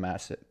carved into the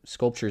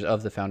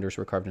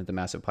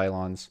massive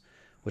pylons,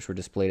 which were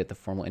displayed at the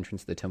formal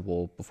entrance of the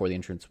temple. Before the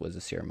entrance was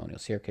a ceremonial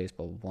staircase,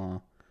 blah, blah,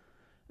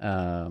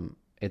 blah.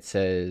 It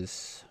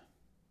says...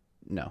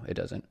 No, it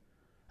doesn't.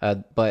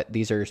 But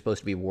these are supposed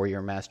to be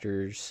warrior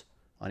masters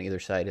on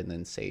either side, and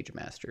then sage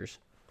masters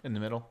in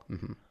the middle.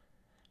 Mm-hmm.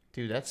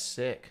 Dude, that's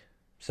sick.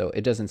 So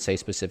it doesn't say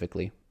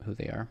specifically who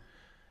they are.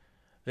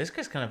 This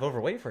guy's kind of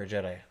overweight for a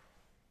Jedi.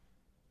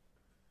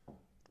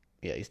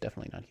 Yeah, he's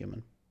definitely not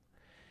human.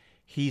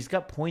 He's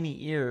got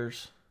pointy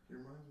ears. He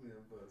reminds me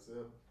of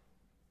Zeb.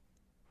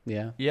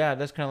 Yeah. Yeah, it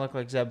does kind of look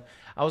like Zeb.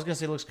 I was going to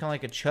say it looks kind of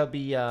like a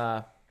chubby...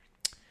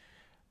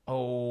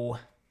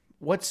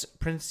 what's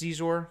Prince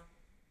Zizor?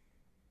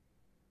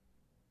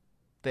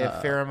 They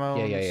have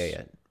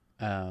pheromones.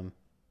 Yeah.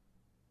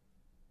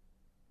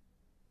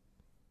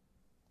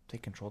 They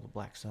control the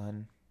Black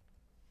Sun.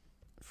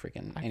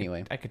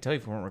 Anyway. I could tell you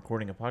if we weren't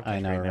recording a podcast. I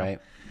know, right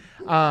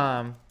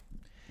now.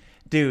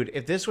 Dude,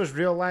 if this was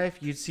real life,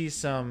 you'd see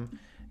some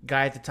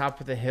guy at the top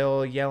of the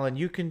hill yelling,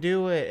 "You can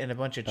do it," and a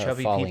bunch of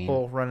chubby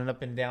people running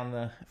up and down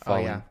the...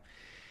 Falling.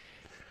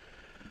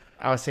 Oh,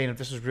 I was saying if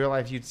this was real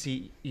life, you'd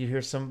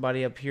hear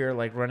somebody up here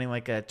like running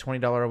like a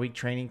 $20 a week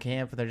training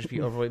camp, and there'd just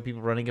be overweight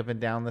people running up and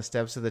down the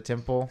steps of the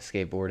temple.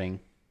 Skateboarding.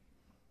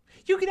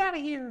 You get out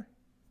of here.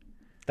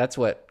 That's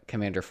what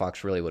Commander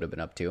Fox really would have been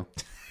up to.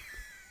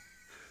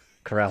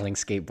 Corralling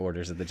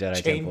skateboarders at the Jedi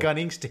Chain Temple.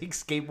 gunning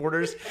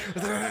skateboarders.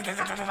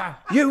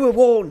 You were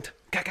warned.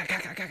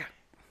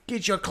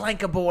 Get your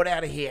clanker board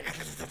out of here.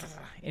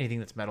 Anything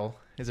that's metal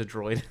is a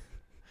droid.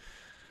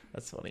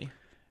 That's funny.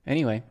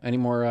 Anyway, any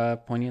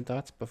more poignant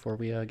thoughts before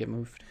we get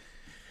moved?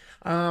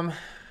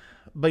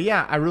 But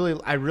yeah, I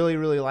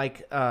really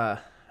like the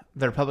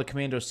Republic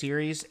Commando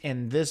series,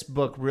 and this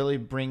book really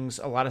brings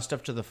a lot of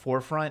stuff to the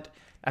forefront.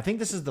 I think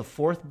this is the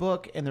 4th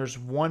book, and there's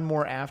one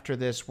more after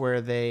this where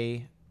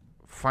they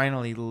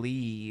finally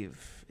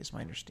leave, is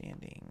my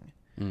understanding.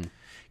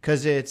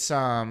 Because it's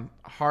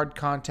Hard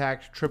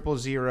Contact,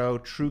 000,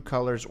 True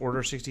Colors,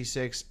 Order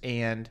 66,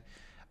 and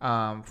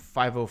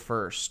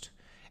 501st.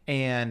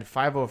 And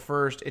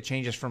 501st, it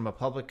changes from a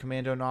Public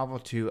Commando novel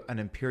to an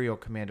Imperial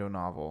Commando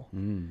novel.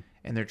 And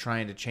they're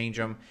trying to change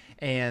them.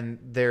 And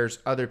there's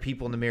other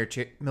people in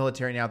the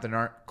military now that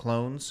aren't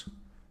clones.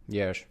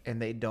 Yes.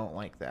 And they don't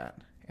like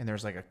that. And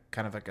there's like a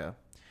kind of like a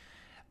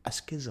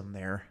schism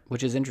there.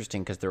 Which is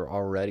interesting because there are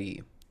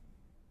already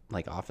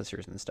like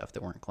officers and stuff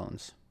that weren't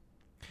clones.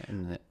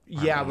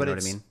 Yeah, but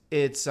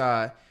it's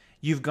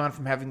you've gone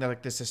from having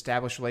like this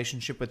established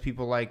relationship with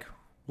people like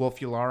Wolf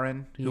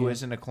Yularen, who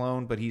isn't a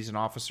clone, but he's an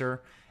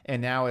officer.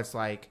 And now it's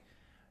like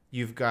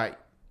you've got,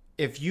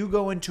 if you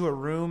go into a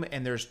room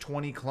and there's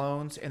 20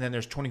 clones and then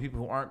there's 20 people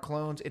who aren't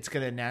clones, it's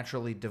going to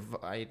naturally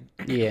divide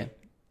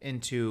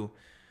into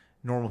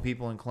normal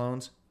people and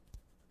clones.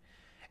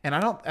 And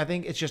I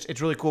think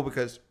it's really cool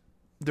because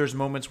there's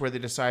moments where they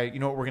decide, you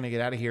know what, we're going to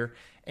get out of here.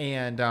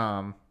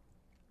 And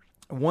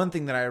one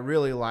thing that I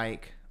really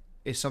like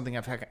is something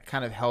I've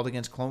kind of held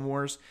against Clone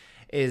Wars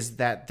is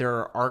that there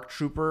are ARC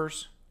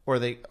troopers, or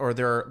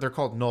they're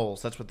called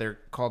Gnolls. That's what they're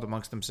called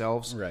amongst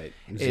themselves. Right.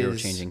 Zero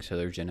changing to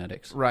their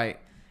genetics. Right.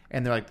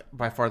 And they're like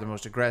by far the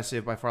most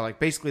aggressive, by far like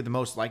basically the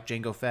most like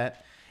Jango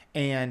Fett.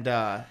 And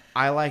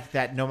I like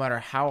that no matter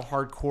how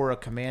hardcore a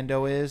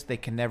commando is, they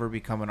can never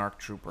become an ARC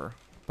trooper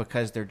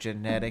because they're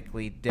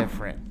genetically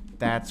different.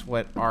 That's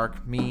what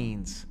ARC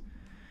means.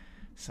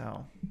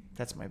 So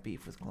that's my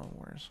beef with Clone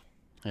Wars.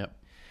 Yep.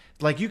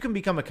 Like you can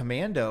become a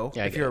commando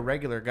if you're a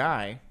regular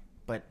guy,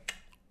 but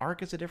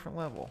ARC is a different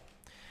level.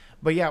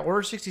 But yeah,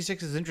 Order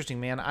 66 is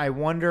interesting, man. I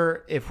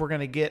wonder if we're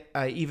going to get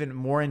an even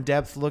more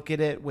in-depth look at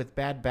it with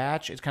Bad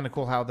Batch. It's kind of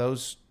cool how the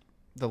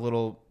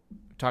little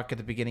talk at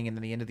the beginning and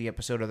then the end of the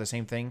episode are the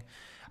same thing.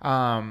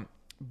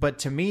 But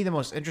to me, the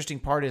most interesting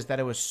part is that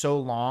it was so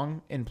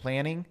long in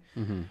planning.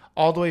 Mm-hmm.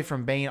 All the way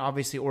from Bane,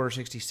 obviously Order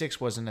 66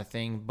 wasn't a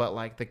thing, but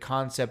like the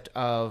concept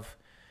of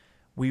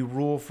we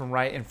rule from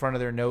right in front of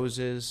their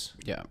noses.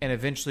 Yeah. And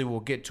eventually we'll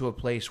get to a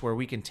place where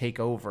we can take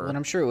over. And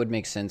I'm sure it would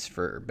make sense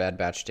for Bad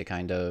Batch to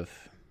kind of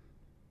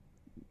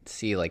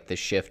see like the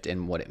shift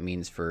in what it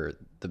means for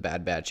the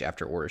Bad Batch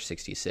after Order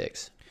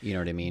 66. You know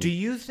what I mean? Do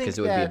you think because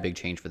it would be a big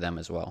change for them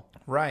as well.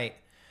 Right.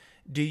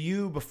 Do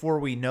you, before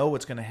we know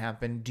what's going to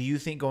happen, do you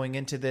think going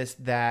into this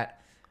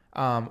that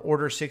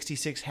Order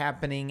 66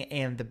 happening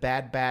and the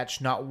Bad Batch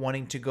not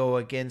wanting to go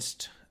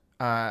against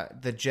the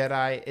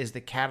Jedi is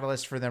the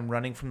catalyst for them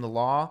running from the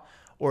law?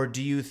 Or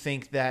do you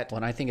think that... Well,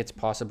 and I think it's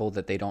possible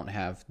that they don't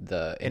have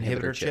the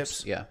inhibitor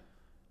chips. Yeah.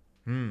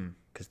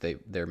 Because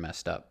they're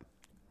messed up.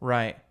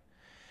 Right.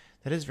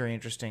 That is very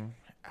interesting.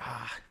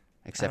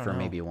 Except for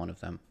maybe one of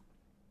them.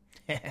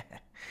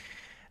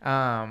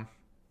 Yeah.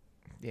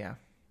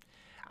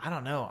 I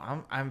don't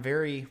know. I'm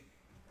very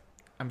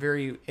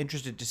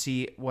interested to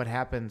see what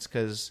happens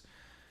because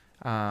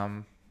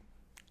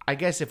I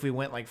guess if we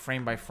went like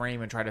frame by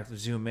frame and tried to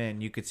zoom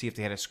in, you could see if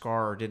they had a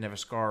scar or didn't have a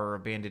scar or a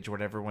bandage or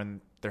whatever when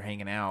they're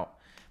hanging out.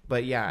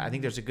 But yeah, I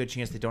think there's a good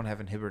chance they don't have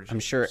inhibitor chips. I'm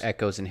sure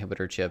Echo's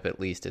inhibitor chip at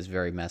least is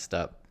very messed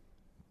up.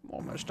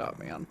 All messed up,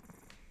 man.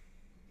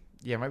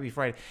 Yeah, it might be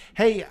Friday.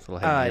 Hey,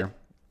 here.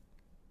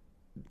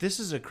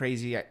 This is a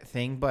crazy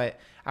thing, but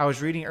I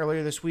was reading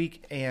earlier this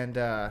week, and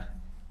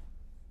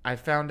I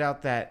found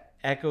out that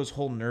Echo's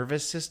whole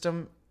nervous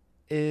system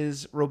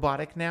is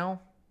robotic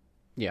now.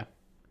 Yeah.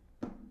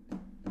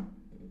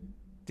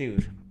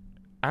 Dude,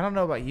 I don't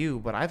know about you,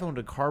 but I've owned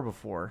a car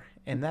before,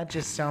 and that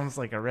just sounds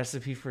like a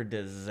recipe for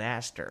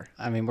disaster.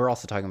 I mean, we're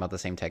also talking about the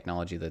same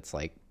technology that's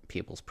like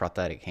people's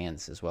prosthetic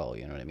hands as well.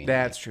 You know what I mean?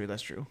 That's true.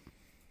 That's true.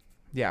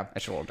 Yeah.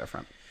 It's a little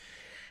different.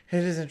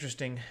 It is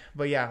interesting.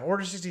 But yeah,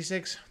 Order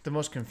 66, the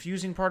most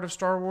confusing part of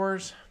Star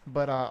Wars,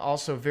 but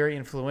also very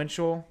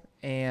influential.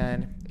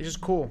 And it's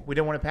just cool. We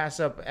didn't want to pass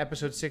up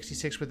episode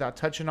 66 without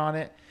touching on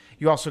it.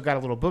 You also got a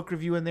little book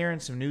review in there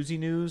and some newsy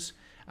news.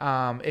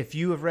 If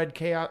you have read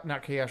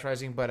not Chaos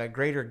Rising, but A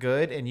Greater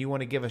Good, and you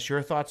want to give us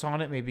your thoughts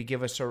on it, maybe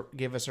give us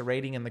a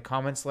rating in the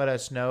comments. Let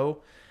us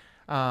know.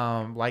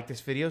 Like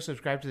this video,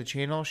 subscribe to the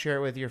channel, share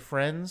it with your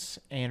friends,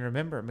 and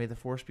remember, may the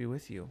Force be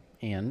with you.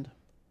 And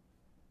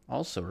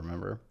also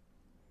remember,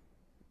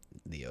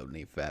 the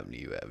only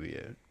family you have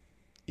here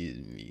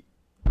is me.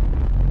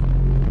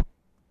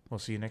 We'll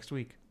see you next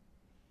week.